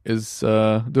is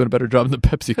doing a better job than the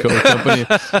PepsiCo company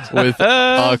with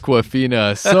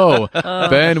Aquafina. So,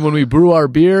 Ben, when we brew our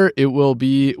beer, it will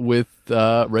be with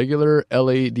regular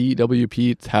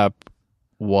LADWP tap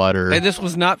water. And this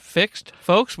was not fixed,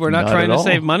 folks. We're not Not trying at to all.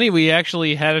 save money. We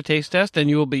actually had a taste test, and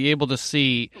you will be able to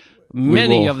see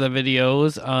many will. of the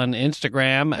videos on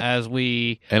Instagram as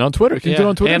we And on Twitter. Can you do it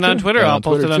on Twitter? and on too? Twitter. And I'll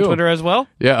post it on too. Twitter as well.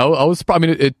 Yeah, I was. I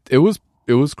mean, it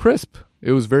was crisp.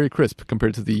 It was very crisp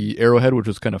compared to the Arrowhead, which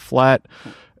was kind of flat,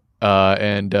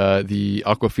 and the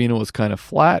Aquafina was kind of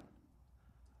flat.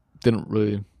 Didn't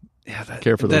really Yeah,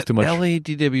 care for those too much.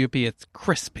 LADWP, it's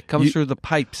crisp. It comes through the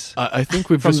pipes I think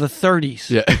we've from just the 30s.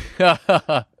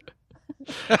 yeah.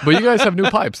 But you guys have new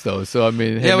pipes, though, so I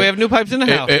mean, hey, Yeah, we have new pipes in the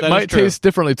house. It That is might true. taste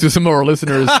differently to some of our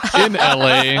listeners in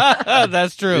LA,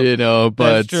 That's true. but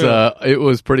That's true. it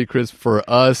was pretty crisp for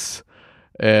us.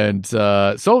 And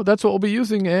so that's what we'll be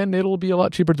using, and it'll be a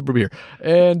lot cheaper to brew beer.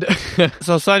 And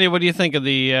So, Sonia, what do you think of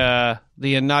the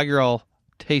inaugural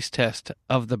taste test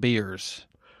of the beers?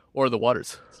 or the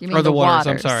waters. You mean Or the waters,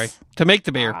 I'm waters. sorry. To make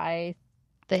the beer. I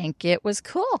think it was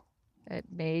cool. It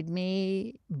made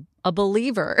me a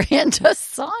believer in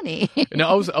Dasani. Now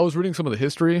I was reading some of the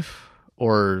history,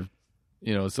 or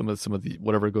some of the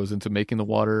whatever goes into making the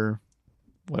water.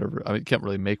 Whatever, I mean, you can't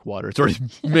really make water; it's already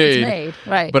made. It's made,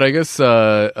 right. But I guess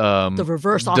the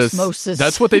reverse osmosis.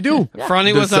 That's what they do.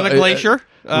 Franny was on a glacier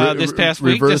this past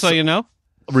week, just so you know.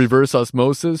 Reverse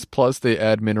osmosis, plus they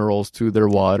add minerals to their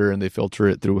water and they filter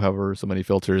it through however so many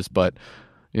filters. But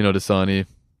Dasani, it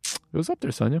was up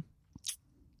there, Sonia.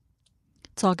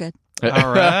 It's all good.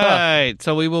 All right.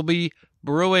 So we will be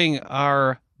brewing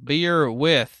our beer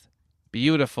with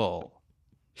beautiful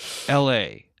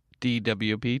LA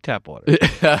DWP tap water.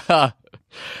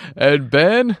 And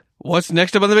Ben, What's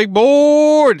next up on the big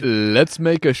board? let's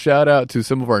make a shout out to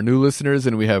some of our new listeners,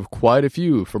 and we have quite a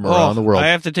few from around the world. I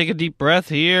have to take a deep breath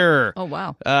here. Oh,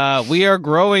 wow. We are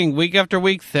growing week after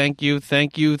week. Thank you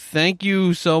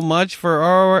so much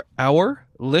for our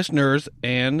listeners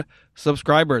and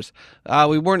subscribers.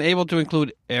 We weren't able to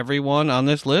include everyone on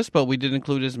this list, but we did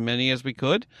include as many as we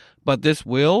could. But this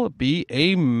will be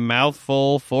a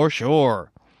mouthful for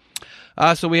sure.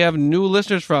 So we have new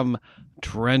listeners from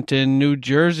Trenton, New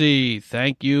Jersey.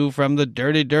 Thank you from the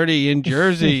Dirty in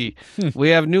Jersey. We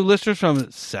have new listeners from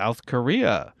South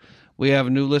Korea. We have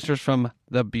new listeners from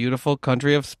the beautiful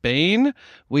country of Spain.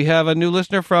 We have a new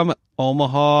listener from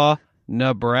Omaha,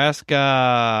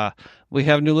 Nebraska. We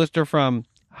have a new listener from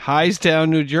Hightstown,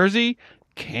 New Jersey,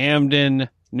 Camden,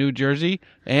 New Jersey,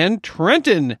 and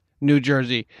Trenton, New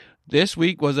Jersey. This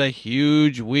week was a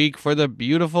huge week for the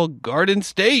beautiful Garden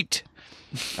State.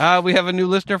 We have a new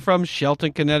listener from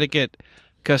Shelton, Connecticut,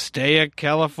 Castella,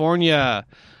 California,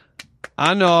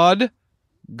 Anod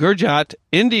Gurjat,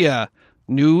 India,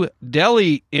 New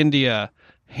Delhi, India,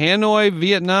 Hanoi,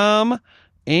 Vietnam,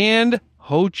 and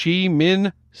Ho Chi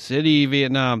Minh City,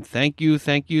 Vietnam. Thank you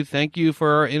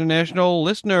for our international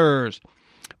listeners.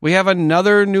 We have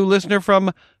another new listener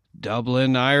from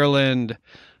Dublin, Ireland.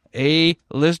 A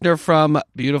listener from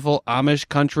beautiful Amish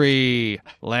country,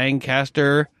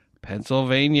 Lancaster,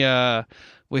 Pennsylvania.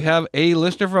 We have a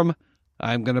listener from,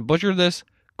 I'm going to butcher this,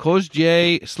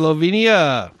 Kozje,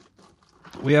 Slovenia.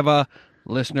 We have a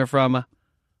listener from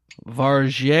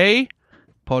Vargem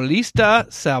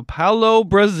Paulista, Sao Paulo,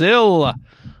 Brazil.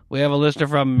 We have a listener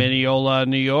from Mineola,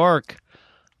 New York.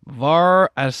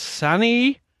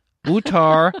 Varasani,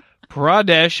 Uttar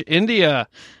Pradesh, India.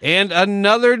 And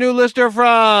another new listener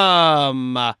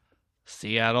from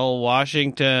Seattle,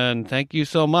 Washington. Thank you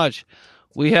so much.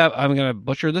 We have, I'm going to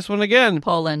butcher this one again.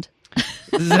 Poland.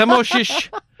 Zemoshish,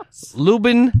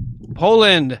 Lubin,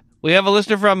 Poland. We have a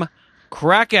listener from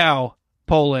Krakow,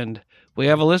 Poland. We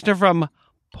have a listener from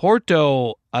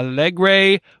Porto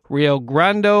Alegre, Rio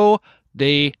Grande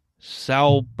do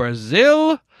Sul,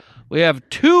 Brazil. We have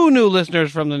two new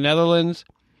listeners from the Netherlands.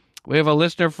 We have a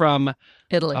listener from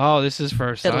Italy. Oh, this is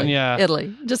for Sonia.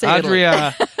 Italy. Just say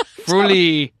Adria, Italy.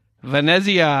 Fruli,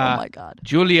 Venezia, Oh my God.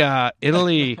 Julia,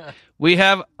 Italy. We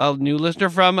have a new listener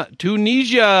from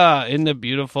Tunisia in the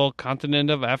beautiful continent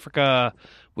of Africa.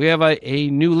 We have a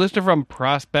new listener from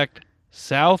Prospect,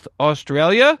 South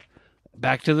Australia.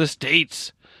 Back to the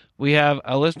States. We have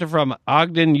a listener from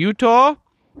Ogden, Utah.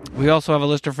 We also have a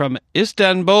listener from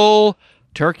Istanbul,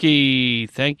 Turkey.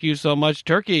 Thank you so much,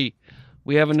 Turkey.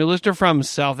 We have a new listener from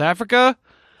South Africa,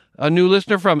 a new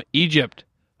listener from Egypt,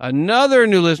 another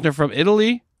new listener from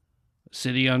Italy,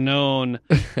 city unknown,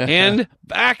 and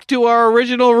back to our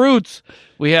original roots.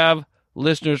 We have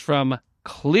listeners from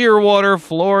Clearwater,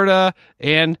 Florida,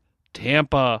 and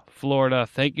Tampa, Florida.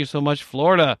 Thank you so much,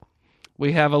 Florida.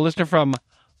 We have a listener from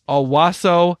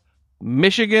Owasso,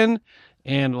 Michigan,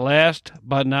 and last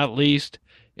but not least,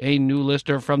 a new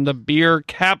listener from the beer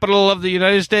capital of the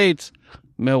United States,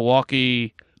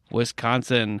 Milwaukee,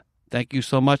 Wisconsin. Thank you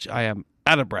so much. I am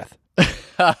out of breath.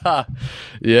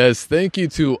 Yes, thank you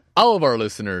to all of our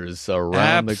listeners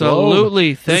around the globe.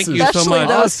 Absolutely. Thank you so Especially much.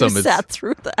 those Awesome. who sat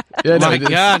through that. Yeah, no, My it's-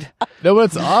 God. No,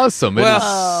 it's awesome. It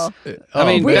Well, is- I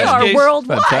mean, We best are case-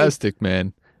 worldwide. fantastic,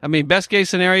 man. I mean, best case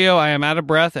scenario, I am out of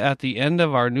breath at the end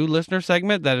of our new listener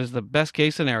segment. That is the best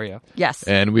case scenario. Yes.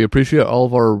 And we appreciate all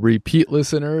of our repeat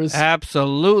listeners.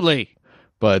 Absolutely.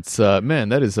 But man,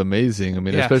 that is amazing. I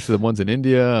mean, Yes. especially the ones in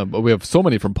India. But we have so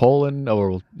many from Poland.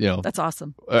 Or That's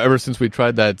awesome. ever since we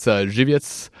tried that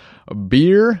Żywiec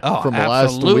beer Oh, from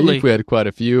last absolutely. week, we had quite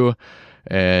a few,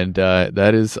 and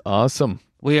that is awesome.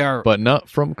 We are. But not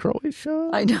from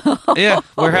Croatia. I know. Yeah,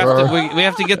 we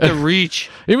have to get the reach.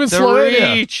 Even the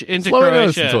Slovenia. reach into Slovenia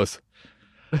listens to Croatia.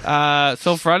 us.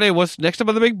 So Friday, what's next up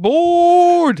on the big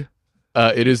board?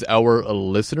 It is our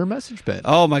listener message, Ben.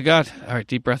 Oh my God! All right,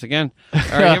 deep breath again. All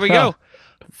right, here we go.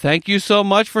 Thank you so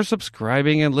much for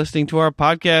subscribing and listening to our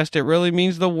podcast. It really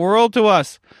means the world to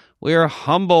us. We are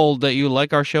humbled that you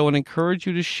like our show and encourage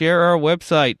you to share our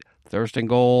website,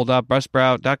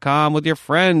 thirstandgold.buzzsprout.com, with your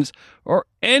friends or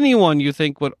anyone you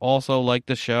think would also like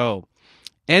the show.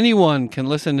 Anyone can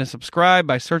listen and subscribe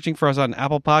by searching for us on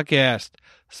Apple Podcast,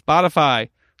 Spotify,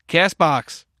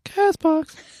 Castbox,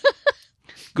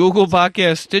 Google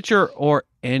Podcast, Stitcher, or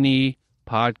any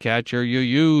podcatcher you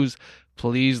use.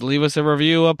 Please leave us a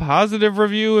review, a positive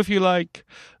review if you like.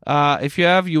 If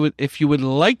you would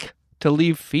like to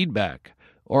leave feedback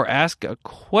or ask a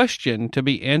question to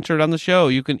be answered on the show,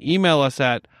 you can email us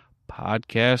at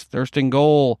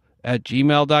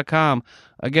podcastthirstandgoal@gmail.com.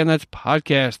 Again, that's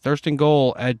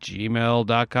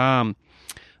podcastthirstandgoal@gmail.com.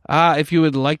 If you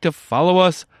would like to follow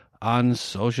us on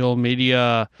social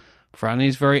media,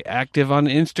 Franny's very active on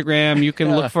Instagram. You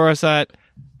can look for us at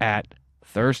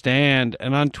Thirstand,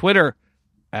 and on Twitter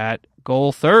at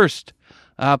GoalThirst.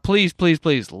 Please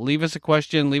leave us a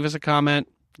question, leave us a comment,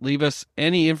 leave us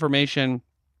any information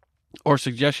or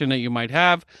suggestion that you might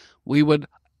have. We would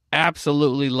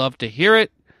absolutely love to hear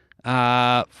it.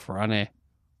 Franny,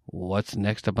 what's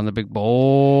next up on the big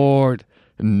board?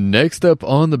 Next up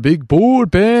on the big board,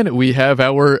 Ben, we have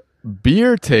our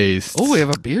beer taste. Oh, we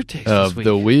have a beer taste this of week.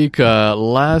 the week.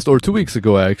 2 weeks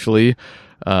ago, actually,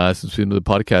 since we did the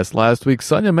podcast last week,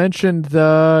 Sonia mentioned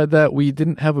that we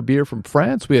didn't have a beer from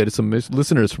France. We had some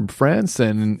listeners from France,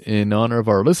 and in honor of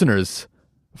our listeners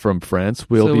from France,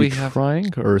 we'll be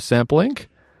trying or sampling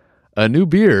a new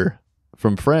beer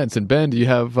from France. And Ben, do you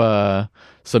have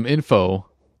some info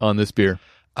on this beer?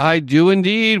 I do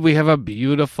indeed. We have a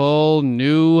beautiful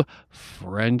new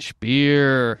French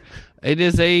beer. It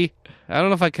is I don't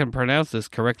know if I can pronounce this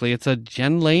correctly. It's a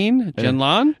Genlane?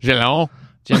 Gelon?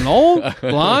 Genlone?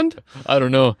 Blonde? I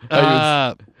don't know.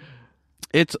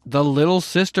 It's the little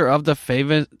sister of the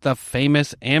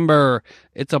famous Amber.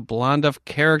 It's a blonde of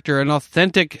character, an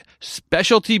authentic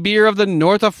specialty beer of the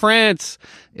north of France.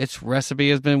 Its recipe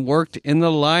has been worked in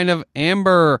the line of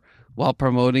Amber while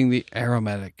promoting the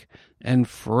aromatic and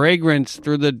fragrance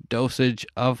through the dosage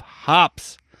of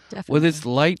hops. Definitely. With its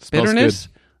light Smells bitterness,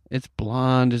 its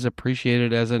blonde is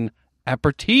appreciated as an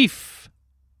aperitif,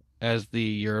 as the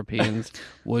Europeans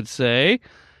would say,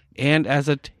 and as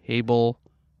a table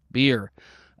beer.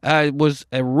 It was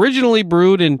originally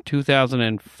brewed in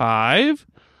 2005.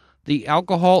 The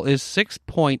alcohol is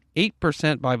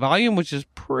 6.8% by volume, which is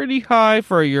pretty high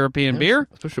for a European beer.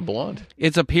 Especially blonde.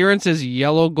 Its appearance is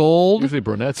yellow gold. Usually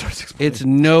brunettes are 6. Its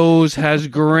nose has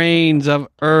grains of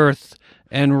earth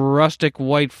and rustic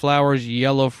white flowers,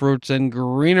 yellow fruits, and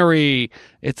greenery.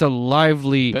 It's a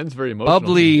lively, Ben's very emotional.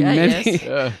 bubbly, Yeah, many, yes.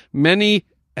 Yeah. many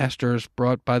esters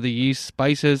brought by the yeast,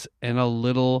 spices, and a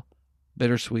little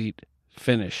bittersweet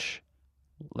finish.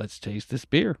 Let's taste this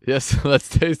beer. Yes, let's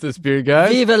taste this beer,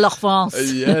 guys. Vive la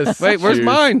France. Yes. Wait, where's Cheers.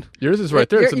 mine? Yours is right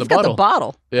there. It's in the You've got bottle. the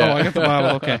bottle. Yeah. Oh, I got the bottle.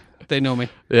 Okay. They know me.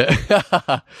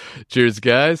 Yeah. Cheers,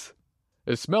 guys.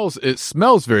 It smells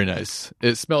very nice.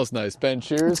 It smells nice. Ben,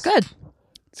 cheers. It's good.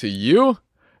 To you.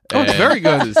 Oh, it's very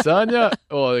good. To Sonia.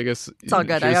 Well, I guess It's all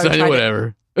good. I Cheers, already Sonia, tried it.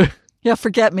 whatever. Yeah,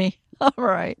 forget me. All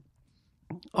right.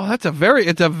 Oh, it's a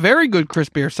very good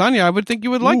crisp beer. Sonia, I would think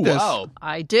you would like Ooh, this. Wow.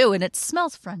 I do, and it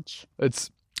smells French. It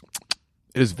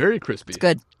is very crispy. It's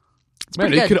good. It's Man,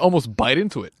 pretty you good. could almost bite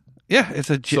into it. Yeah, it's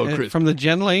So crisp. from the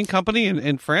Genlane company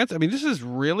in France. I mean, this is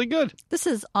really good. This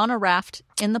is on a raft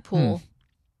in the pool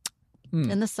Hmm.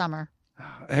 in the summer.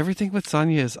 Everything with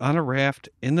Sonia is on a raft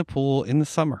in the pool in the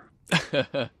summer.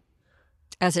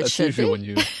 As it That's should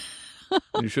usually be.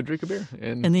 when you should drink a beer.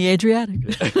 And In the Adriatic.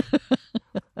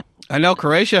 I know,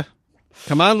 Croatia.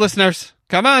 Come on, listeners.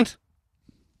 Come on.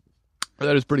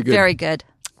 that is pretty good. Very good.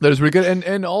 That is pretty good.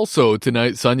 And also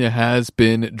tonight, Sonia has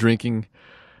been drinking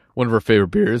one of her favorite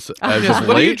beers. As Yes, of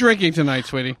what are you late. drinking tonight,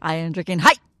 sweetie? I am drinking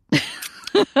height.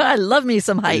 I love me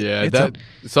some height. Yeah,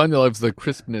 It's Sonia loves the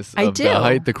crispness I of do. the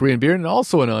Height, the Korean beer, and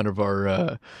also in honor of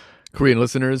our Korean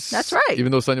listeners. That's right.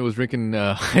 Even though Sonia was drinking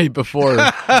Height before,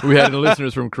 we had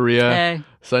listeners from Korea. Hey.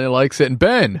 Sonia likes it. And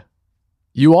Ben,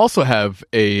 you also have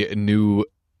a new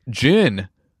gin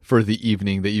for the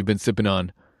evening that you've been sipping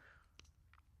on.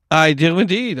 I do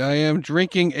indeed. I am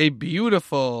drinking a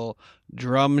beautiful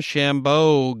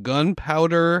Drumshambo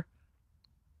gunpowder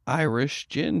Irish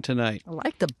gin tonight. I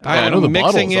like the I am know the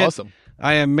bottle mixing is it. awesome.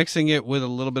 I am mixing it with a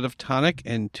little bit of tonic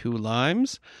and 2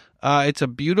 limes. It's a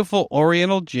beautiful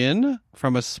Oriental gin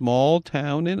from a small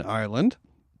town in Ireland.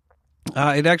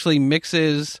 It actually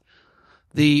mixes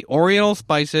the Oriental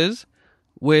spices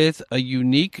with a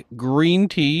unique green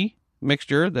tea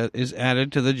mixture that is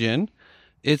added to the gin.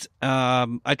 It's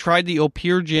I tried the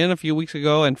Opir gin a few weeks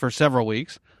ago and for several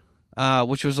weeks,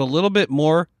 which was a little bit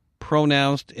more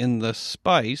pronounced in the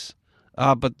spice.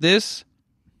 But this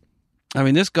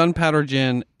gunpowder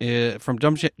gin from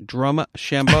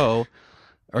Drumshambo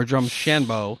or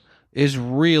Drumshanbo is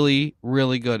really,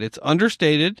 really good. It's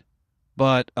understated,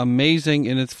 but amazing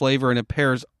in its flavor, and it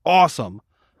pairs awesome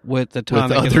with the With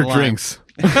tonic and other the lime. drinks.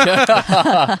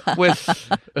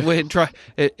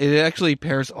 It actually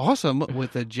pairs awesome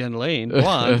with the Genlane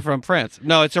blonde from France.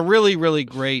 No, it's a really, really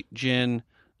great gin.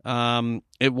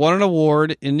 It won an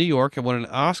award in New York. It won an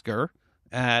Oscar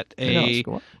at a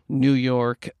New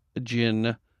York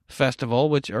gin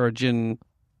festival, or a gin,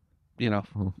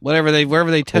 wherever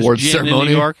they test Award gin ceremony. in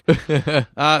New York.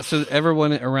 So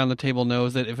everyone around the table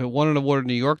knows that if it won an award in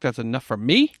New York, that's enough for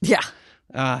me. Yeah.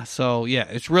 So yeah,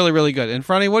 it's really, really good. And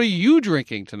Franny, what are you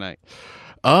drinking tonight?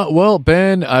 Well,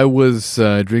 Ben, I was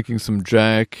drinking some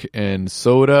Jack and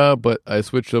soda, but I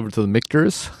switched over to the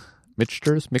Michters. I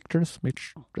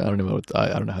don't know I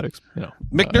don't know how to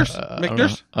Michters?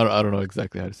 Michters? I don't know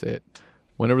exactly how to say it.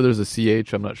 Whenever there's a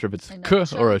CH, I'm not sure if it's I know.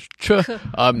 K or a Ch.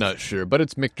 I'm not sure, but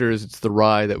it's Michters. It's the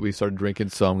rye that we started drinking,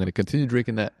 so I'm going to continue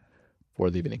drinking that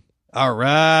for the evening. All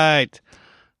right.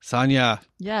 Sonia,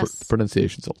 Yes.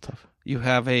 Pronunciation's a little tough. you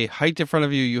have a height in front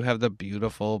of you. You have the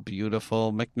beautiful,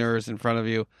 beautiful McNurs in front of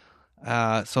you.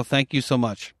 So thank you so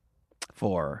much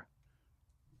for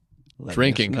letting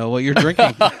Drinking. us know what you're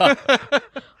drinking.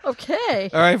 Okay.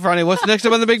 All right, Franny, what's next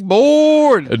up on the big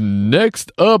board?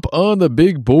 Next up on the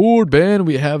big board, Ben,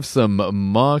 we have some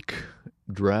mock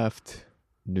draft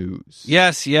news.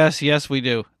 Yes, we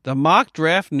do. The mock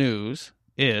draft news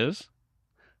is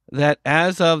that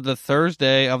as of the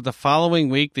Thursday of the following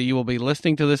week that you will be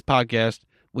listening to this podcast,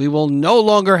 we will no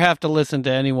longer have to listen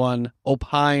to anyone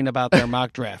opine about their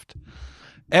mock draft.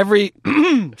 Every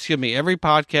every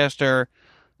podcaster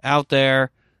out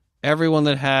there, everyone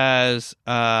that has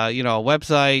a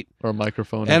website or a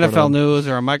microphone, NFL News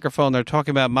or a microphone, they're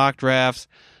talking about mock drafts,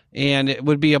 and it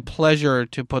would be a pleasure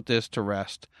to put this to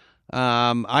rest.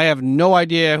 I have no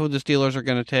idea who the Steelers are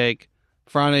going to take.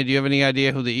 Franny, do you have any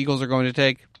idea who the Eagles are going to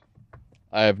take?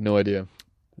 I have no idea.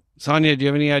 Sonia, do you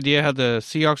have any idea how the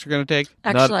Seahawks are going to take?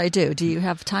 Actually, I do. Do you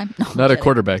have time? No, Not a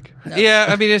quarterback. No. Yeah,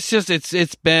 I mean,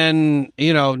 it's been,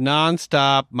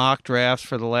 nonstop mock drafts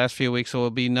for the last few weeks, so it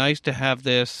would be nice to have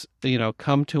this,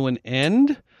 come to an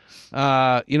end.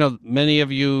 Many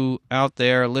of you out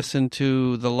there listen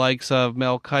to the likes of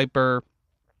Mel Kiper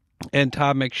and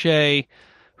Todd McShay,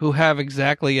 who have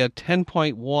exactly a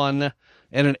 10.1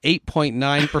 and an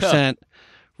 8.9%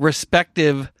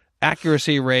 respective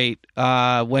accuracy rate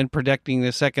when predicting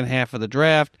the second half of the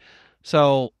draft.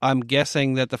 So I'm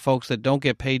guessing that the folks that don't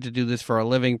get paid to do this for a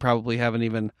living probably have an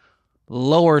even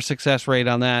lower success rate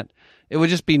on that. It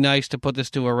would just be nice to put this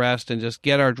to a rest and just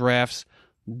get our drafts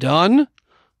done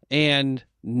and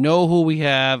know who we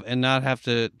have and not have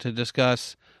to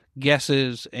discuss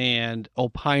guesses and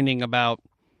opining about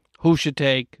who should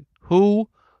take who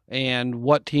and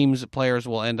what teams players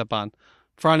will end up on.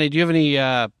 Franny, do you have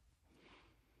any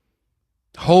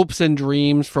hopes and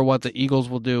dreams for what the Eagles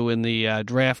will do in the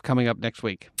draft coming up next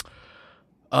week?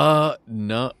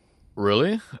 Not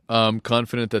really. I'm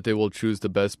confident that they will choose the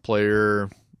best player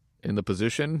in the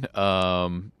position.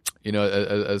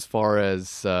 As far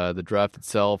as the draft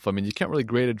itself, I mean, you can't really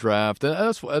grade a draft.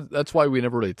 That's why we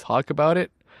never really talk about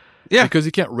it. Yeah. Because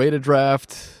you can't rate a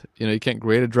draft. You can't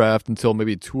grade a draft until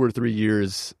maybe 2 or 3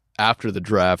 years after the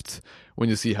draft when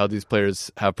you see how these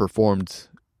players have performed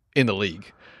in the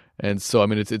league. And so, I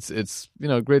mean, it's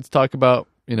great to talk about,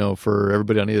 for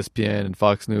everybody on ESPN and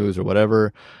Fox News or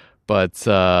whatever. But,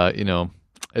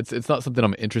 it's not something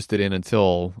I'm interested in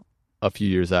until a few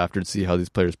years after to see how these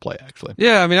players play, actually.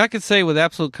 Yeah, I mean, I could say with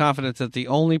absolute confidence that the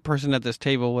only person at this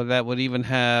table that would even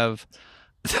have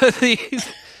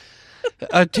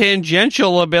a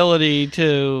tangential ability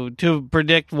to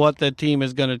predict what the team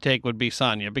is going to take would be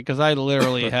Sonia, because I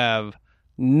literally have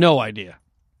no idea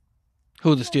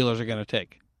who the Steelers are going to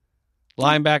take.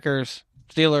 Linebackers,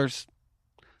 Steelers,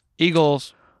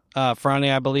 Eagles.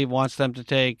 Franny, I believe, wants them to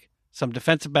take some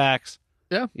defensive backs.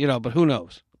 Yeah. But who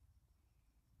knows?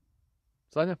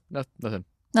 Sonia? Nothing.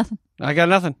 Nothing. I got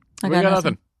nothing. I got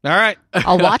nothing. All right.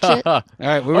 I'll watch it. All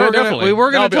right. We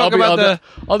were going to talk about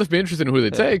I'll just be interested in who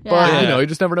they take, but you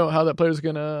just never know how that player's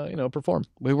going to, perform.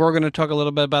 We were going to talk a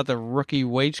little bit about the rookie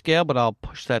wage scale, but I'll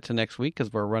push that to next week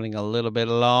because we're running a little bit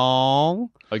long.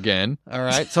 Again. All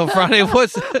right. So Friday,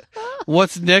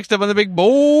 what's next up on the big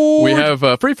board? We have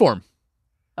Freeform.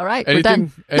 All right.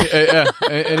 Anything? We're done.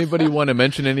 Anybody want to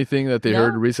mention anything that they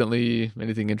heard recently?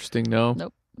 Anything interesting? No.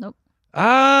 Nope.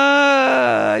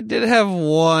 I did have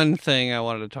one thing I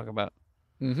wanted to talk about.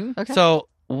 Mm-hmm. Okay. So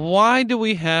why do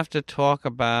we have to talk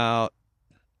about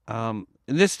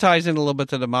this ties in a little bit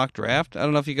to the mock draft. I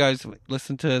don't know if you guys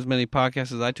listen to as many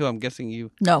podcasts as I do. I'm guessing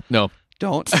you No.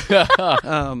 don't.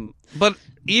 But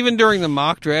even during the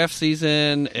mock draft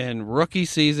season and rookie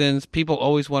seasons, people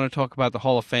always want to talk about the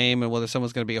Hall of Fame and whether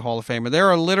someone's going to be a Hall of Famer. There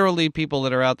are literally people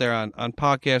that are out there on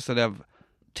podcasts that have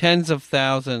tens of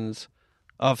thousands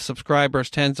of subscribers,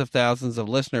 tens of thousands of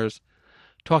listeners,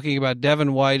 talking about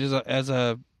Devin White as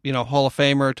a Hall of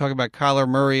Famer, talking about Kyler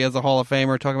Murray as a Hall of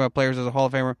Famer, talking about players as a Hall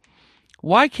of Famer.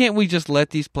 Why can't we just let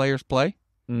these players play?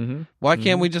 Mm-hmm. Why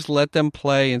can't we just let them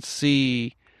play and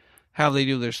see how they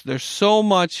do? There's so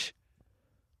much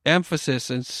emphasis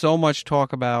and so much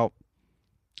talk about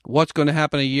what's going to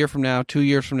happen a year from now, 2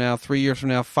 years from now, 3 years from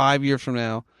now, 5 years from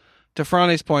now. To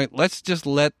Franny's point, let's just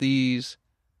let these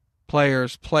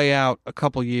players play out a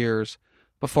couple years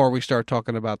before we start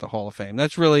talking about the Hall of Fame.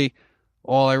 That's really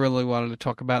all I really wanted to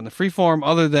talk about in the freeform,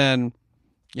 other than,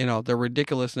 the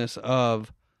ridiculousness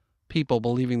of people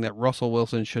believing that Russell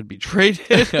Wilson should be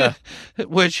traded,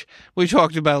 which we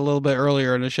talked about a little bit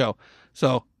earlier in the show.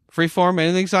 So, freeform,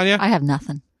 anything, Sonia? I have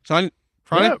nothing. Sonia?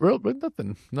 Franny?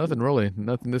 Yeah, nothing really.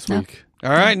 Nothing this week. All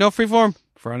right, no freeform.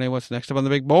 Franny, what's next up on the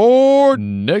big board?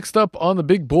 Next up on the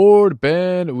big board,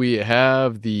 Ben, we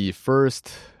have the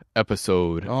first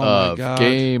episode of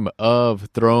Game of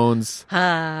Thrones.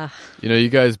 You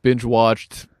guys binge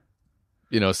watched,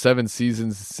 7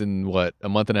 seasons in a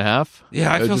month and a half?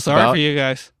 Yeah, I feel sorry for you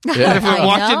guys. Yeah. If we're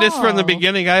watching this from the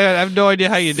beginning, I have no idea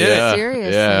how you did it.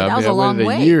 Seriously, yeah, that was a long I waited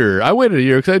wait. a year. I waited a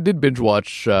year because I did binge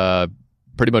watch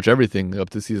pretty much everything up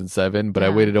to season 7, but I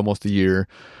Yeah. waited almost a year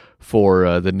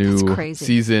for the new That's crazy.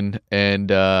 season.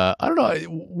 And I don't know.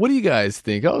 What do you guys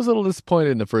think? I was a little disappointed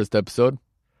in the first episode.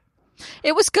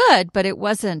 It was good, but it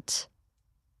wasn't,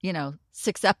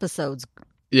 6 episodes.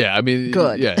 Yeah, I mean,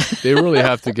 Good. Yeah, they really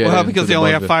have to get. Well, into because the they only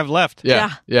mode have of it. 5 left.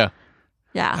 Yeah, yeah.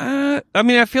 Yeah, I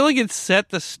mean, I feel like it set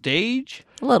the stage.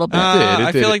 a little bit. It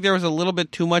I did. feel like there was a little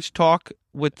bit too much talk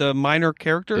with the minor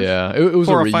characters. Yeah, it was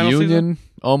a For a final reunion,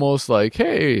 almost like,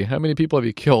 hey, how many people have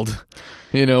you killed?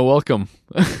 Welcome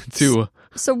to.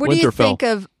 So what do you Winterfell. think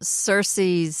of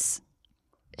Cersei's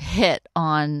hit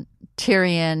on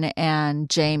Tyrion and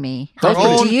Jamie? That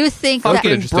was pretty- Do you think That was that? pretty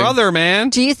Fucking interesting. brother, man.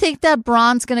 Do you think that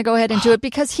Braun's going to go ahead and do it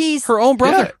because he's? Her own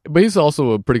brother. Yeah, but he's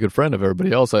also a pretty good friend of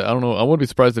everybody else. I don't know. I wouldn't be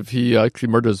surprised if he actually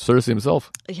murders Cersei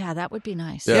himself. Yeah, that would be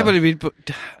nice. Yeah. Yeah,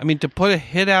 but to put a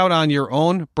hit out on your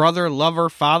own brother, lover,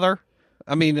 father.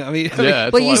 I mean, Yeah, it's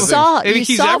Well, a you lot of saw. Maybe You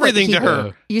he's saw everything what to he,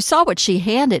 her. You saw what she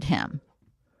handed him.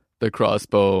 the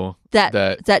crossbow That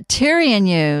that Tyrion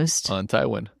used on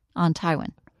Tywin. on Tywin.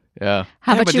 Yeah,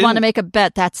 How Yeah, much but you want to didn't- make a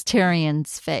bet that's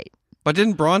Tyrion's fate? But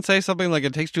didn't Braun say something like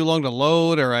it takes too long to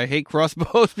load, or I hate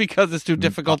crossbows because it's too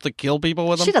difficult to kill people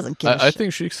with them? She doesn't give a I shit.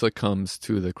 think she succumbs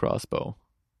to the crossbow.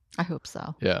 I hope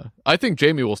so. Yeah, I think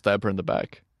Jamie will stab her in the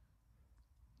back.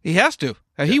 He has to.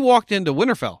 He walked into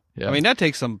Winterfell. Yeah. I mean, that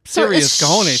takes some So serious is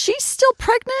cojones. She's still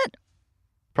pregnant?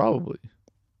 Probably. Oh,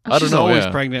 I don't she's know. always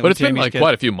yeah. pregnant but with it's been Jamie's like kid.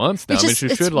 quite a few months now. It's I mean, just- she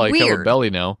it's should like have a weird. belly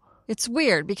now. It's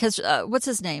weird because what's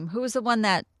his name? Who was the one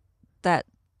that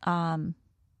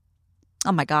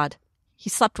oh my God, he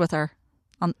slept with her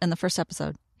in the first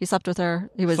episode. He slept with her.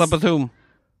 He was Slept with whom?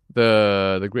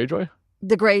 The Greyjoy.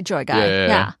 the Greyjoy guy. Yeah,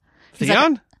 yeah. He's like-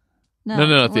 Theon? No, it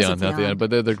not wasn't Theon, not Theon, but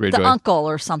the Greyjoy. the uncle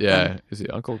or something. Yeah, is he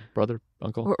uncle, brother,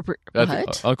 uncle?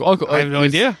 What? Uncle. I have no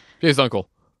he's- idea. He's uncle.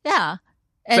 Yeah.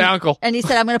 Say uncle. And he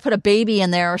said, "I'm going to put a baby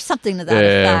in there or something to that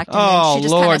Yeah. effect." And Oh, then she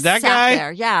just Lord, kinda that sat guy?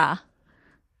 There. Yeah.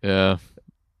 Yeah.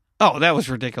 Oh, that was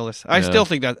ridiculous. I Yeah. still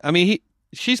think that. I mean,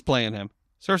 she's playing him.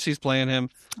 Cersei's playing him.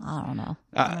 I don't know.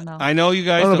 I don't know. I know you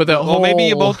guys. I don't know, but that well, maybe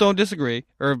you whole- both don't disagree,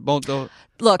 or both don't.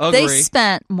 Look, they Agree.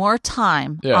 spent more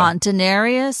time Yeah. on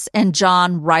Daenerys and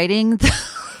John riding the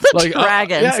Like,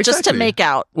 dragons yeah, just to exactly. make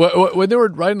out. When they were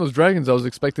riding those dragons, I was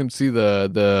expecting to see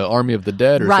the army of the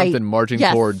dead or Right. something marching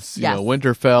Yes. towards Yes.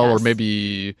 Winterfell, or Yes.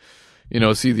 maybe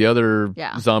see the other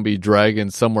Yeah. zombie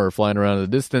dragons somewhere flying around in the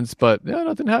distance. But yeah,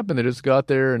 nothing happened. They just got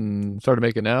there and started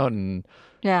making out, and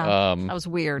Yeah. um, That was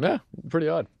weird. yeah, pretty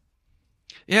odd.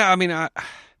 Yeah, I mean,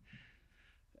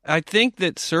 I think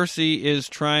that Cersei is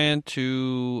trying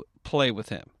to play with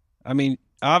him. I mean,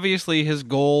 obviously, his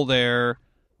goal there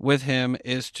with him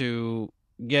is to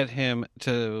get him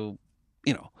to,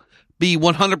 be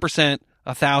 100%,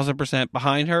 1,000%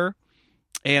 behind her.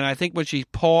 And I think when she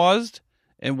paused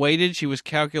and waited, she was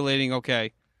calculating,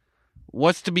 okay,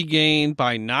 what's to be gained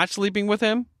by not sleeping with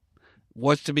him?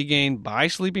 What's to be gained by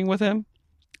sleeping with him?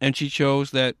 And she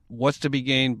chose that what's to be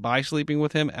gained by sleeping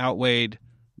with him outweighed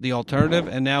the alternative.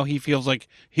 And now he feels like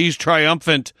he's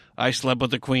triumphant. I slept with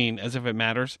the queen, as if it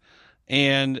matters.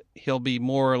 And he'll be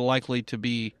more likely to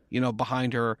be,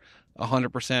 behind her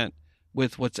 100%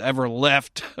 with what's ever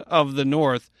left of the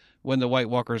North when the White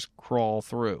Walkers crawl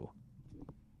through.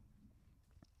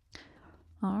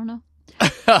 I don't know.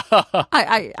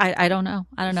 I don't know.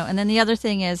 I don't know. And then the other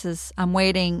thing is I'm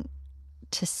waiting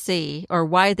to see, or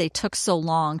why they took so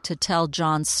long to tell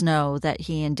Jon Snow that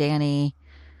he and Dany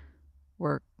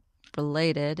were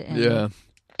related, and Yeah,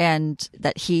 and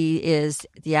that he is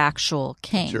the actual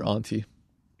king. it's your auntie.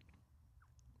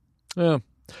 Yeah,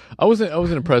 I wasn't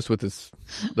impressed with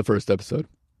the first episode.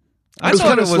 I It was thought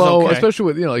kind it of was slow, okay. especially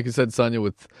with like you said, Sonya,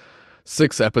 with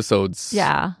 6 episodes.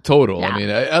 Yeah. total. Yeah. I mean,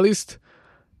 at least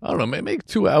I don't know, make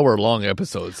 2-hour long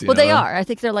episodes. Well, they are. I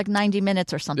think they're like 90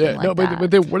 minutes or something Yeah, like no, that.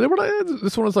 but they were like,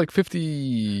 this one was like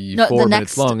 54 no, the minutes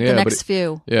next long. Yeah, the but next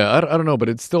few. yeah, I don't know, but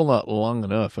it's still not long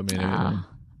enough. I mean,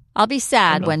 I'll be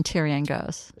sad know. when Tyrion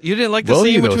goes. You didn't like the Will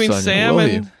scene you, though, between Sonya? Sam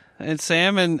Will and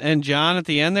Sam and John at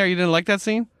the end there? You didn't like that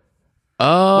scene?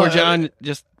 where Where John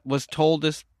just was told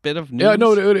this bit of news? Yeah,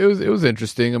 no, it was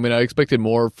interesting. I mean, I expected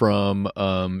more from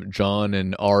John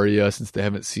and Arya since they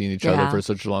haven't seen each other Yeah. for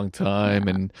such a long time,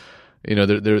 and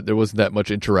there wasn't that much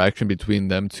interaction between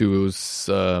them two. It was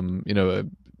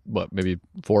maybe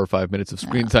 4 or 5 minutes of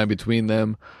screen time between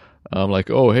them. Like,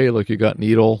 oh hey, look, you got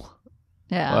Needle.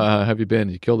 Yeah. How have you been?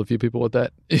 You killed a few people with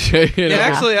that. Yeah,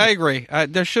 actually, I agree.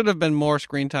 There should have been more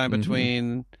screen time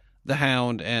between the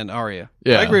Hound and Arya.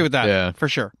 Yeah, I agree with that. yeah. For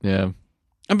sure. Yeah.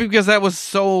 And because that was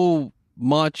so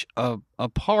much a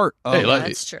part of Hey, it.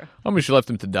 That's true. I mean, she left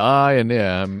him to die, and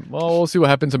well, we'll see what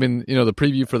happens. I mean, the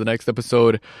preview for the next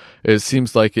episode, it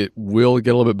seems like it will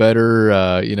get a little bit better.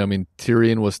 I mean,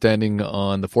 Tyrion was standing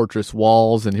on the fortress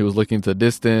walls, and he was looking to the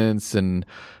distance, and,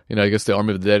 I guess the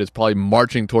Army of the Dead is probably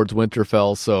marching towards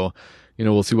Winterfell, so,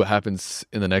 we'll see what happens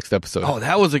in the next episode. Oh,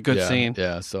 that was a good scene.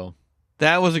 Yeah, so.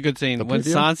 That was a good scene. The When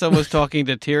preview? Sansa was talking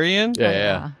to Tyrion,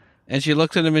 Yeah. and she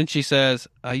looks at him and she says,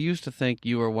 I used to think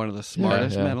you were one of the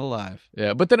smartest Yeah. men alive.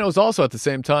 Yeah, but then it was also at the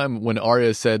same time when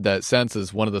Arya said that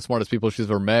Sansa's one of the smartest people she's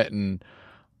ever met, and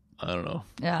I don't know.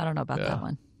 Yeah, I don't know about Yeah. that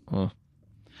one.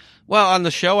 Well, on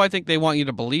the show, I think they want you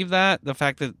to believe that. The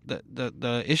fact that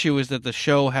the issue is that the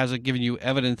show hasn't given you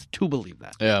evidence to believe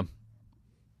that. Yeah.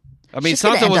 I mean, She's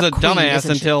gonna Sansa end was a up queen, dumbass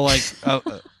isn't she? until like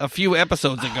a few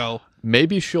episodes ago.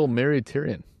 Maybe she'll marry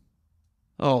Tyrion.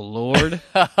 Oh, Lord.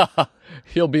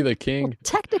 He'll be the king.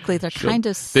 Technically, they're kind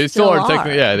of They still are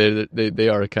technically, yeah, they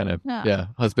are kind of, Yeah.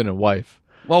 husband and wife.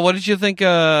 Well, what did you think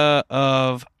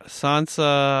of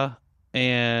Sansa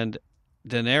and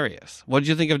Daenerys? What did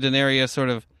you think of Daenerys sort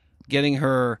of getting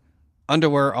her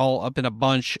underwear all up in a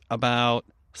bunch about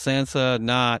Sansa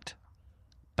not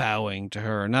bowing to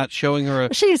her, not showing her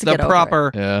She needs to the get over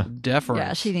proper Yeah. deference?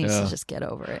 Yeah, she needs Yeah. to just get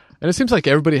over it. And it seems like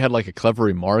everybody had like a clever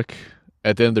remark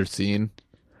at the end of their scene.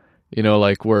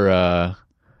 Like where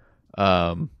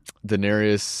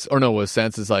Daenerys, or no, was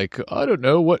Sansa's like, I don't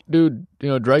know, what do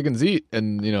dragons eat?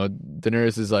 And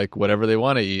Daenerys is like, whatever they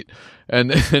want to eat.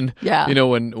 And then Yeah.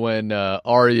 when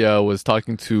Arya was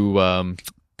talking to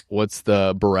what's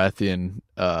the Baratheon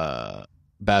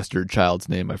bastard child's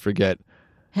name? I forget.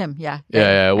 Him, yeah.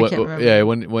 Yeah. I can't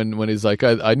remember. When he's like,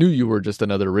 I knew you were just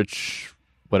another rich,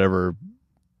 whatever.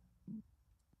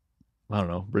 I don't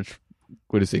know, rich.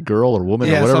 What do you say, girl or woman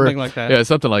or whatever? something like that. Yeah,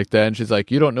 something like that. And she's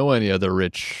like, you don't know any other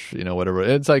rich, whatever.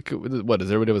 It's like, what,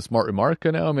 does everybody have a smart remark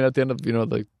now? I mean, at the end of,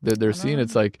 like their scene,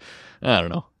 it's like, I don't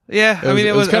know. Yeah,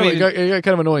 It was kind of, it got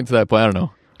kind of annoying to that point. I don't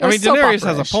know. I mean, It was soap Daenerys has a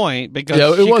opera-ish. point because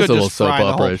Yeah, it she was could a little just fry soap the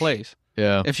whole opera-ish. place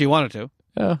Yeah. if she wanted to.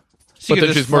 Yeah. She But could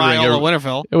then just she's fry murdering all of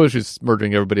Winterfell. It was she's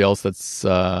murdering everybody else that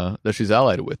she's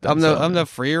allied with. Them, I'm the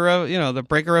freer of, the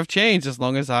breaker of chains as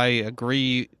long as I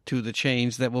agree to the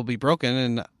chains that will be broken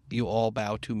and you all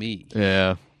bow to me.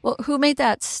 Yeah. Well, who made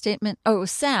that statement? Oh, it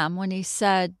was Sam when he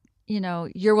said,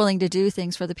 you're willing to do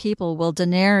things for the people. Well, is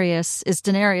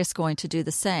Daenerys going to do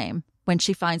the same when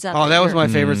she finds out? Oh, that was you're-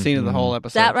 my favorite scene of the whole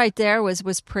episode. That right there was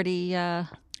pretty.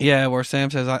 Yeah, where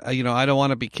Sam says, I don't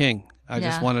want to be king. I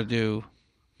just Yeah. want to do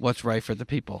what's right for the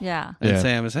people. Yeah. And Yeah.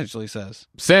 Sam essentially says,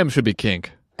 Sam should be king.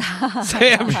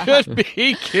 Sam should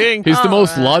be king. He's the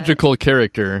most right. logical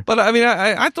character. But I mean,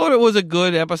 I thought it was a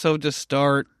good episode to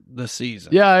start the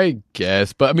season. Yeah, I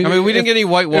guess. But I mean, we didn't get any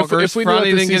White Walkers. If we knew Franny that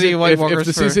the didn't get any season- White if Walkers.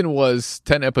 the for- season was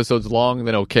 10 episodes long,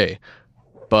 then okay.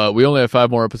 But we only have 5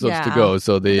 more episodes to Yeah. go,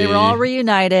 so They were all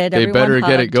reunited. they Everyone better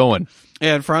get it hugged. going.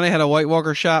 Yeah, and Franny had a White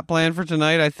Walker shot planned for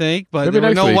tonight, I think, but Maybe there were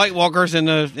next no week. White Walkers in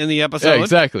the episode. Yeah,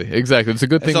 exactly. It's a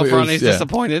good thing. So it was- Franny's yeah,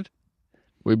 disappointed.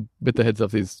 we bit the heads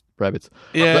off these rabbits.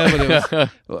 Yeah, but it was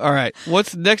all right.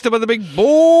 What's next up on the big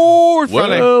board,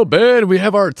 Franny? Well, Ben, we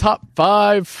have our top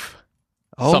 5.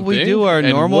 Oh, we something. do our And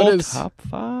normal what is top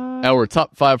 5. Our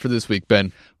top 5 for this week,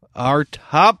 Ben. Our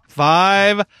top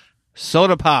 5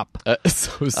 soda pop. Our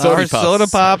soda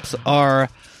pops are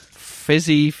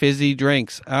fizzy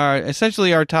drinks.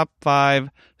 Essentially our top 5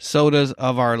 sodas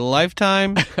of our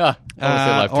lifetime, I wanna say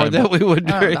lifetime. or that we would I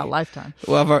don't know drink. about Lifetime.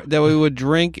 That we would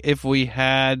drink if we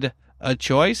had a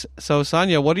choice. So,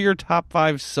 Sonia, what are your top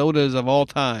 5 sodas of all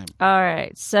time? All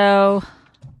right. So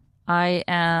I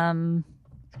am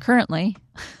currently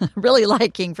really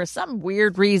liking, for some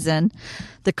weird reason,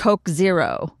 the Coke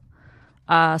Zero.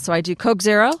 So I do Coke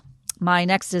Zero. My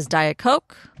next is Diet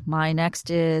Coke. My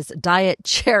next is Diet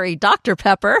Cherry Dr.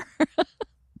 Pepper.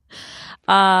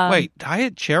 Wait,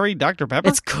 Diet Cherry Dr. Pepper?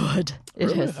 It's good. It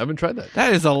Really? is. I haven't tried that.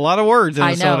 That is a lot of words in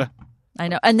I a know. soda. I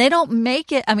know. And they don't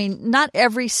make it. I mean, not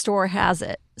every store has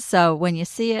it. So when you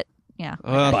see it, yeah.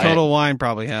 Well, Buy Total Wine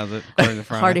probably has it. according to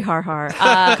Franny. Hardy har har.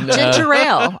 Ginger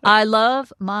ale. I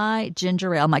love my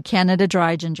ginger ale, my Canada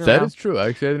Dry ginger That ale. is true.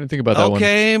 Actually, I didn't think about that one.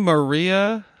 Okay,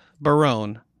 Maria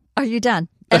Barone. Are you done?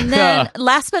 And then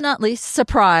last but not least,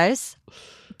 surprise,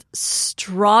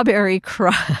 Strawberry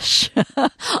Crush.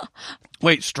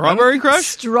 Wait, Strawberry Crush?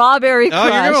 Strawberry Oh, Crush.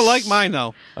 you're going to like mine,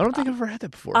 though. I don't think I've ever had that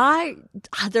before. I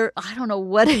don't know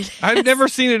what it is. I've never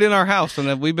seen it in our house,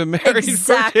 and we've been married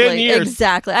Exactly, for 10 years.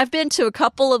 exactly. I've been to a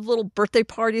couple of little birthday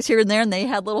parties here and there, and they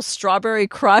had little Strawberry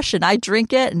Crush, and I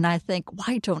drink it, and I think,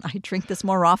 why don't I drink this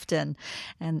more often?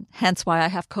 And hence why I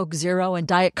have Coke Zero and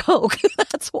Diet Coke.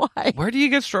 That's why. Where do you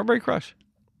get Strawberry Crush?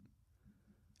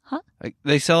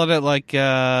 They sell it at like.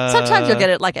 Sometimes you'll get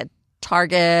it like at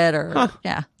Target or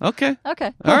yeah. Okay.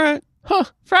 Okay. All right.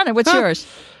 Franny, what's yours?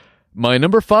 My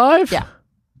number 5? Yeah.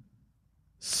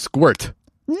 Squirt.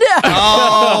 No.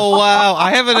 Oh wow!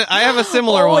 I have a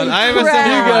similar Holy one. I have a crap.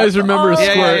 similar You guys remember Oh.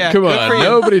 Squirt? Yeah. Come Good on, for you.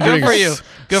 nobody Good drinks for you.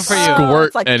 Good for you. Squirt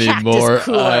It's like anymore. Cactus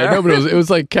Cooler. No, but it was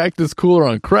like Cactus Cooler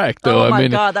on crack, though. Oh my I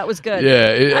mean, God, that was good.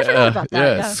 yeah, I forgot about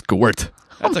that. Yeah. Squirt.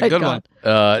 That's Oh a my good God.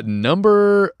 one.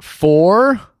 Number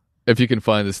 4, if you can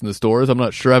find this in the stores, I'm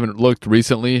not sure. I haven't looked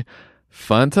recently.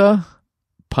 Fanta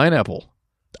pineapple.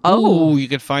 Oh. Ooh, you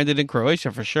could find it in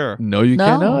Croatia for sure. No, you No.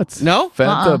 cannot. No?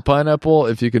 Fanta pineapple.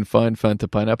 If you can find Fanta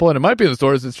pineapple, and it might be in the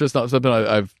stores. It's just not something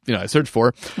I've I searched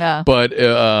for. Yeah. But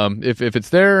if it's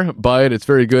there, buy it. It's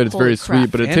very good. It's Holy very crap.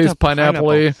 sweet, but it Fanta tastes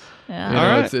pineapple-y. Yeah. You know,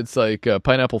 All right. it's like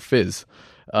pineapple fizz.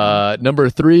 Number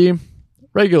 3,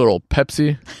 regular old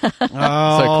Pepsi. Oh,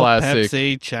 classic.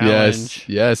 Pepsi challenge.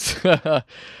 Yes.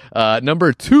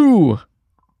 Number 2,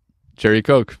 Cherry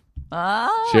Coke.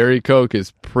 Ah, Cherry Coke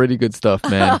is pretty good stuff,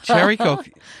 man. Cherry Coke.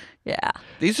 yeah.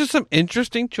 These are some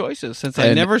interesting choices since I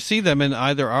And- never see them in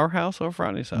either our house or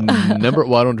Franny's house.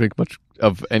 Well, I don't drink much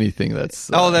of anything that's.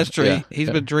 Oh, that's true. yeah, He's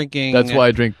yeah. been drinking. That's why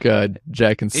I drink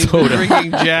Jack and he's soda. been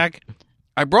drinking Jack.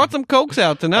 I brought some Cokes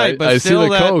out tonight, but I see still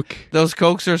the Coke. those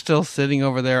Cokes are still sitting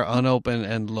over there unopened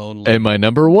and lonely. And my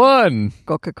number 1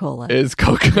 Coca-Cola. is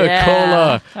Coca-Cola.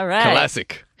 Yeah. All right.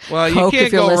 Classic. Well, you Coke, can't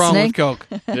if you're go wrong listening. with Coke.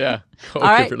 Yeah. Coke All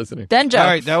right. if you're listening. Then Joe. All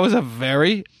right, that was a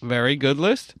very, very good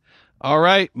list. All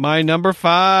right, my number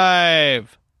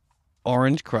 5,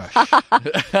 Orange Crush.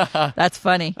 That's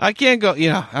funny. I can't go,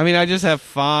 I just have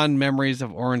fond memories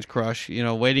of Orange Crush,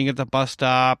 waiting at the bus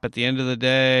stop at the end of the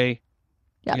day.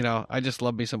 Yep. I just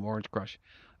love me some Orange Crush.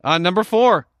 Number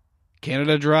 4,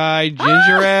 Canada Dry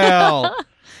Ginger Ale.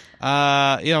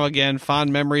 Again,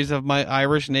 fond memories of my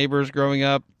Irish neighbors growing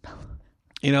up.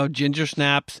 Ginger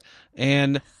snaps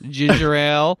and ginger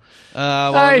ale.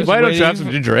 While I Hey, was why don't you have waiting-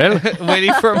 some ginger ale?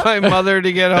 waiting for my mother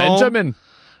to get home. Benjamin.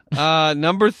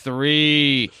 Number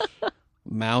 3,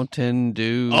 Mountain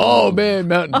Dew. Oh, man.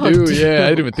 Mountain Dew. Yeah, I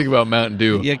didn't even think about Mountain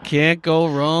Dew. You can't go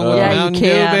wrong with Yeah, you Mountain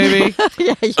can. Dew, baby.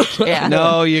 Yeah, you can.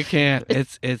 No, you can't.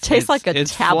 It's tastes like a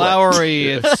it's tablet. flowery.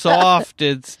 It's soft.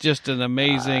 It's just an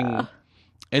amazing.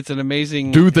 It's an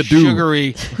amazing Do the do.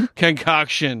 sugary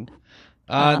concoction.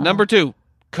 Number 2,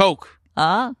 Coke.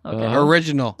 Okay.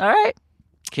 Original. All right.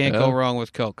 Can't Yeah. go wrong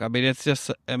with Coke. I mean, it's just.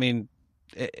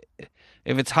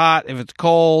 If it's hot, if it's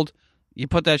cold, you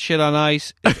put that shit on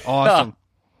ice. It's awesome.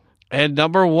 And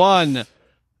number 1,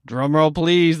 drum roll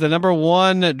please, the number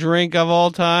 1 drink of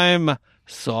all time,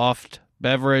 soft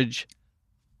beverage,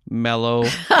 Mellow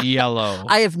Yellow.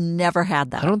 I have never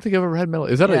had that. I don't think I've ever had mellow.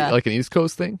 Is that Yeah. like an East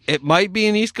Coast thing? It might be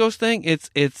an East Coast thing.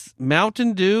 It's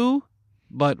Mountain Dew,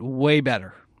 but way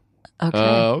better. Okay.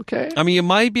 Okay. I mean, you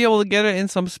might be able to get it in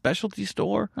some specialty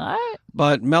store, All right.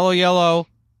 but Mellow Yellow,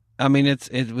 I mean,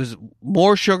 it was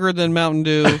more sugar than Mountain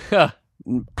Dew.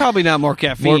 Probably not more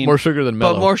caffeine. more sugar than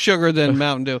mellow. But more sugar than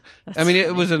Mountain Dew. I mean,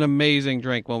 it was an amazing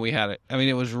drink when we had it. I mean,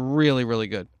 it was really, really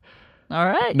good. All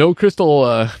right. No crystal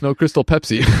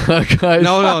Pepsi, guys.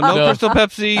 No Crystal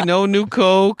Pepsi, no new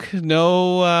Coke,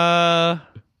 no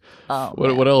Oh,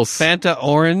 What else? Fanta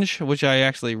Orange, which I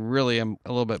actually really am a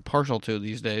little bit partial to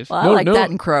these days. well, I No, like no.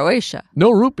 that in Croatia.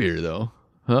 No root beer though,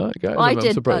 huh? Guys, Well, I I'm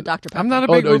did surprised. Dr. Pepper. I'm not a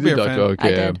Oh, big no, root you beer did fan. Dr.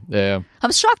 Okay, I did. yeah.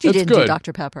 I'm shocked you That's didn't do good.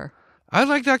 Dr. Pepper. I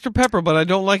like Dr. Pepper, but I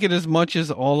don't like it as much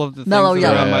as all of the things Mellow that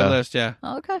are on Yellow. my Yeah. list. Yeah,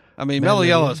 Okay. I mean, Mellow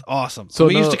Yellow is awesome. So So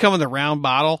it used no- to come in the round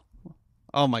bottle.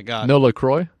 Oh my god! No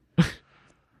LaCroix?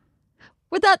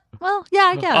 With that, well, yeah,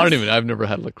 I guess. I've never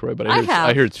had LaCroix, but I have.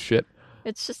 I hear it's shit.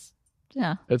 It's just,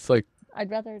 yeah. It's like I'd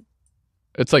rather,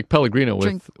 Pellegrino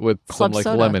Drink with some club like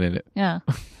soda. lemon in it. yeah.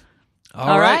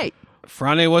 All right,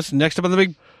 Friday. What's next up on the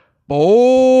big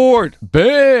board?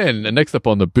 Ben, and next up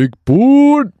on the big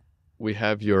board, we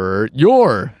have your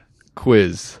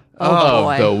quiz Oh, of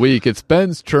boy. the week. It's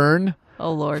Ben's turn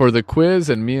Oh, Lord. for the quiz,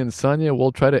 and me and Sonia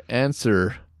will try to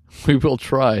answer. We will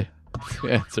try to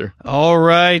answer. All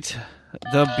right,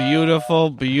 the beautiful,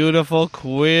 beautiful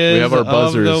quiz We have our of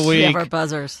buzzers. the we week. have our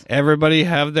buzzers. Everybody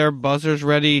have their buzzers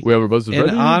ready. We have our buzzers In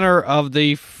ready. honor of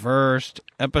the first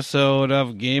episode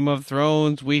of Game of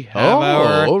Thrones, we have Oh,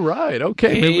 our all right.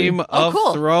 Okay. maybe- Game Oh, of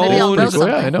cool. Maybe I'll know Thrones something.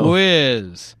 Yeah, I know.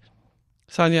 quiz.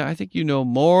 Sonia, I think you know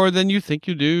more than you think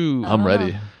you do. I'm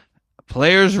ready.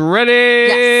 Players ready?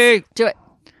 Yes. Do it.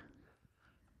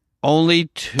 Only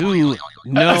 2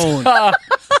 known. I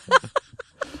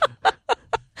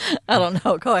don't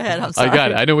know. Go ahead. I'm I sorry.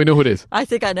 got it. I know. We know who it is. I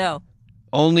think I know.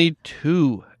 Only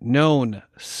 2 known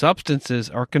substances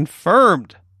are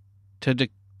confirmed to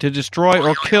destroy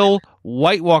or kill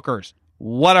White Walkers.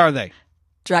 What are they?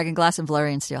 Dragon Glass and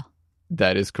Valerian Steel.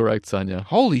 That is correct, Sonia.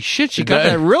 Holy shit, she got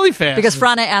that really fast. Because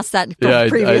Frane asked that Yeah,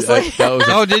 previously. that was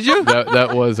Oh, did you?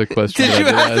 that was a question. Did you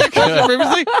that I ask that question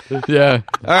previously? ask. Yeah.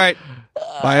 All right.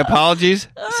 My apologies.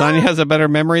 Sonia has a better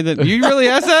memory than you really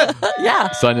asked that?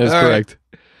 Yeah. Sonia is All right.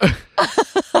 correct.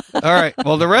 All right.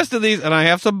 Well, the rest of these, and I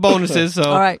have some bonuses. So,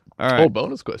 All right. All right. Oh,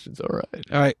 bonus questions. All right.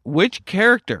 All right. Which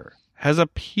character has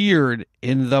appeared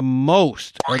in the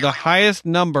most or the highest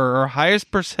number or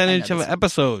highest percentage of this.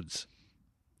 episodes?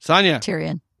 Sonia,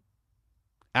 Tyrion.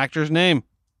 actor's name.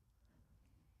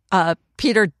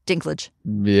 Peter Dinklage.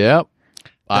 Yep.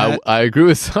 I agree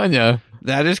with Sonia.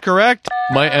 That is correct.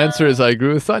 My answer is I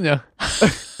agree with Sonia.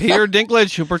 Peter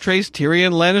Dinklage, who portrays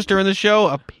Tyrion Lannister in the show,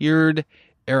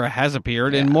 has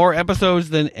appeared in more episodes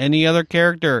than any other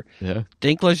character. Yeah.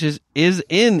 Dinklage is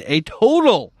in a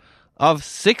total of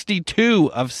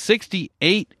 62 of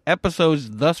 68 episodes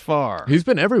thus far. He's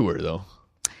been everywhere though.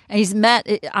 And he's met,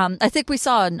 I think we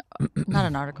saw, not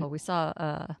an article, we saw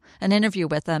an interview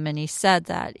with him, and he said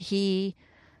that he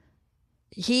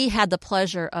had the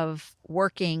pleasure of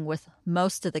working with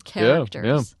most of the characters.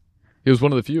 Yeah. He was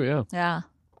one of the few, yeah. Yeah.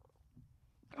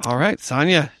 All right,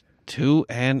 Sonia,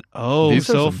 2-0 These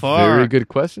are so some far. very good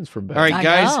questions from Ben. All right, I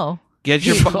guys, know. get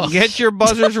your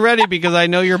buzzers ready because I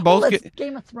know you're Well, both it's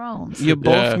Game of Thrones. you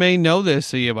both Yeah. may know this,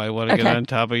 so you might want to get Okay. on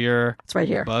top of your It's right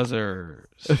here. buzzers.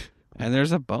 And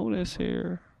there's a bonus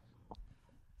here.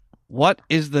 What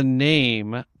is the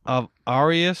name of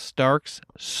Arya Stark's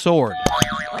sword?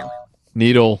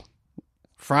 Needle.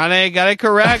 Frane got it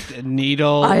correct.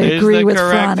 Needle I is agree the with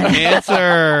correct Frane.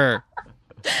 answer.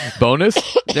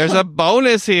 Bonus? There's a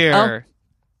bonus here. Oh.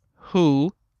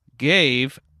 Who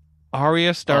gave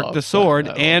Arya Stark Oh, the sword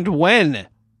fuck that and when?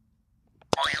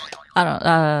 I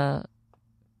don't,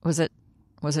 was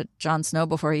it Jon Snow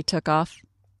before he took off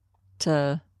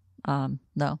to, no. I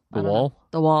The don't know. wall?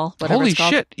 The wall, whatever Holy it's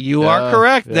called. shit, you Yeah, are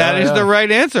correct. That yeah, is yeah. the right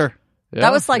answer. Yeah,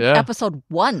 That was like yeah. episode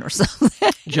 1 or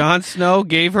something. Jon Snow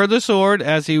gave her the sword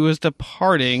as he was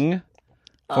departing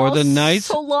for Oh, the Night's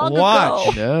so long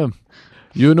Watch. ago. Yeah.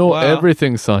 You know Wow.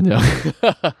 everything, Sonia.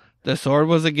 The sword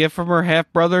was a gift from her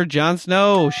half-brother, Jon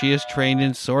Snow. She is trained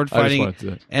in sword I just fighting. wanted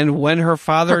to. And when her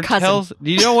father Her cousin. tells... Do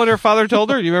you know what her father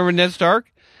told her? Do you remember Ned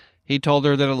Stark? He told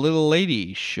her that a little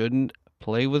lady shouldn't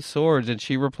play with swords. And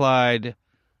she replied,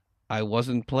 I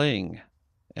wasn't playing,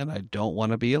 and I don't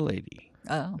want to be a lady.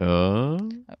 Oh,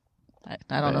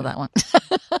 I don't know that one.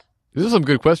 These are some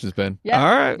good questions, Ben. Yep. All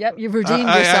right. Yep, you've redeemed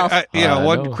yourself. I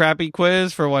one know. crappy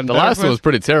quiz for one. The better last one quiz. was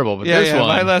pretty terrible, but yeah, this yeah,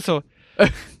 my one. last one.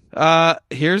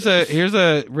 Here's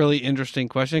a really interesting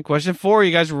question. Question 4.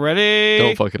 You guys ready?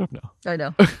 Don't fuck it up now. I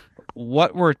know.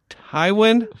 What were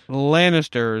Tywin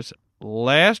Lannister's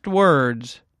last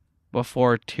words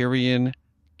before Tyrion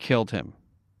killed him?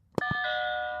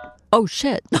 Oh,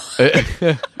 shit.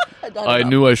 I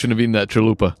knew I shouldn't have eaten that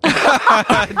chalupa.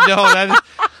 No,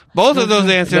 both of those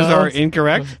answers No. are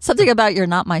incorrect. Something about you're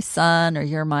not my son or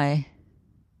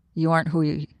you aren't who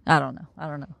you, I don't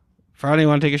know. Friday, you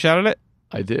want to take a shot at it?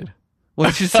 I did.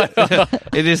 What you said?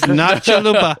 It is not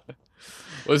chalupa.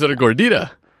 Was it a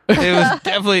gordita?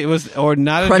 It was or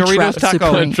not a Crunchwrap Doritos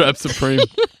taco. Crunchwrap Supreme.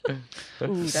 Ooh,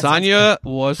 that sounds- Sonia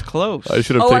was close. I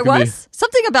should have Oh, I taken was?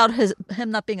 Something about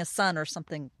him not being a son or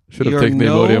something. Should have taken the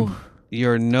Imodium.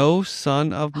 You're no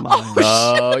son of mine.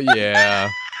 Oh yeah.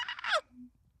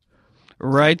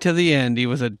 Right to the end, he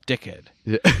was a dickhead.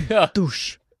 Yeah.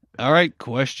 Douche. All right,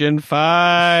 question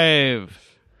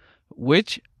 5.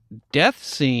 Which death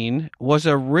scene was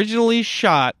originally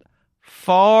shot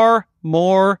far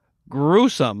more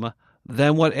gruesome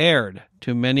than what aired,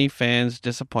 to many fans'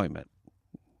 disappointment?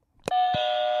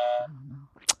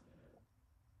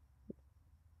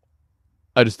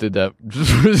 I just did that.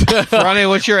 Ronnie,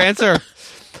 what's your answer?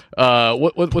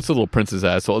 What's the little prince's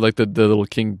asshole? Like the little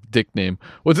King Dick name.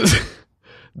 What's his?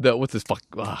 What's his fuck?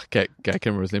 I can't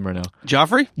remember his name right now.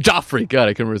 Joffrey? Joffrey. God, I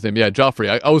can't remember his name. Yeah,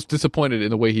 Joffrey. I was disappointed in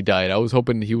the way he died. I was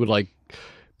hoping he would like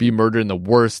be murdered in the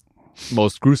worst,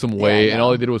 most gruesome way, Yeah, and no.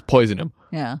 all he did was poison him.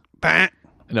 Yeah. Bah.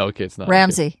 No, okay, it's not.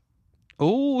 Ramsey.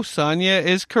 Oh, Sonia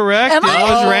is correct. Am It I?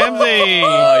 was Ramsey.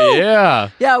 Oh yeah,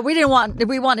 Yeah,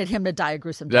 we wanted him to die a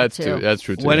gruesome death that's too. That's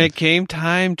true too. When it came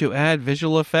time to add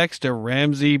visual effects to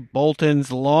Ramsay Bolton's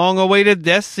long-awaited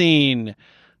death scene,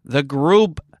 the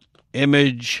group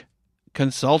Image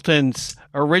Consultants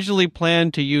originally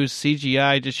planned to use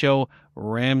CGI to show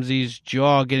Ramsay's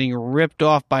jaw getting ripped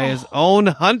off by his own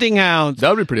hunting hounds,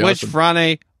 That would be pretty which awesome.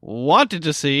 Frane wanted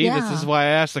to see. Yeah. This is why I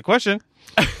asked the question.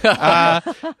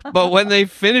 But when they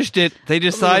finished it, they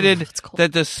decided it's cold.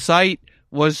 that the sight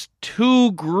was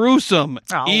too gruesome,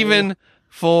 Oh. even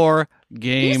for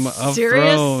Game You of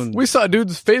serious? Thrones. We saw a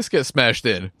dude's face get smashed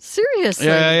in. Seriously.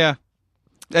 Yeah.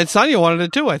 And Sonya wanted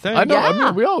it too, I think. I know. I Yeah.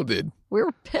 mean, we all did. We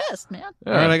were pissed, man.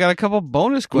 All right, I got a couple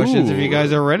bonus questions if you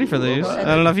guys are ready for these. All right.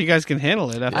 I don't know if you guys can handle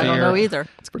it after I don't your know either.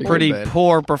 It's pretty pretty good,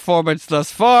 poor performance thus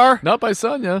far. Not by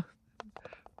Sonya.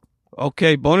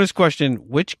 Okay, bonus question.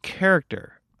 Which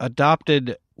character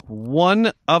adopted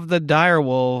one of the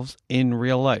direwolves in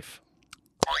real life?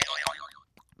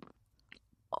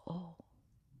 Oh,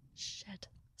 shit.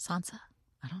 Sansa?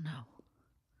 I don't know.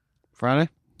 Friday?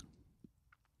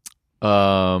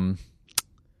 John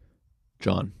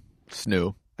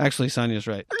Snow. Actually, Sonya's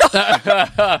right.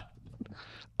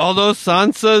 Although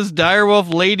Sansa's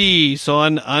direwolf lady saw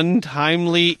an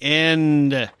untimely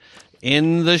end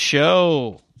in the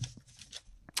show.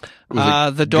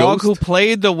 The dog who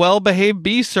played the well-behaved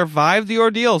beast survived the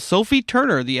ordeal. Sophie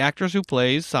Turner, the actress who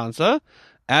plays Sansa,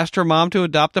 asked her mom to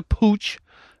adopt a pooch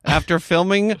after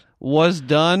filming was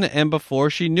done, and before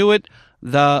she knew it,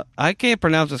 I can't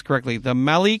pronounce this correctly, the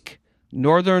Malik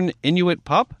Northern Inuit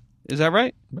pup. Is that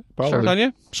right? Probably.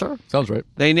 Sonia? Sure. Sounds right.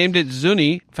 They named it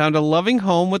Zuni, found a loving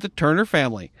home with the Turner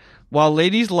family. While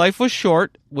Lady's life was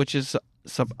short, which is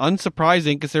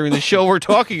unsurprising considering the show we're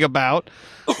talking about,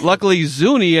 luckily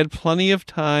Zuni had plenty of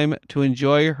time to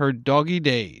enjoy her doggy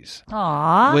days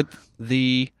Aww. with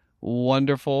the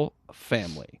wonderful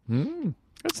family.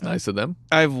 That's nice of them.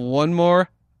 I have one more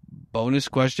bonus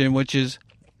question, which is,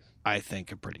 I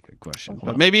think, a pretty good question.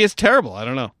 But maybe it's terrible. I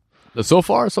don't know. So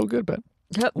far, so good, Ben.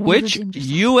 Yep, you Which redeemed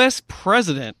yourself. U.S.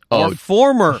 president or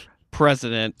former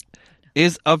president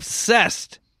is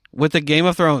obsessed with the Game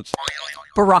of Thrones?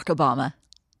 Barack Obama.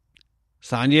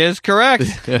 Sonia is correct.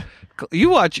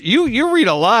 You read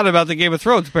a lot about the Game of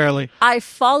Thrones, apparently. I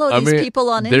follow these people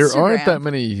on there Instagram. aren't that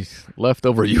many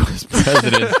leftover U.S.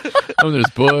 presidents. There's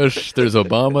Bush, there's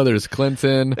Obama, there's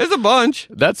Clinton. There's a bunch.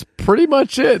 That's pretty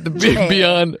much it.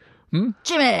 Beyond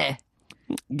Jimmy.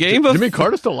 Jimmy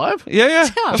Carter's still alive? Yeah. Yeah.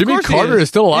 Of Jimmy course he Carter is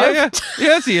still alive? Yeah.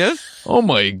 Yes, he is. Oh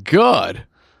my God!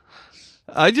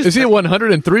 Is Is he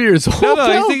 103 years old? No,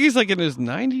 I now? think he's like in his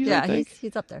 90s. I Yeah, think.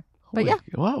 he's up there. But yeah.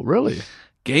 Wow, really?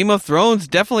 Game of Thrones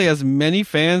definitely has many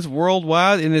fans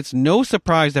worldwide, and it's no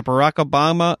surprise that Barack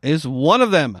Obama is one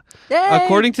of them. Yay!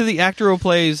 According to the actor who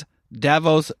plays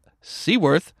Davos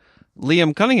Seaworth,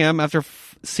 Liam Cunningham, after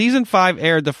season 5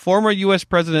 aired, the former U.S.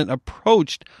 president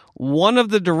approached one of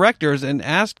the directors and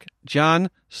asked Jon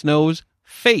Snow's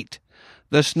fate.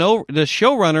 The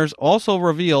showrunners also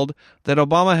revealed that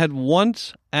Obama had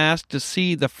once asked to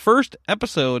see the first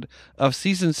episode of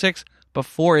season 6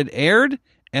 before it aired,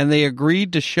 and they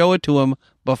agreed to show it to him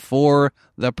before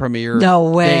the premiere. No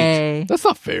date. way. That's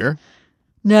not fair.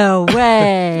 No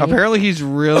way. Apparently, he's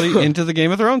really into the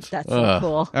Game of Thrones. That's so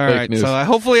cool. All Fake right, news. so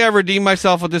hopefully I redeemed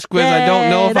myself with this quiz. I don't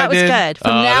know if that I was did. good.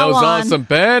 From that now was on, awesome,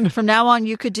 Ben. from now on,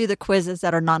 you could do the quizzes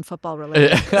that are non-football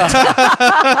related.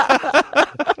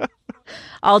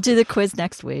 I'll do the quiz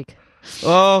next week.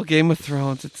 Oh, Game of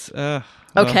Thrones. It's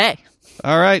Okay.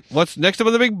 All right, what's next up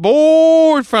on the big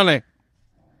board, Friday?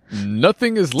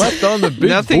 Nothing is left on the big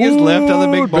Nothing is left on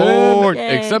the big Ben, board.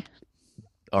 Yay. except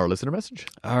our listener message.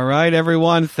 All right,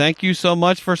 everyone. Thank you so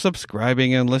much for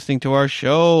subscribing and listening to our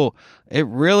show. It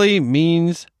really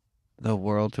means the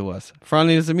world to us.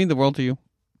 Friday, does it mean the world to you?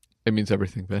 It means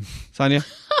everything, Ben. Sonia?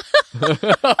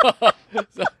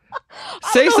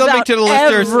 Say know something about to the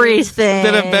listeners everything.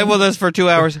 that have been with us for 2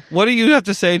 hours. What do you have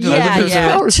to say to the Yeah, listeners?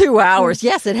 yeah. 2 hours.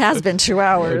 Yes, it has been 2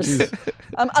 hours.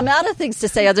 I'm out of things to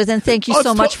say other than thank you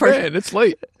so much for. Ben, it's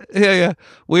late. Yeah.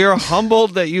 We are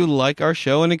humbled that you like our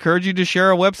show and encourage you to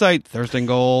share our website,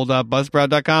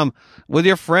 thirstandgold.buzzsprout.com, with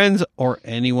your friends or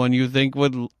anyone you think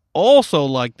would also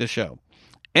like the show.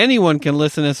 Anyone can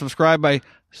listen and subscribe by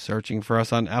searching for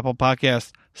us on Apple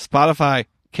Podcasts, Spotify,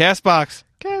 CastBox,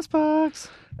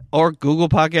 or Google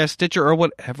Podcast, Stitcher, or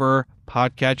whatever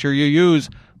podcatcher you use.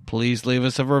 Please leave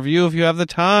us a review if you have the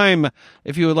time.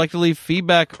 If you would like to leave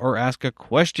feedback or ask a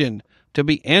question to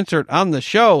be answered on the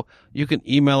show, you can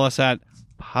email us at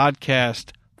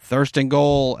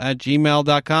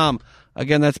podcastthirstandgoal@gmail.com.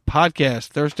 Again, that's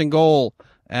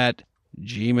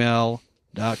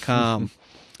podcastthirstandgoal@gmail.com.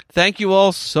 Thank you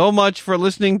all so much for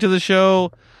listening to the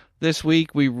show this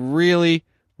week. We really,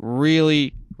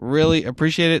 really, really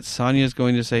appreciate it. Sonia's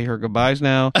going to say her goodbyes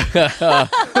now.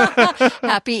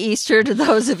 Happy Easter to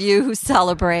those of you who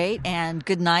celebrate, and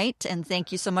good night. And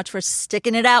thank you so much for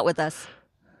sticking it out with us.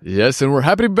 Yes, and we're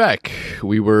happy to be back.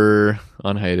 We were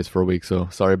on hiatus for a week, so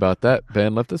sorry about that.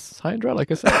 Ben left us high and dry, like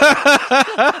I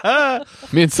said.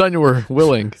 Me and Sonia were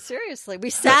willing. Seriously, we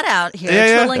sat out here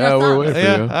Yeah. twiddling Yeah, our we're thumbs.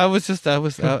 waiting. I was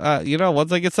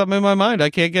once I get something in my mind,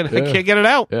 I can't get it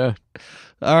out. Yeah.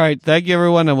 All right. Thank you,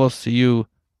 everyone, and we'll see you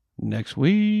next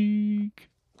week.